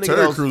 Who's the nigga?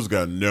 Terry Crews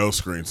got no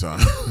screen time.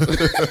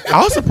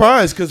 I was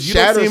surprised because you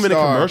don't see him in the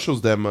Shatterstar.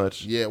 commercials that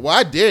much. Yeah, well,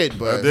 I did,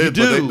 but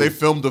They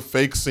filmed a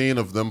fake scene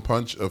of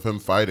him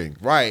fighting.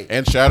 Right.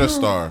 And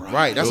Shatterstar.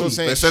 Right, that's what I'm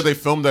saying. They said they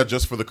filmed that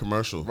just for the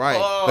commercial. Right.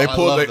 Oh, They I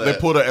pulled love they that.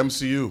 pulled an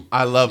MCU.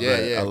 I love Yeah,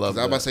 that. yeah. I love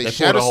that. I was about to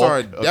say, They pulled a Hulk.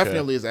 Shatterstar Okay.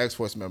 definitely is an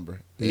X-Force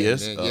member. He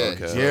is? Yeah, Oh,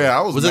 okay. Yeah,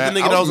 I was Was it mad. the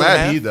nigga I that was was in mad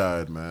half? he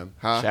died, man.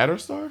 Huh?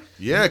 Shatterstar?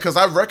 Yeah, because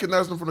I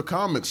recognized him from the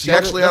comics. He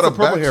Shatter- actually had that's a the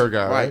purple back- hair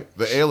guy, right? Right.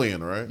 The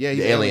alien, right? Yeah, he's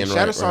The the alien, alien.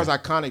 right, Shatterstar's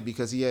right. iconic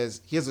because he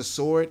has a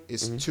sword.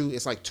 It's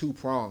it's like two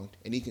pronged,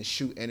 and he can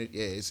shoot. And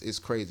it's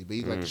crazy, but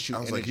he like to shoot.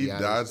 I was like, energy he out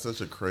of died it.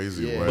 such a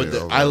crazy Yeah. way. But was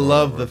I like,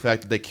 love whatever. the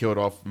fact that they killed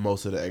off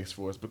most of the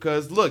X-Force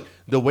because look,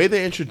 the way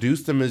they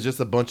introduced them is just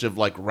a bunch of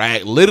like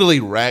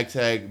literally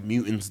ragtag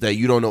mutants that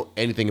you don't know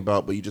anything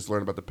about, but you just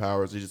learn about the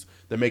powers.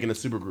 They're making a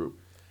super group.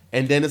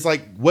 And then it's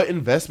like, what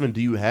investment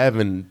do you have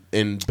in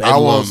Bedlam? I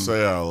won't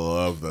say I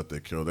love that they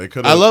killed. They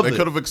could I love have. They it.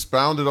 could have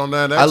expounded on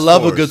that. I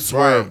love a good X-Force.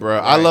 swerve, Right, bro.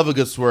 right. I love a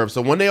good swerve.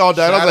 So when they all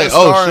died, I was like,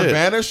 Shatterstar oh shit.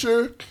 and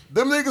Vanisher,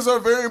 them niggas are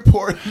very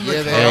important. in the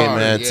Yeah, they Hey are.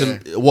 man,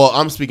 yeah. well,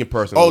 I'm speaking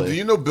personally. Oh, do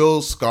you know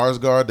Bill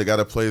Skarsgård, the guy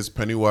that plays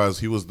Pennywise?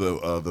 He was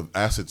the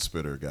acid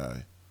spitter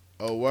guy.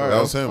 Oh, wow.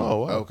 That was him. Oh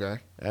wow. Okay.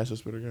 Asher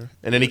Spitter guy.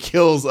 And then he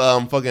kills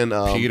Peter.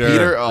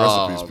 Peter. Rest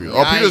in peace, Peter.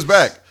 Oh, nice. Peter's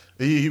back.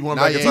 He went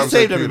Nah, back yeah, in he time. He to save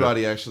saved Peter.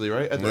 everybody actually,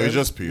 right? At the No, he's end?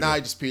 just Peter. Nah,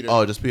 just Peter.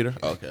 Oh, just Peter.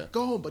 Okay.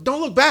 Go home, but don't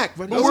look back.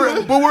 Buddy. but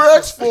we're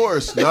X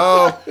Force.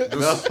 No,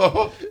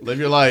 No, live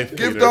your life.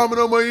 give Peter.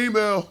 Domino my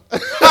email.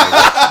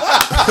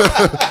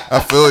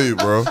 I feel you,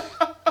 bro.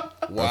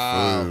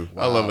 Wow.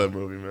 I love that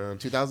movie, man.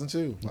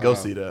 2002. Go Wow.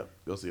 see that.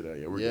 Go see that.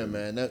 Yeah, we're Yeah, good.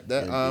 man.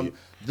 That Indeed.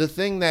 the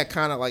thing that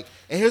kind of like,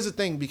 and here's the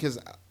thing, because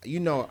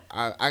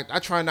I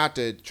try not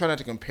to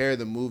compare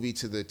the movie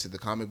to the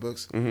comic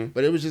books,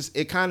 but it was just,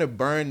 it kind of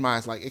burned my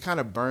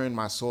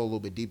soul a little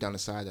bit deep down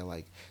inside that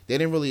like they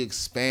didn't really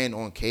expand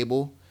on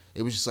Cable.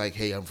 It was just like,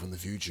 hey, I'm from the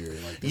future.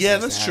 Like, this Yeah, has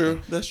to that's true.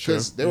 happen. That's true.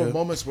 'Cause there were Yeah.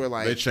 moments where They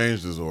like,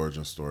 changed his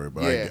origin story,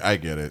 but Yeah. I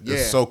get it. Yeah.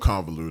 It's so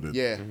convoluted.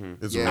 yeah,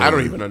 It's yeah. really- I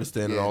don't even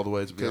understand it Yeah. all the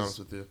way, to be 'Cause honest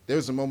with you. There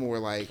was a moment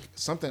where like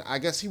something, I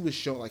guess he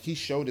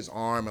showed his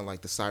arm and like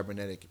the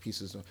cybernetic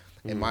pieces,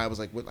 and Maya was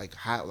like, what, like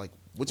how, like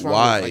what's wrong?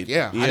 Why? With, like,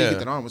 yeah, how do you Yeah. get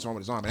that arm? What's wrong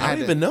with his arm? And I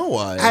don't even know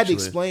why. I had to actually.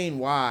 explain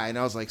why, and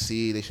I was like,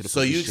 see, they should have.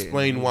 So you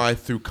explain why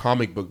through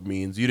comic book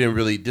means. You didn't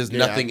really. There's Yeah,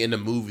 nothing in the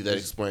movie that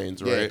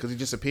explains, yeah, right? because he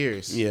just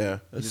appears. Yeah,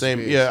 the just same.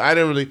 appears. Yeah, I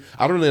don't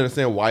really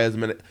understand why as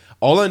many.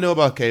 All I know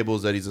about Cable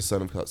is that he's a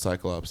son of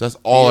Cyclops. That's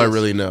all I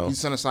really know. He's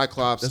son of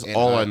Cyclops. That's and,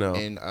 all I know.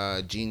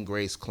 And Jean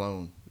Grey's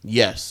clone.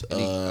 Yes.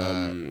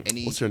 and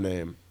he- What's her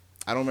name?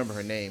 I don't remember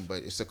her name,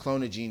 but it's a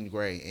clone of Jean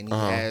Grey, and he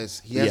Uh-huh.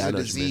 has Yeah, I a know what you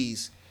mean.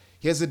 disease.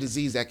 He has a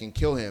disease that can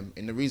kill him,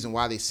 and the reason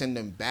why they send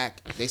him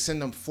back, they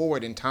send him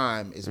forward in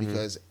time, is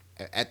because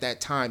at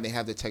that time they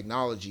have the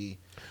technology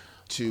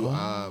to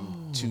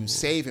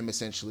save him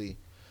essentially.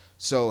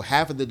 So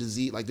half of the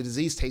disease, like the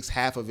disease takes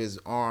half of his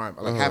arm,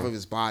 like half of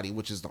his body,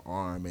 which is the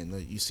arm, and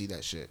you see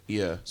that shit.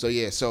 Yeah. So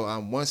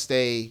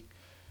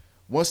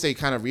once they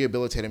kind of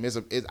rehabilitate him,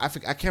 I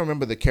can't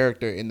remember the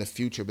character in the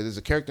future, but there's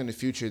a character in the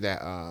future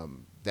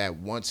that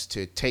wants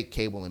to take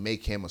Cable and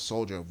make him a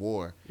soldier of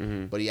war,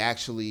 but he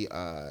actually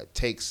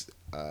takes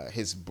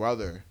his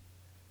brother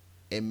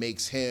and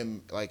makes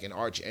him like an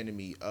arch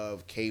enemy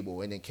of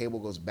Cable, and then Cable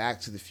goes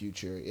back to the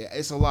future.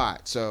 It's a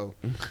lot. So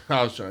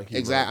I was trying to keep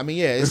exactly. up. I mean,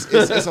 yeah,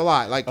 it's a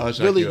lot. Like I was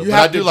trying to really, keep up. you But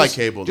have I do to like just,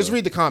 Cable, Just though.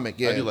 read the comic.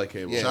 Yeah, I do like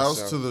Cable. Yeah,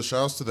 Shouts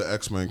so- to the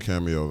X-Men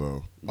cameo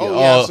though. Oh,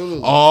 yeah,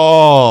 absolutely.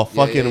 Oh,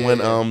 Yeah, fucking yeah, when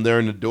yeah. they're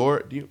in the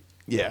door. Do you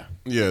Yeah.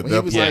 Yeah, When he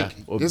was Deadpool. like,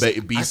 Or this-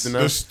 Beast and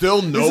There's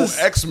still no This is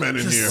X-Men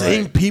in the here.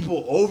 same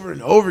people over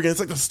and over again. It's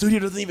like the studio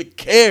doesn't even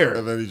care.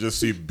 And then you just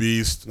see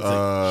Beast,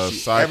 like,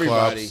 Cyclops.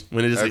 everybody.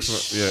 When it is like,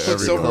 X-Men, yeah,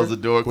 Quicksilver. everybody. close the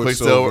door,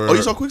 Quicksilver. Quicksilver. Oh,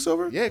 you saw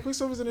Quicksilver? Yeah,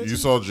 Quicksilver's in it. You too.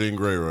 saw Jean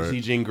Grey, I right?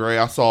 see Jean Grey.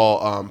 I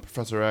saw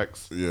Professor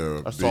X. Yeah,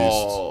 I Beast.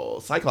 saw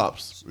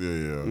Cyclops. Yeah,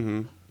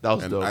 yeah. That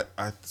was And dope.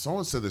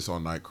 someone said they saw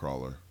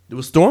Nightcrawler. There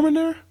was Storm in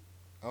there?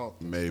 Oh,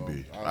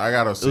 Maybe. I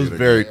gotta It see was it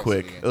very again.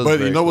 quick. It was But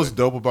very you know what's quick.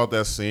 dope about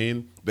that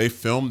scene? They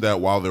filmed that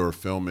while they were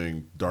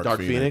filming Dark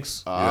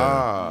Phoenix.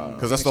 Ah.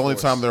 Because that's the only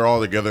time they're all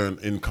together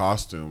in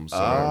costumes. So.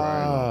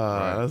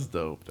 That's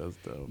dope. That's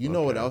dope. You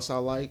know what else I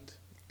liked?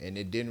 And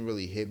it didn't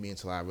really hit me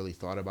until I really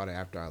thought about it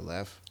after I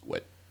left.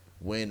 What?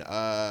 When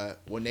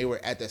they were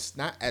at the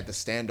not at the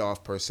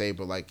standoff per se,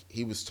 but like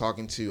he was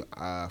talking to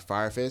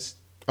Fire Fist,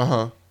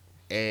 Uh-huh.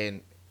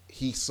 and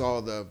he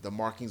saw the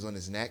markings on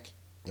his neck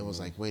and was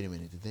like, "Wait a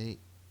minute, did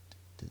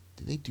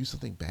they do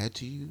something bad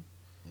to you?"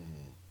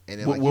 And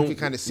then like you could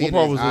kind of see what it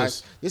part in his was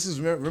eyes. This is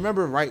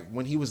remember right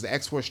when he was the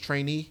X-Force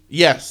trainee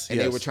Yes. and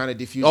yes. they were trying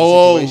to defuse.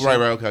 Oh, the situation.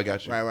 right. Okay, I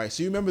got you. Right.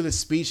 So you remember the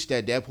speech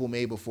that Deadpool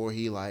made before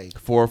he like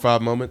 4 or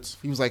 5 moments.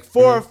 he was like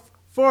four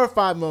or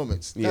five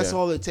moments. That's Yeah.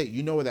 all it takes.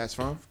 You know where that's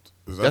from?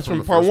 Is That's from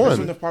the part first one. That's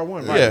movie? from the part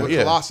one, right? Yeah, with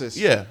yeah. Colossus.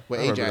 Yeah, With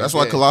I remember Ajax. That's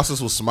why yeah.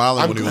 Colossus was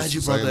smiling I'm when he was glad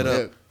you brought saying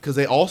that up because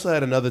they also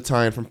had another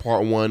tie-in from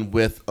part 1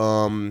 with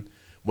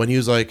when he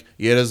was like,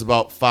 yeah, there's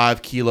about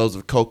 5 kilos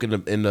of coke in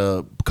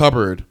the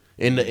cupboard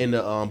in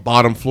the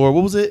bottom floor.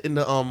 What was it in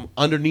the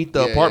underneath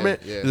the Yeah,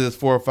 apartment? yeah. There's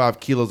 4 or 5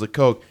 kilos of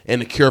coke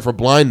and a cure for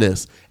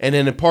blindness. And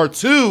then in part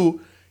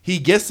 2. He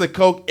gets the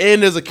coke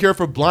and there's a cure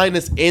for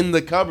blindness in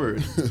the cupboard,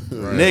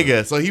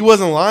 nigga. So he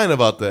wasn't lying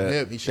about that,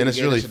 Yeah, he should've and it's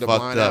gave really that shit to fucked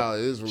Blind up. Al. It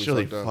is really It's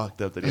really fucked up.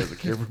 fucked up that he has a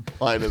cure for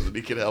blindness and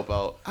he can help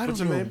out. I What's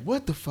don't her know name?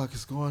 what the fuck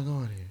is going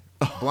on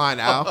here.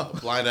 Blind Al.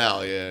 Blind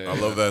Al, yeah. I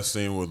love that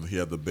scene where he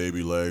had the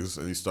baby legs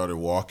and he started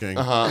walking.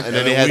 And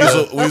then he had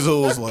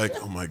Weasel was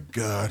like, "Oh my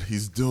god,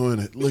 he's doing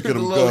it! Look at The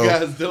him little go!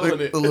 guy's doing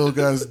Look, it." The little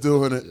guy's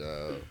doing it."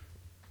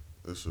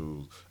 This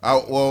was,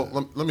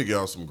 let me get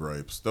out some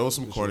grapes. There was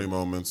some corny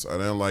moments. I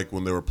didn't like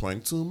when they were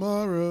playing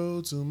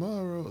Tomorrow.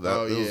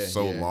 That it was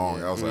so long.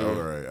 yeah. I was like, all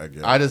right, I get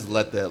it. I just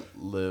let that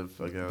live,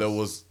 I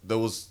guess. There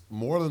was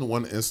more than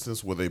one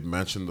instance where they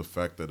mentioned the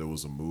fact that it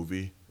was a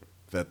movie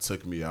that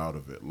took me out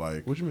of it.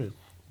 Like, What you mean?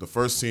 the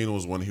first scene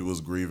was when he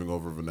was grieving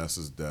over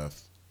Vanessa's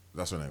death.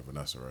 That's her name,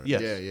 Vanessa, right?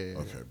 Yes. Yeah.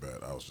 Okay, bad.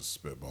 I was just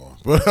spitballing,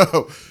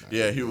 but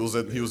yeah, he was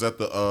at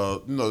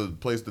the the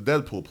place, the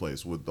Deadpool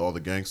place with all the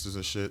gangsters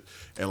and shit,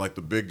 and like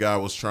the big guy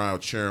was trying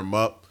to cheer him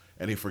up,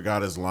 and he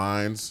forgot his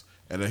lines,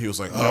 and then he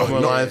was like, No more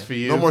lines for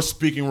you. no more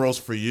speaking roles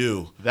for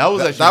you." That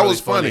was actually that really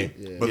was funny.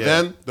 funny. But Yeah.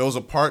 then there was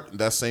a part,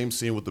 that same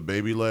scene with the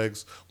baby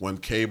legs, when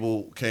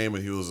Cable came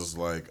and he was just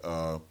like,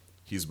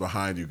 he's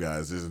behind you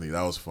guys, isn't he?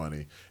 That was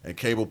funny. And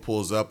Cable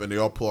pulls up and they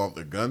all pull out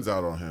their guns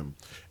out on him.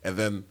 And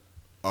then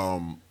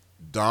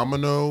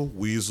Domino,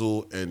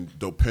 Weasel, and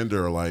Dopinder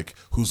are like,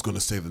 who's going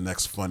to say the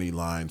next funny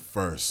line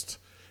first?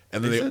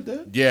 And then They said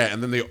that? Yeah,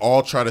 and then they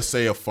all try to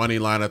say a funny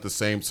line at the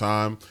same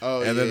time.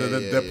 Oh, and then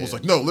yeah, Deadpool's yeah.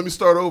 like, no, let me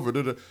start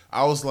over.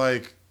 I was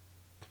like,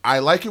 I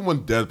like it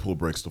when Deadpool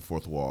breaks the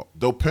fourth wall.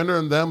 Dopinder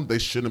and them, they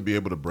shouldn't be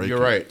able to break it.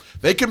 You're right.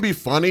 They can be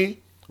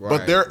funny, but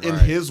Right, they're in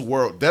right. his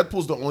world.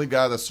 Deadpool's the only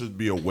guy that should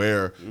be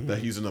aware that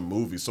he's in a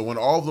movie. So when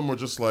all of them were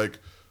just like,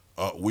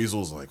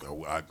 Weasel's like,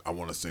 I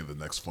want to say the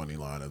next funny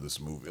line of this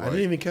movie. I Like,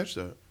 didn't even catch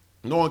that.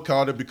 no one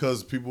caught it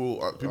because people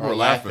were laughing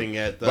laughing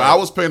at the- But I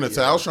was paying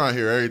attention. I was trying to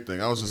hear everything.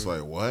 I was just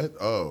like, what?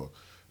 Oh.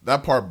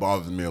 That part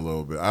bothered me a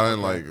little bit. I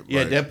didn't like.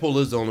 Yeah, like, Deadpool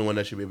is the only one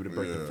that should be able to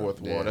break the Yeah.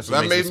 fourth wall. Yeah. That's So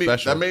what that makes made it me.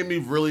 special. That made me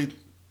really.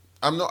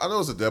 I know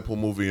it's a Deadpool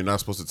movie. You're not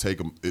supposed to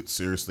take it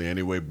seriously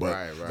anyway. But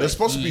Right. there's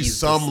supposed to be He's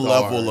the some star,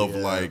 level of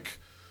yeah. like,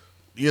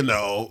 you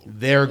know,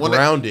 They're when they-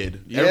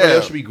 grounded. Yeah. Everybody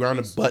else should be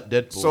grounded but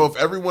Deadpool. So if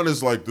everyone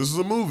is like, this is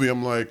a movie,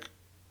 I'm like,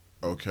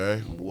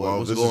 okay, well,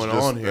 what's this going is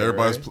just on here,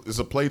 everybody's. right? It's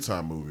a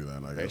playtime movie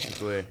then, I guess.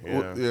 basically,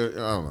 Well, yeah. I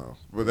don't know,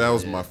 but that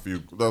was my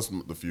few. That's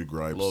the few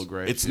gripes. Little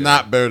gripes, It's yeah.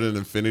 not better than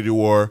Infinity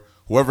War.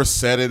 Whoever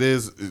said it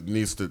is, it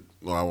needs to.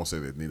 Well, I won't say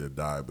they need to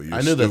die, but you're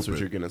I knew that's stupid. what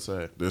you're gonna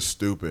say. They're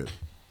stupid.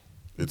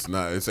 It's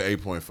not. It's an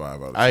 8.5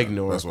 out of 10. I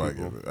ignore That's why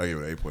people. I give it. I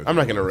give it 8.5. I'm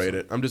not gonna rate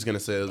it. I'm just gonna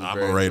say it was a I'm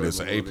very gonna rate it. It's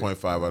an enjoyable movie.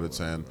 8.5 out of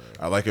 10.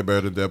 I like it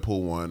better than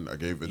Deadpool 1. I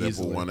gave it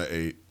Easily. Deadpool 1 an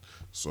 8.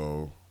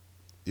 So,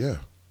 yeah.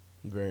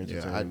 Very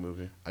entertaining I-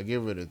 movie. I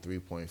give it a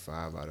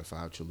 3.5 out of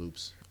 5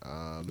 chalups.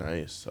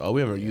 Nice. Oh,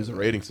 we haven't used a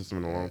rating system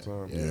in a long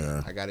time.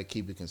 Yeah. I gotta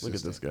keep it Look consistent.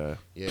 at this guy.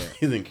 Yeah.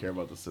 He didn't care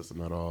about the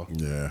system at all.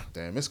 Yeah.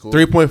 Damn, it's cool.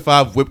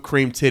 3.5 whipped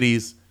cream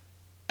titties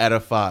out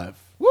of 5.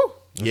 Woo.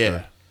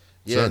 Yeah.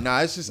 Yeah, Sure. nah,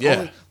 it's just Yeah.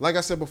 only, like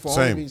I said before.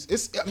 Same. Only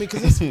it's I mean,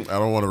 because it's I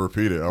don't want to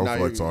repeat it. I don't nah,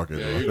 feel like you're- talking.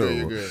 Yeah,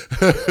 you're good.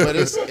 But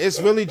it's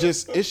really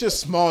just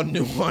small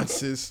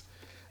nuances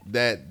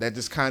that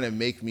just kind of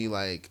make me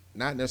like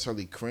not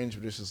necessarily cringe,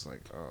 but it's just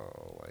like,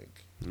 oh,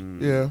 like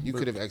Yeah, You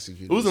could have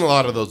executed. It wasn't a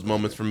lot of those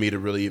moments for me to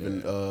really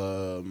even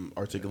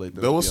articulate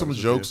them. there was some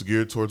jokes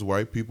geared towards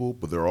white people,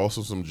 but there are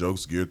also some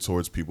jokes geared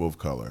towards people of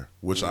color,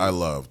 which I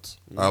loved.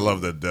 I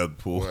love that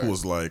Deadpool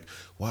was like,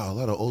 "Wow, a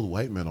lot of old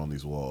white men on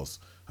these walls.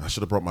 I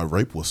should have brought my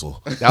rape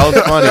whistle." That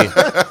was funny.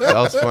 That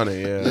was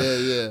funny. Yeah.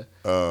 Yeah.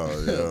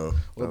 Oh, yeah.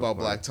 What about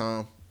Black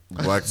Tom?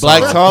 Black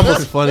Tom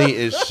was funny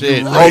as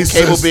shit.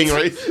 Cable being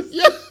racist.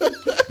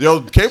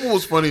 Yo, Cable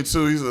was funny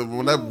too. He's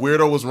when that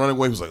weirdo was running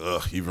away, he was like,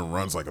 "Ugh, he even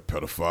runs like a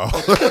pedophile."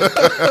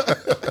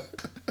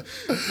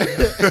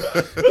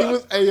 He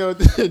was, hey yo,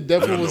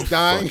 Deadpool was no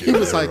dying. He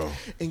was hero. like,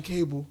 in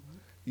Cable,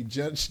 you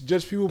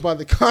judge people by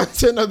the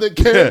content of their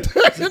character.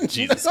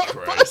 Jesus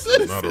Christ.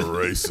 I'm not a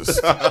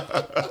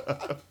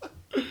racist.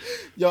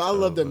 Yo, I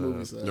love that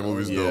movie. So. The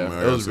movie's Yeah, dope,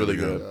 man. it was I gotta really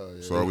see it good.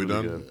 again. So are we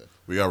done? good.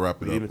 We gotta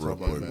wrap it We up didn't real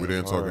talk about quick. it, We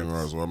didn't talk man.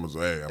 anymore, so I'm gonna say,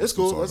 hey, I'm It's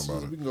still cool. talking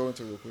about We it. can go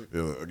into it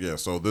real quick. Yeah.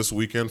 So this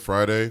weekend,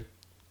 Friday,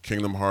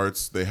 Kingdom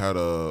Hearts, they had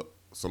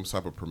some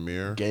type of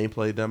premiere,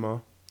 Gameplay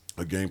demo.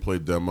 a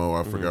gameplay demo.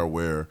 I forgot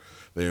where.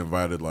 They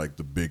invited like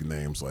the big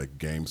names like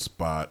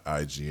GameSpot,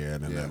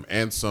 IGN, and them,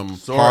 and some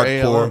Sora,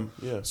 hardcore, ALM,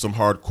 yeah. some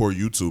hardcore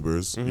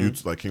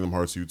YouTubers, like Kingdom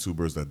Hearts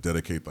YouTubers that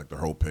dedicate like their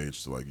whole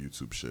page to like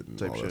YouTube shit and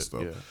Type all that shit,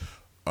 stuff.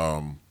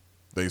 yeah.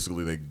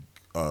 Basically, they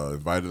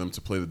invited them to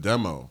play the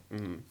demo,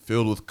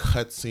 filled with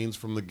cutscenes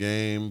from the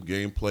game,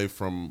 gameplay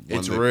from. When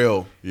It's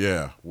real.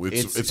 Yeah,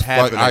 It's like,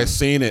 happening. I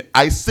seen it.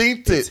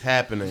 It's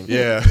happening.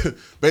 Yeah,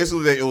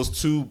 basically, it was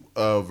two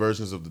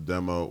versions of the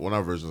demo. Well,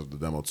 not versions of the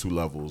demo, two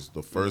levels.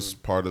 The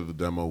first part of the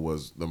demo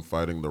was them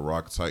fighting the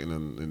Rock Titan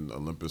in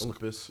Olympus.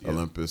 Olympus, yeah.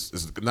 Olympus.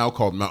 It's now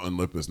called Mount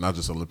Olympus, not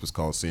just Olympus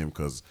Coliseum,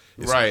 because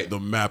Right. the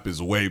map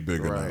is way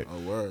bigger Right. now.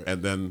 Oh, word.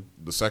 And then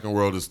the second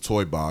world is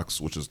Toy Box,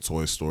 which is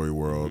Toy Story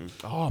World.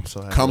 Oh, I'm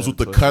so happy. Comes with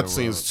the Toy Story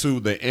cutscenes too.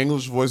 The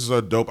English voices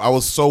are dope. I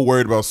was so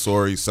worried about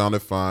Sora. He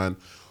sounded fine.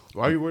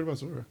 Why are you worried about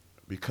Sora?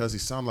 Because he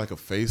sounded like a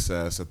face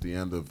ass at the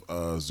end of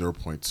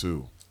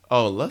 0.2.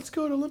 Oh, let's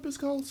go to Olympus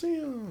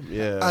Coliseum.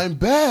 Yeah. I'm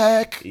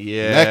back.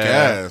 yeah. Neck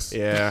ass.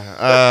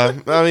 Yeah.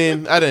 I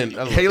mean, I didn't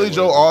Haley look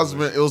Joel at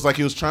Osment, it was like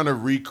he was trying to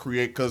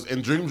recreate, because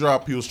in Dream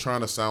Drop, he was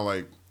trying to sound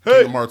like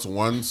Kingdom Hearts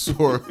 1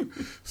 Sora.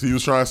 So he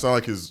was trying to sound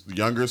like his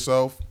younger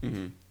self.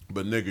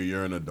 But nigga,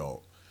 you're an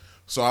adult.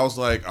 So I was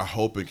like, I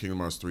hope in Kingdom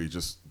Hearts 3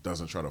 just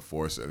doesn't try to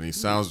force it. And he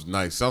sounds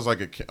nice. Sounds like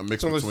a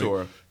mix Sounds like between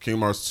Sora.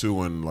 Kingdom Hearts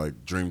 2 and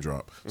like Dream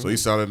Drop. So he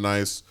sounded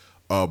nice.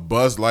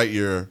 Buzz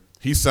Lightyear,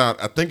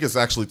 I think it's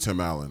actually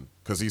Tim Allen,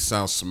 because he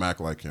sounds smack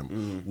like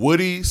him.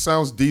 Woody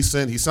sounds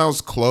decent. He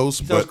sounds close.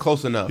 He sounds but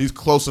close enough. He's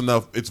close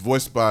enough. It's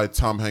voiced by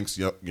Tom Hanks'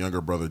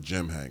 younger brother,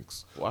 Jim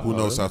Hanks, Wow. who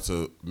knows how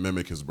to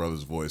mimic his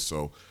brother's voice.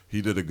 So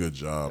he did a good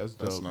job. That's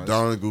dope. nice.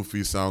 Donald and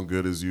Goofy sound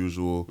good as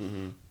usual.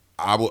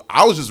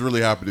 I was just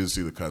really happy to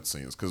see the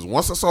cutscenes, because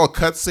once I saw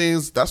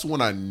cutscenes, that's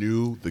when I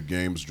knew the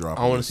game's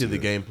dropping. I want to this see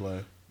the year.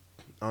 gameplay.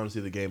 I want to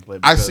see the gameplay.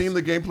 I because- seen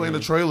the gameplay in the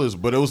trailers,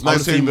 but it was I wanna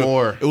nice see hearing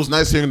more. It was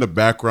nice hearing the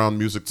background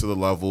music to the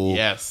level.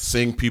 Yes.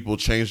 Seeing people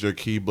change their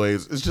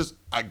keyblades. It's just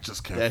I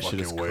just can't That fucking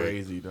shit is wait.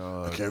 crazy,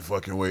 dog. I can't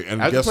fucking wait.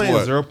 And After guess playing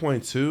what?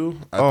 0.2,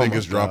 I think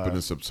it's dropping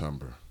in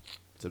September.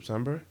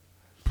 September.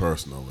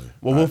 Personally,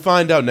 Well, we'll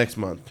find out next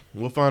month.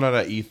 We'll find out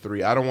at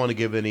E3. I don't want to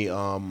give any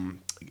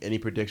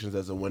predictions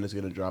as to when it's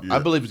going to drop. Yeah. I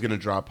believe it's going to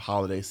drop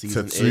holiday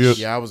season. Tetsuya-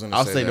 Yeah, I was gonna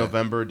I'll say say that.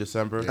 November,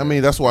 December. I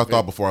mean, that's what I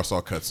thought before I saw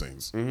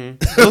cutscenes.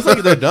 It looks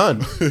like they're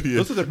done. Yeah.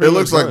 Looks like they're It pretty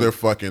looks much like done. they're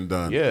fucking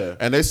done. Yeah.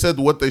 And they said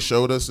what they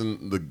showed us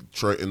in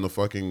the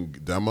fucking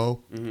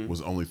demo Mm-hmm.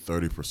 was only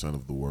 30%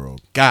 of the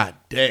world. God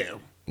damn.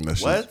 And that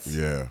What? shit-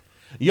 yeah.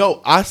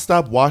 Yo, I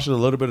stopped watching a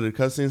little bit of the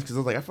cutscenes because I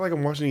was like, I feel like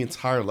I'm watching the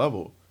entire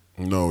level,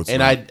 No, it's and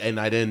not.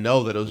 I didn't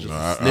know that it was just No, a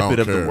I snippet don't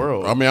of the care.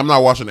 world. I mean, I'm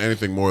not watching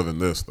anything more than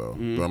this though.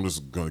 But I'm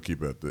just gonna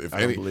keep it at the.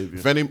 I believe you.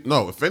 If any,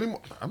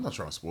 I'm not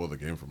trying to spoil the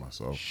game for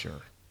myself.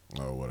 Sure.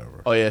 Oh,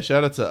 whatever. Oh yeah,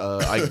 shout out to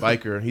Ike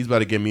Biker. He's about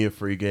to give me a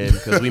free game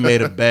because we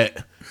made a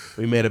bet.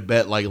 We made a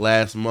bet like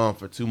last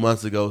month or 2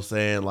 months ago,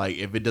 saying like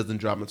if it doesn't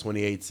drop in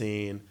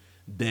 2018,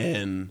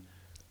 then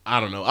I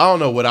don't know. I don't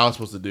know what I was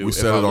supposed to do. We if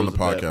said I it on the lose a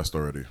bet. podcast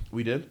already.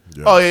 We did?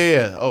 Yes. Oh,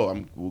 yeah. Oh,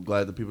 I'm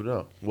glad that people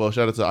know. Well,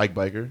 shout out to Ike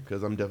Biker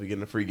because I'm definitely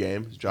getting a free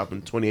game. It's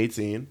dropping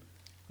 2018,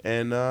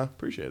 and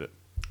appreciate it.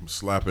 I'm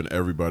slapping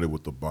everybody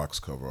with the box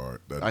cover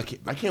art. That I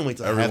can't wait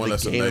to have Everyone the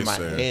that's a game in my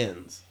naysayer.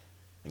 hands.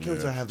 I can't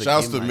wait to have the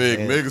Shouts game to in my Mig.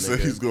 hands, Mig said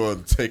nigga. he's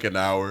going to take an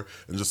hour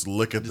and just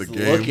look at Just the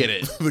game. look at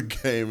it. The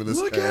game in his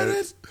Look at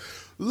hands. it.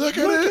 Look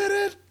at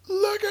it.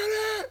 Look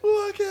at it.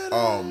 Look at it.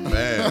 Oh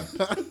man,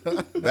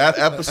 that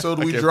episode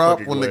we can't drop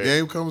fucking when the wait.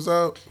 game comes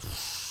out.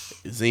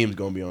 Zeem's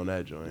going to be on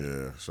that joint.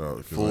 Yeah, shout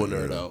out. Full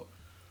nerd out.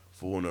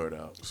 Full nerd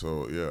out.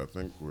 So yeah, I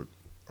think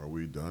are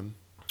we done?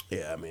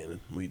 Yeah, I mean,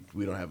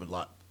 we don't have a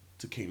lot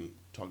to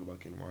talk about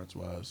Kingdom Hearts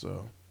wise,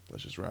 so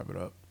let's just wrap it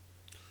up.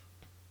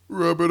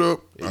 Wrap it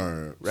up. All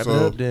right. Wrap so,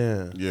 it up,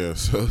 then. Yeah.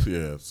 So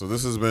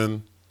this has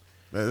been.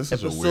 Man, this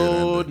is a weird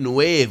Episode ending.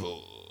 Nuevo.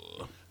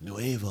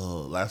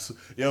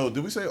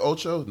 Did we say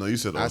ocho? No, you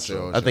said ocho. I said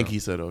ocho. I think he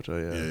said Ocho,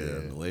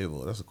 Yeah,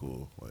 Nuevo. That's a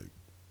cool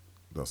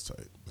That's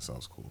tight. That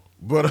sounds cool.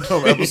 But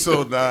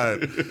episode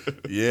 9,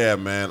 yeah,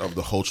 man, of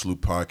the Hoach Loop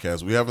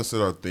podcast. We haven't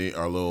said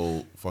our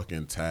little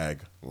fucking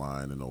tag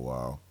line in a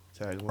while.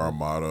 Our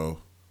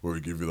motto, where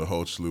we give you the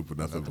Hoach Loop with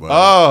nothing but.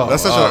 Oh,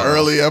 that's such an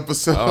early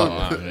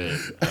episode.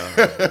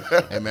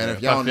 Hey man,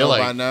 if y'all don't know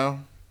by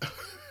now,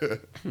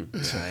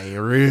 it ain't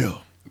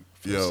real.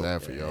 Yo,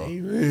 sad for y'all.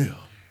 Ain't real.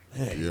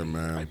 Yeah,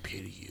 man. I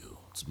pity you.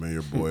 It's me,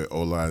 your boy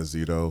Ola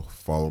Zito.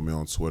 Follow me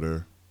on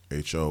Twitter,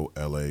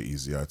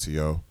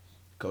 HOLAEZITO.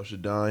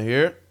 Coach Don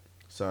here,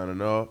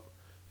 signing off.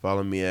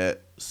 Follow me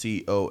at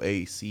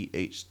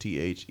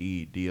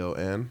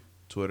COACHTHEDON.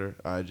 Twitter,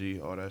 IG,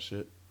 all that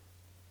shit.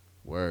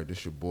 Word,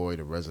 this your boy,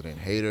 the resident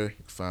hater. You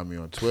can find me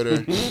on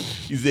Twitter.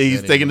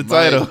 He's taking the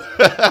title.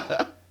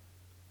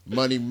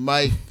 Money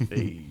Mike.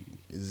 Hey.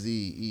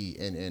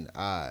 ZENNIMIKE.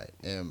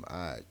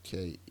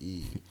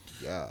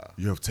 Yeah.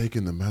 You have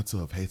taken the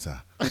mantle of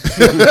hater. Of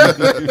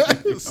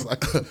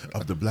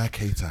the black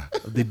hater.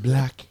 The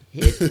black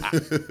hater.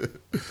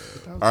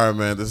 All right,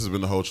 man. This has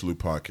been the Hoach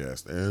Loop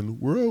podcast, and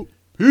we're out.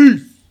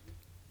 Peace.